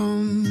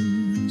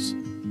becomes.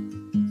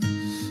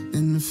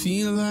 And I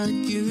feel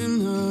like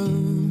giving up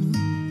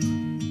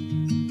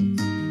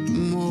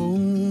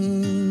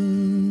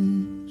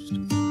most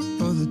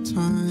of the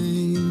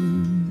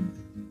time.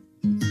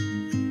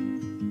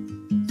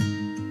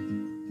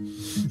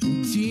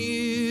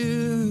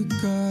 Dear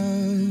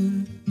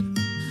God,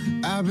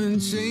 I've been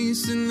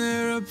chasing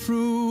their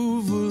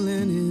approval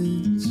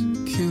and it's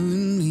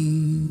killing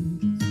me.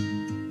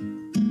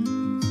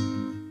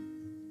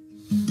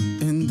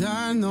 And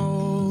I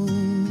know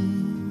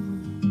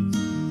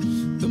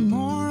the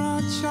more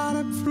I try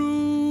to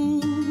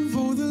prove,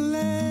 oh, the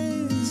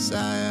less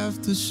I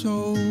have to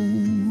show.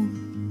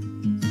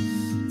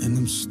 And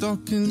I'm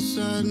stuck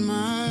inside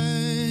my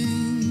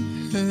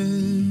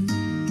head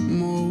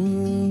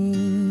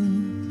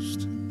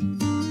most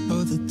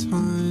of the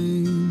time.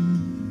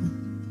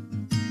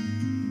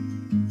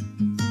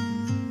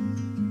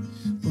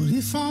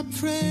 If I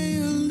pray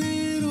a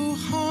little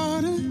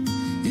harder,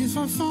 if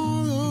I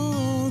follow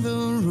all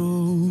the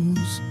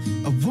rules,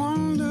 I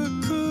wonder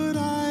could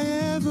I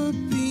ever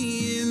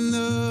be in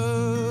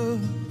love?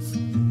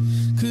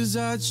 'Cause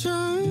I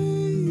try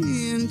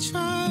and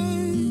try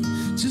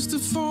just to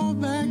fall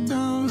back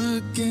down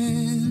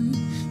again.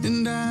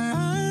 And I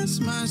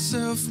ask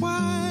myself,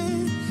 why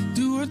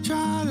do I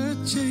try to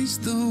chase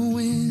the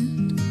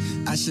wind?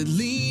 I should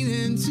lean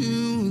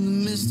into the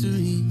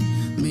mystery.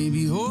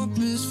 Maybe hope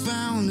is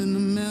found in the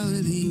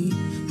melody.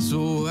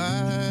 So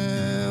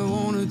I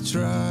wanna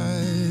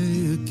try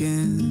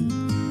again.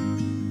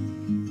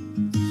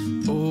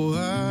 Oh,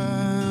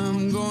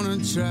 I'm gonna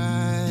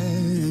try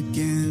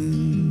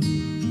again.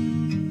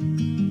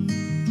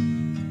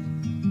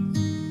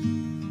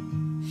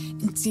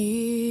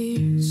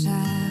 Dear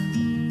child,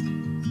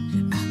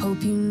 I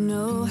hope you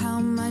know how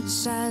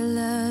much I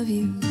love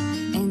you,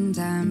 and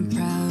I'm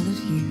proud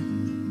of you.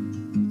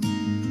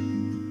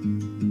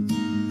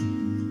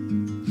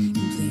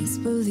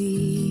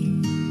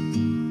 Believe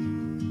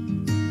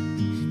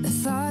the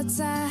thoughts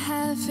I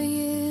have for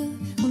you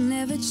will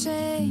never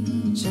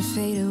change or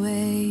fade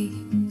away.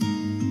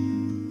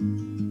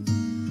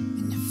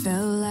 And I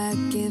felt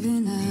like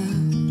giving up,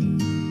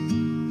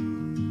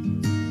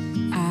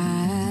 I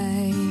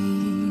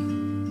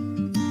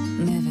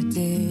never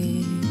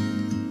did.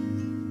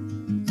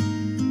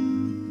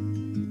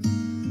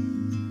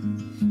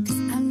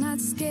 'Cause I'm not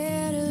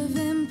scared of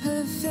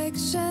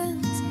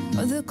imperfections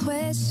or the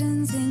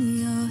questions in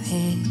your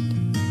head.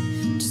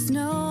 Just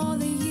know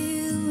that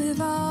you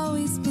have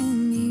always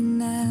been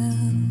enough.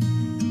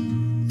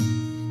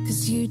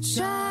 'Cause you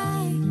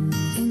try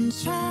and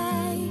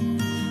try,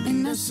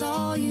 and that's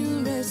all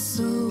you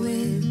wrestle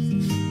with.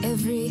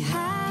 Every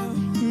how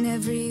and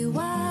every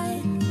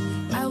why,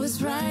 I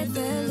was right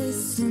there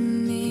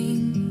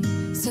listening.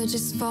 So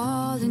just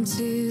fall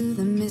into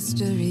the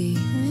mystery.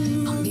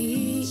 I'll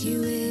meet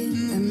you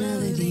in the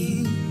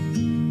melody.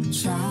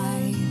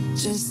 Try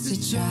just to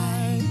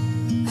try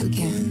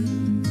again.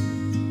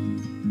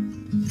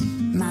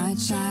 My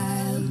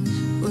child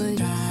would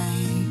try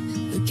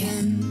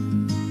again.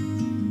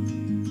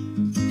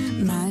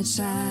 My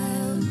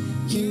child,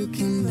 you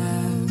can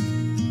love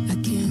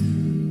again.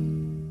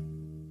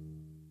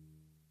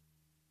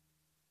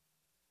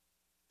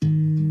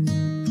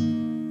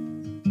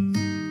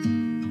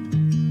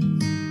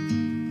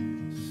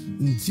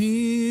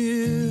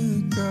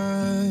 Dear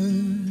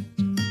God,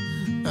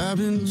 I've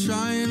been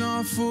trying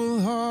awful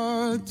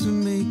hard to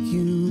make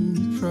you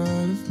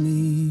proud of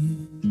me.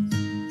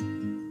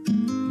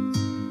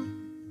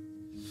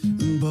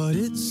 But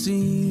it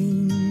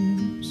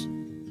seems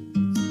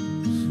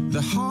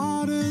the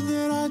harder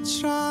that I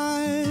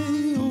try,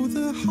 oh,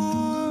 the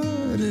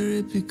harder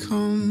it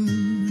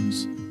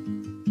becomes.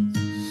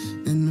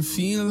 And I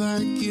feel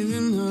like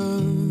giving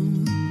up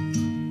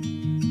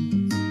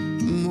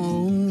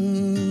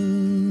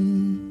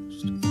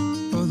most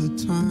of the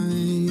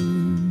time.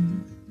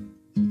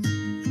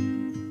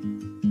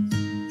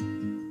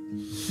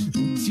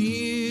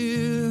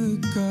 Dear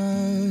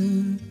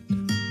God,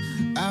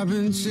 I've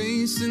been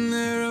chasing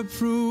their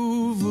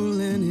approval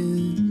and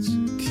it's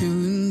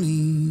killing me.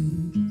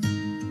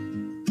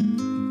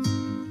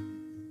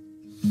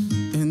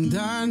 And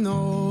I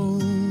know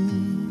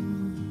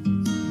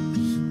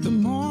the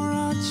more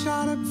I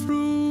try to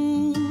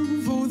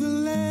prove, oh, the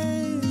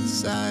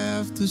less I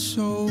have to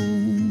show.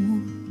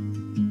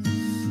 And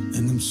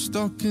I'm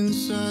stuck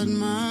inside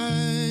my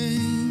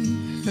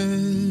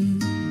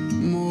head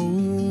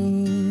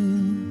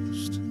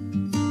most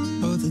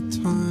of the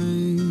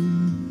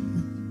time.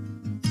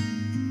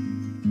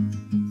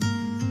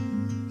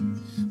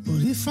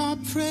 But if I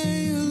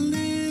pray a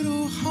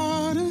little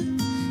harder,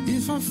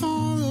 if I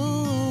follow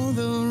all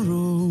the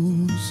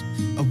rules,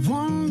 I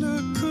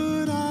wonder,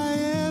 could I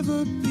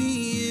ever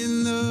be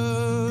in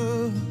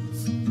love?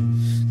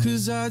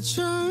 'Cause I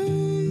try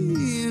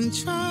and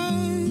try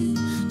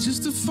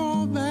just to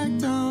fall back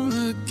down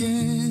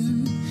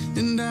again.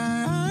 And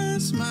I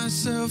ask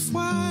myself,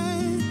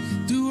 why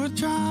do I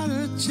try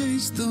to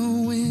chase the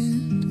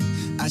wind?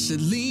 I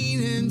should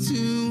lean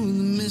into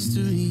the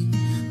mystery.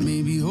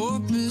 Maybe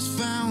hope is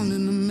found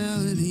in the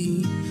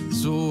melody.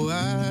 So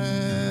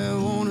I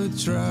wanna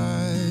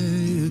try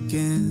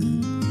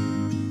again.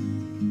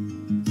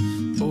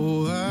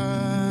 Oh,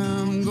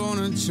 I'm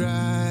gonna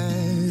try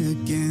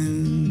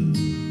again.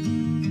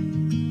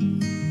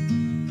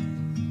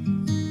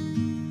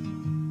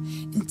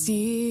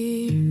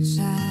 Dear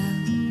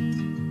child,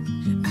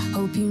 I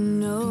hope you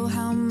know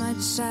how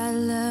much I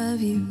love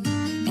you,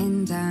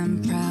 and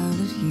I'm proud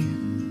of you.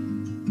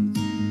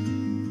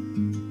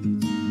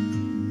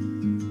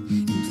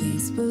 And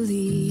please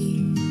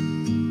believe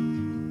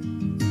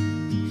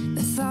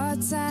the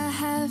thoughts I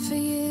have for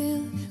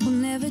you will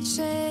never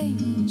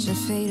change or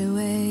fade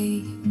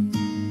away.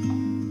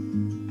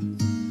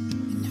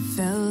 And it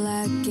felt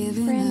like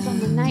giving Friends, on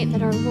the up. night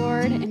that our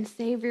Lord and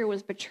Savior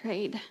was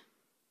betrayed,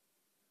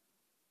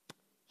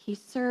 he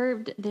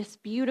served this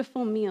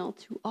beautiful meal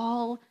to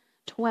all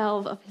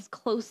 12 of his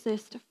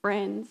closest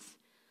friends,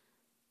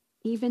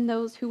 even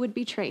those who would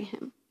betray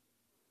him.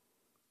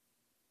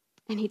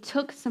 And he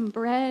took some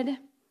bread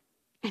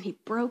and he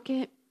broke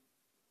it.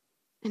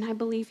 And I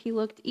believe he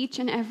looked each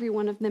and every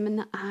one of them in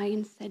the eye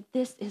and said,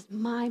 "This is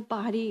my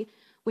body,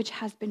 which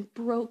has been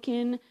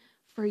broken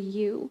for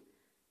you.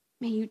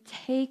 May you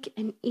take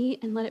and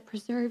eat and let it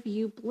preserve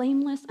you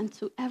blameless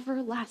unto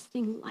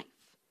everlasting life."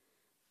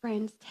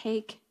 Friends,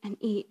 take and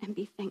eat and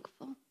be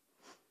thankful.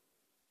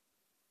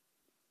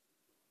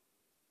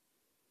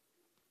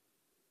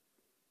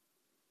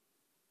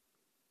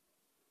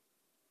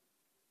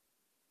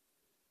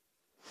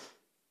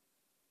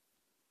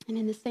 And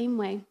in the same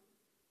way,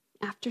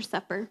 after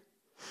supper,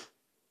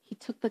 he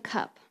took the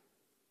cup,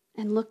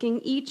 and looking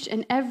each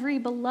and every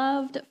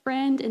beloved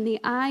friend in the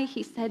eye,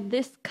 he said,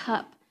 "This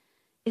cup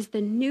is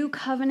the new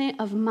covenant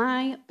of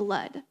my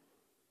blood.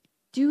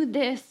 Do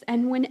this,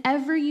 and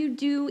whenever you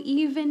do,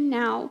 even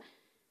now,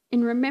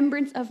 in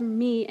remembrance of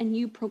me," and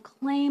you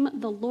proclaim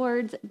the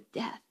Lord's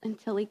death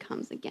until he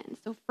comes again.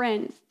 So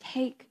friends,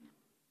 take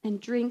and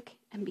drink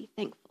and be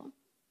thankful.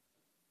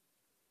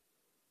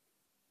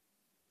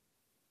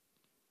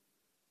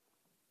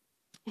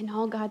 And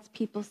all God's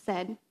people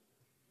said,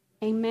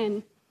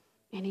 amen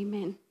and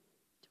amen.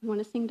 Do we want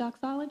to sing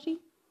doxology?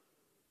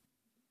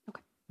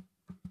 Okay.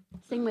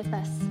 Sing with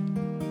us.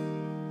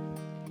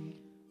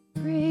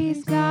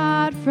 Praise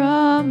God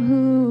from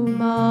whom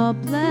all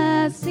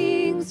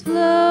blessings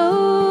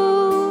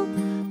flow.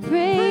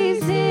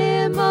 Praise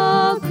him,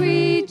 all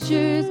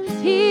creatures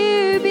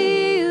here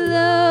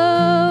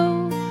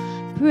below.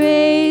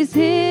 Praise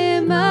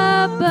him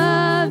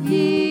above,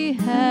 ye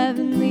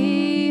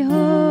heavenly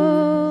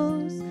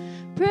hosts.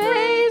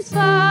 Praise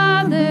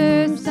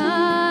Father,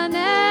 Son,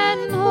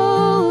 and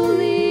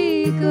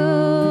Holy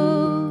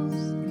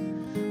Ghost.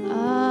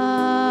 Amen.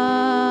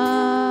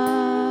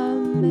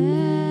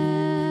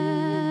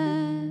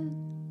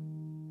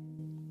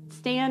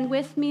 Stand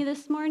with me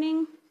this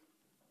morning.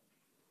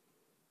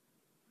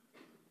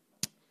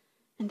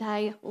 And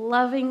I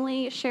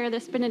lovingly share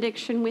this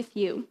benediction with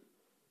you.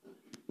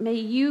 May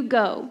you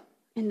go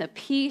in the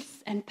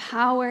peace and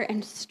power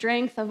and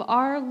strength of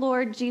our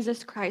Lord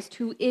Jesus Christ,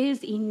 who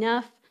is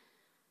enough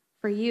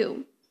for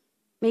you.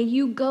 May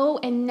you go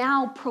and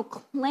now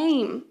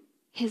proclaim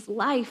his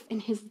life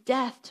and his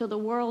death to the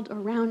world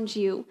around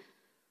you,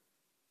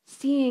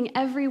 seeing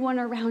everyone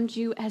around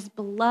you as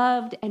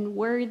beloved and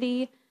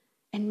worthy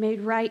and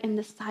made right in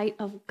the sight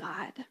of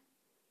God.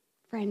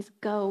 Friends,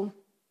 go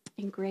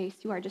in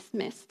grace. You are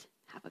dismissed.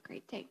 Have a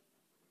great day.